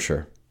good one. For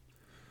sure.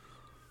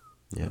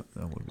 Yeah.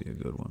 That would be a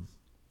good one.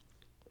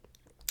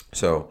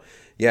 So,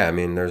 yeah, I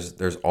mean,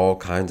 there's all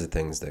kinds of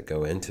things that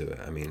go into it.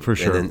 I mean, for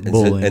sure. And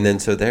then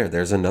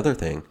there's another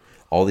thing.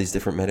 All these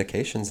different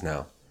medications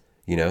now.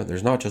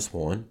 There's not just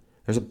one.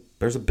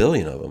 There's a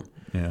billion of them.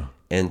 Yeah.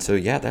 And so,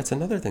 yeah, that's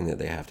another thing that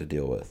they have to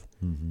deal with.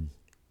 Mm-hmm.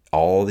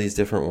 All these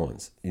different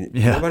ones.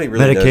 Yeah. Nobody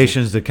really medications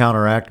knows. to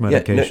counteract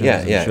medications.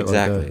 Yeah,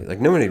 exactly.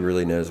 Like nobody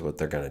really knows what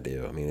they're gonna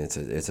do. I mean, it's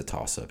a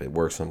toss up. It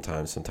works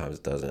sometimes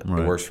it doesn't.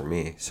 Right. It works for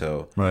me.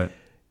 So right.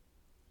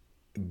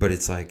 But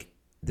it's like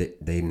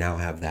they now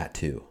have that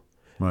too.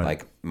 Right.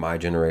 Like my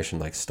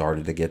generation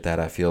started to get that,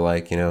 I feel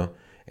like, and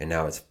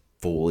now it's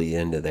fully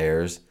into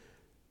theirs.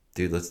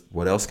 Dude,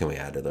 what else can we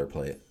add to their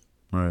plate?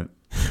 Right.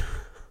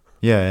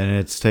 Yeah, and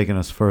it's taken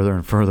us further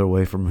and further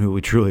away from who we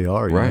truly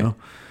are, you know?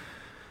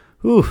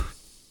 Whew.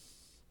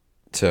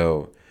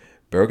 So,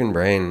 broken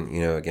brain,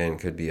 again,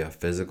 could be a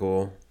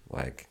physical,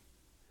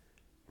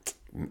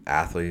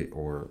 athlete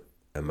or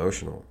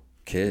emotional.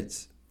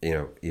 Kids,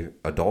 even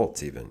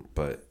adults even.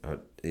 But,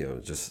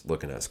 just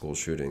looking at school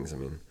shootings, I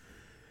mean.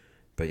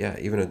 But, yeah,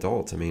 even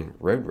adults, I mean,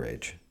 road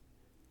rage.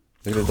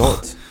 Look at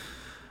adults.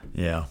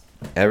 Yeah.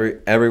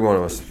 Every one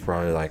of us is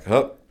probably like,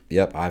 oh,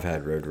 yep, I've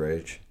had road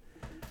rage.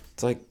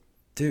 It's like,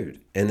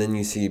 dude. And then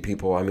you see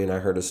people, I mean, I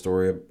heard a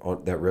story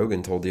that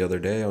Rogan told the other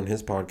day on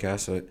his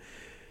podcast that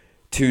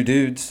 2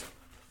 dudes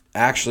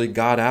actually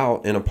got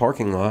out in a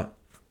parking lot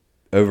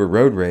over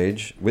road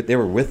rage. They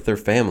were with their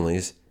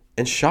families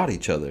and shot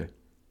each other.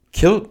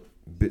 Killed.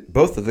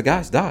 Both of the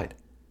guys died.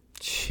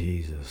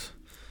 Jesus.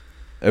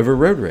 Over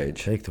road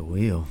rage. Take the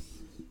wheel.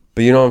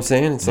 But you know what I'm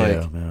saying? It's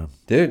man.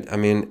 Dude, I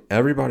mean,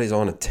 everybody's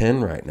on a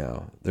 10 right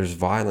now. There's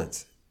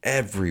violence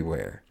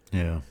everywhere.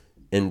 Yeah.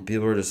 And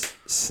people are just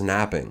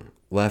snapping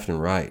left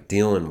and right,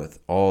 dealing with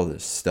all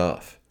this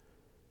stuff.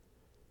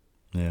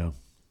 Yeah.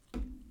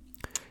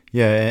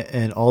 Yeah,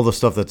 and all the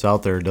stuff that's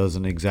out there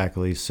doesn't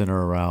exactly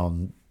center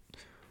around,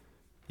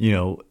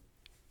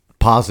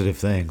 positive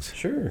things.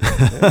 Sure.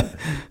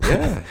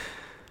 Yeah.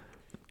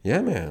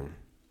 Yeah, man.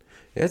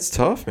 It's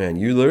tough, man.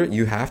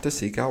 You have to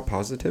seek out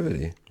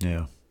positivity.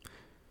 Yeah.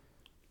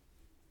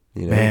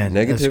 Man,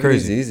 negativity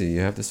is easy. You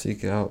have to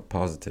seek out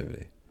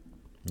positivity.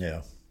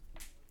 Yeah.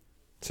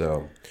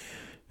 So,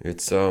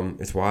 it's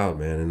wild,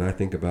 man. And I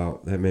think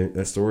about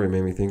that story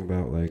made me think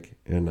about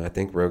and I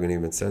think Rogan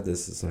even said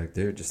this. It's like,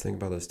 dude, just think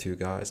about those 2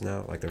 guys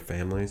now, their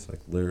families,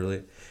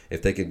 literally,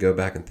 if they could go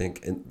back and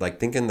think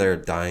in their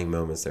dying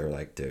moments, they were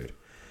like, dude,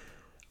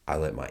 I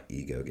let my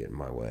ego get in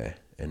my way,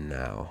 and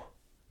now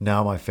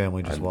my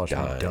family just watched me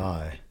dying.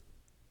 die.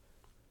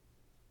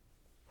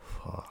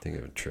 Fuck. Think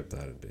of a trip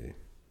that'd be.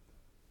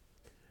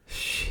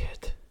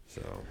 Shit.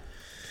 So,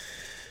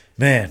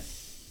 man.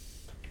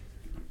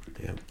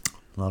 Yeah.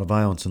 A lot of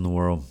violence in the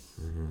world.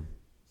 Mm-hmm.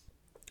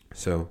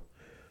 So,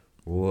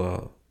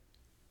 we'll.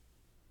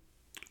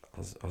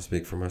 I'll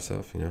speak for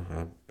myself.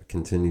 I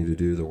continue to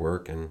do the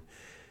work, and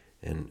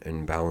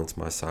and balance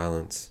my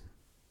silence,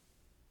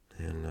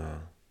 and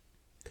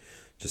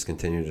just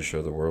continue to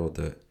show the world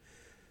that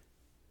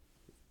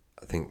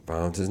I think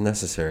violence is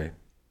necessary,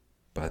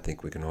 but I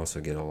think we can also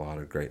get a lot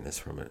of greatness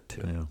from it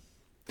too.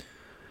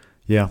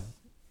 Yeah.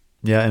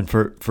 And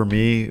for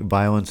me,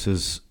 violence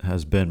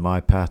has been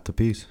my path to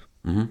peace.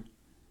 Mm-hmm.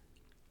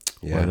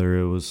 Yeah. Whether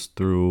it was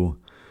through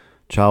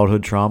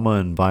childhood trauma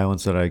and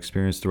violence that I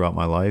experienced throughout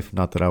my life,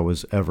 not that I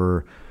was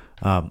ever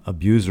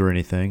abused or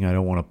anything. I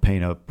don't want to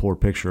paint a poor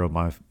picture of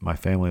my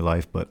family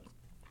life, but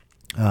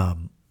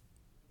and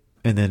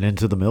then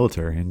into the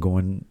military and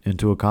going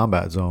into a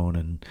combat zone,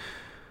 and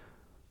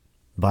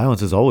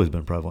violence has always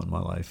been prevalent in my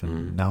life.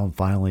 And now I'm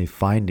finally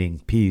finding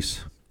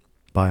peace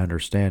by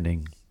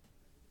understanding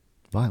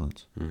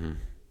violence. Mm-hmm.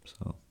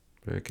 So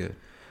very good.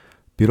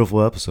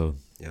 Beautiful episode.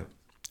 Yep.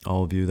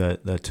 All of you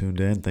that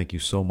tuned in, thank you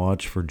so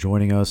much for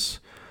joining us.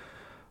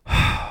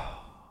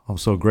 I'm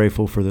so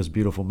grateful for this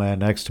beautiful man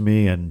next to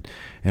me and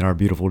our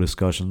beautiful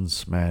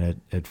discussions.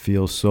 Man, it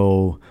feels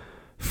so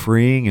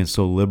freeing and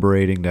so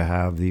liberating to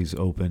have these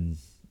open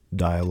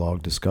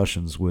dialogue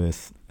discussions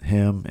with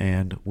him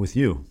and with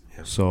you.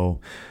 Yep. So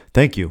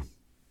thank you,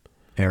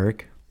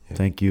 Eric. Yep.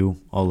 Thank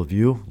you, all of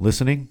you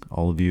listening,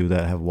 all of you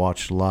that have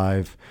watched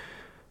live.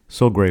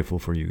 So grateful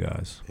for you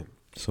guys. Yep.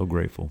 So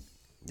grateful.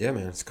 Yeah,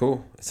 man, it's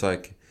cool. It's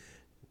like,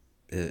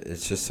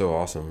 it's just so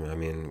awesome. I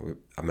mean,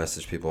 I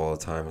message people all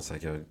the time. It's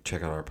like, yo,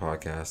 check out our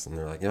podcast. And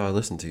they're like, yo, I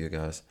listen to you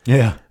guys.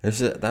 Yeah.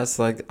 That's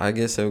like, I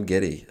get so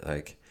giddy.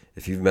 Like,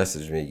 if you've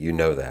messaged me, you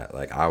know that.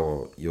 Like,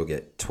 you'll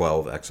get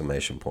 12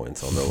 exclamation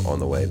points on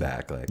the way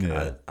back. Like,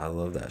 yeah. I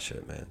love that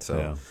shit, man.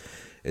 So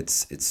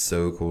it's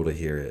so cool to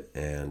hear it.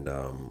 And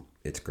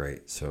it's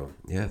great. So,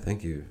 yeah,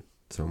 thank you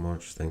so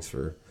much. Thanks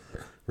for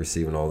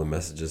receiving all the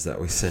messages that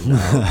we send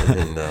out.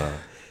 And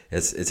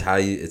it's how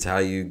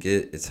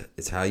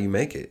you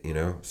make it, you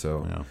know.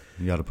 So yeah,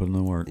 you got to put in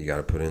the work. You got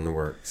to put in the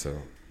work. So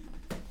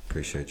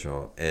appreciate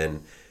y'all.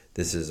 And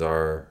this is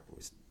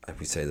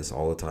we say this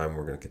all the time.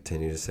 We're going to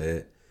continue to say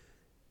it.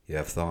 You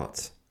have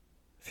thoughts.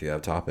 If you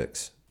have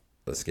topics,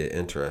 let's get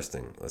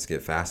interesting. Let's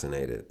get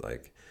fascinated.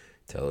 Like,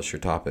 tell us your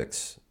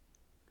topics.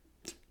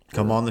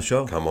 Come on the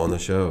show. Come on the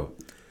show.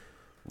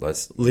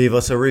 Let's leave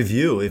us a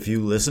review. If you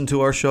listen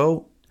to our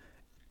show,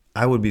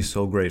 I would be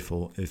so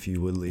grateful if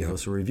you would leave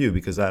us a review,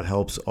 because that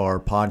helps our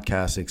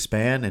podcast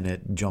expand and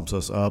it jumps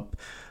us up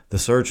the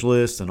search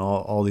list and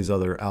all these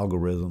other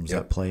algorithms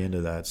that play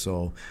into that.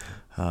 So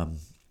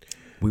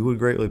we would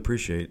greatly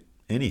appreciate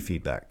any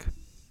feedback.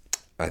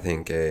 I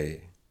think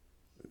a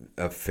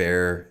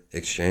fair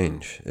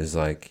exchange is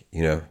like,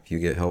 you know, if you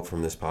get help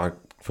from this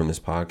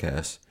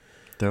podcast,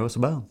 throw us a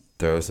bone.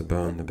 Throw us a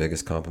bone. The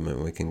biggest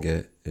compliment we can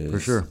get is, for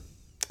sure,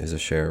 is a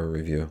share or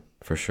review.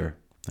 For sure.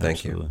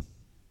 Thank you.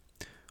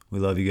 We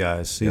love you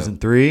guys. Season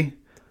 3,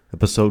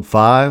 episode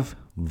 5,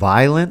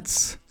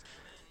 Violence.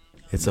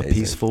 It's amazing. A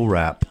peaceful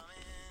rap. Out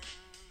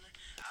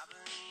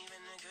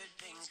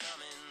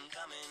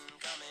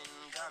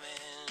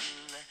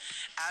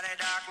of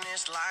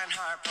darkness, lion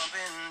heart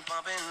pumping,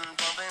 pumping,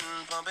 pumping,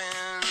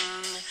 pumping.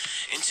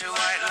 Into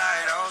white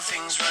light, all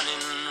things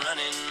running,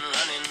 running,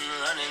 running,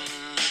 running.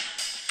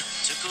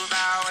 To cool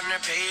down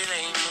under pale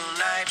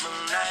moonlight,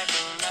 moonlight,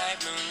 moonlight,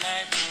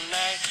 moonlight,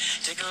 moonlight.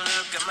 Take a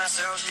look at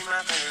myself through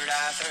my third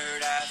eye,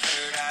 third eye,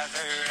 third eye,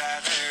 third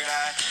eye, third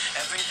eye.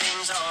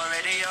 Everything's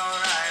already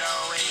alright,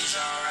 always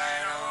alright.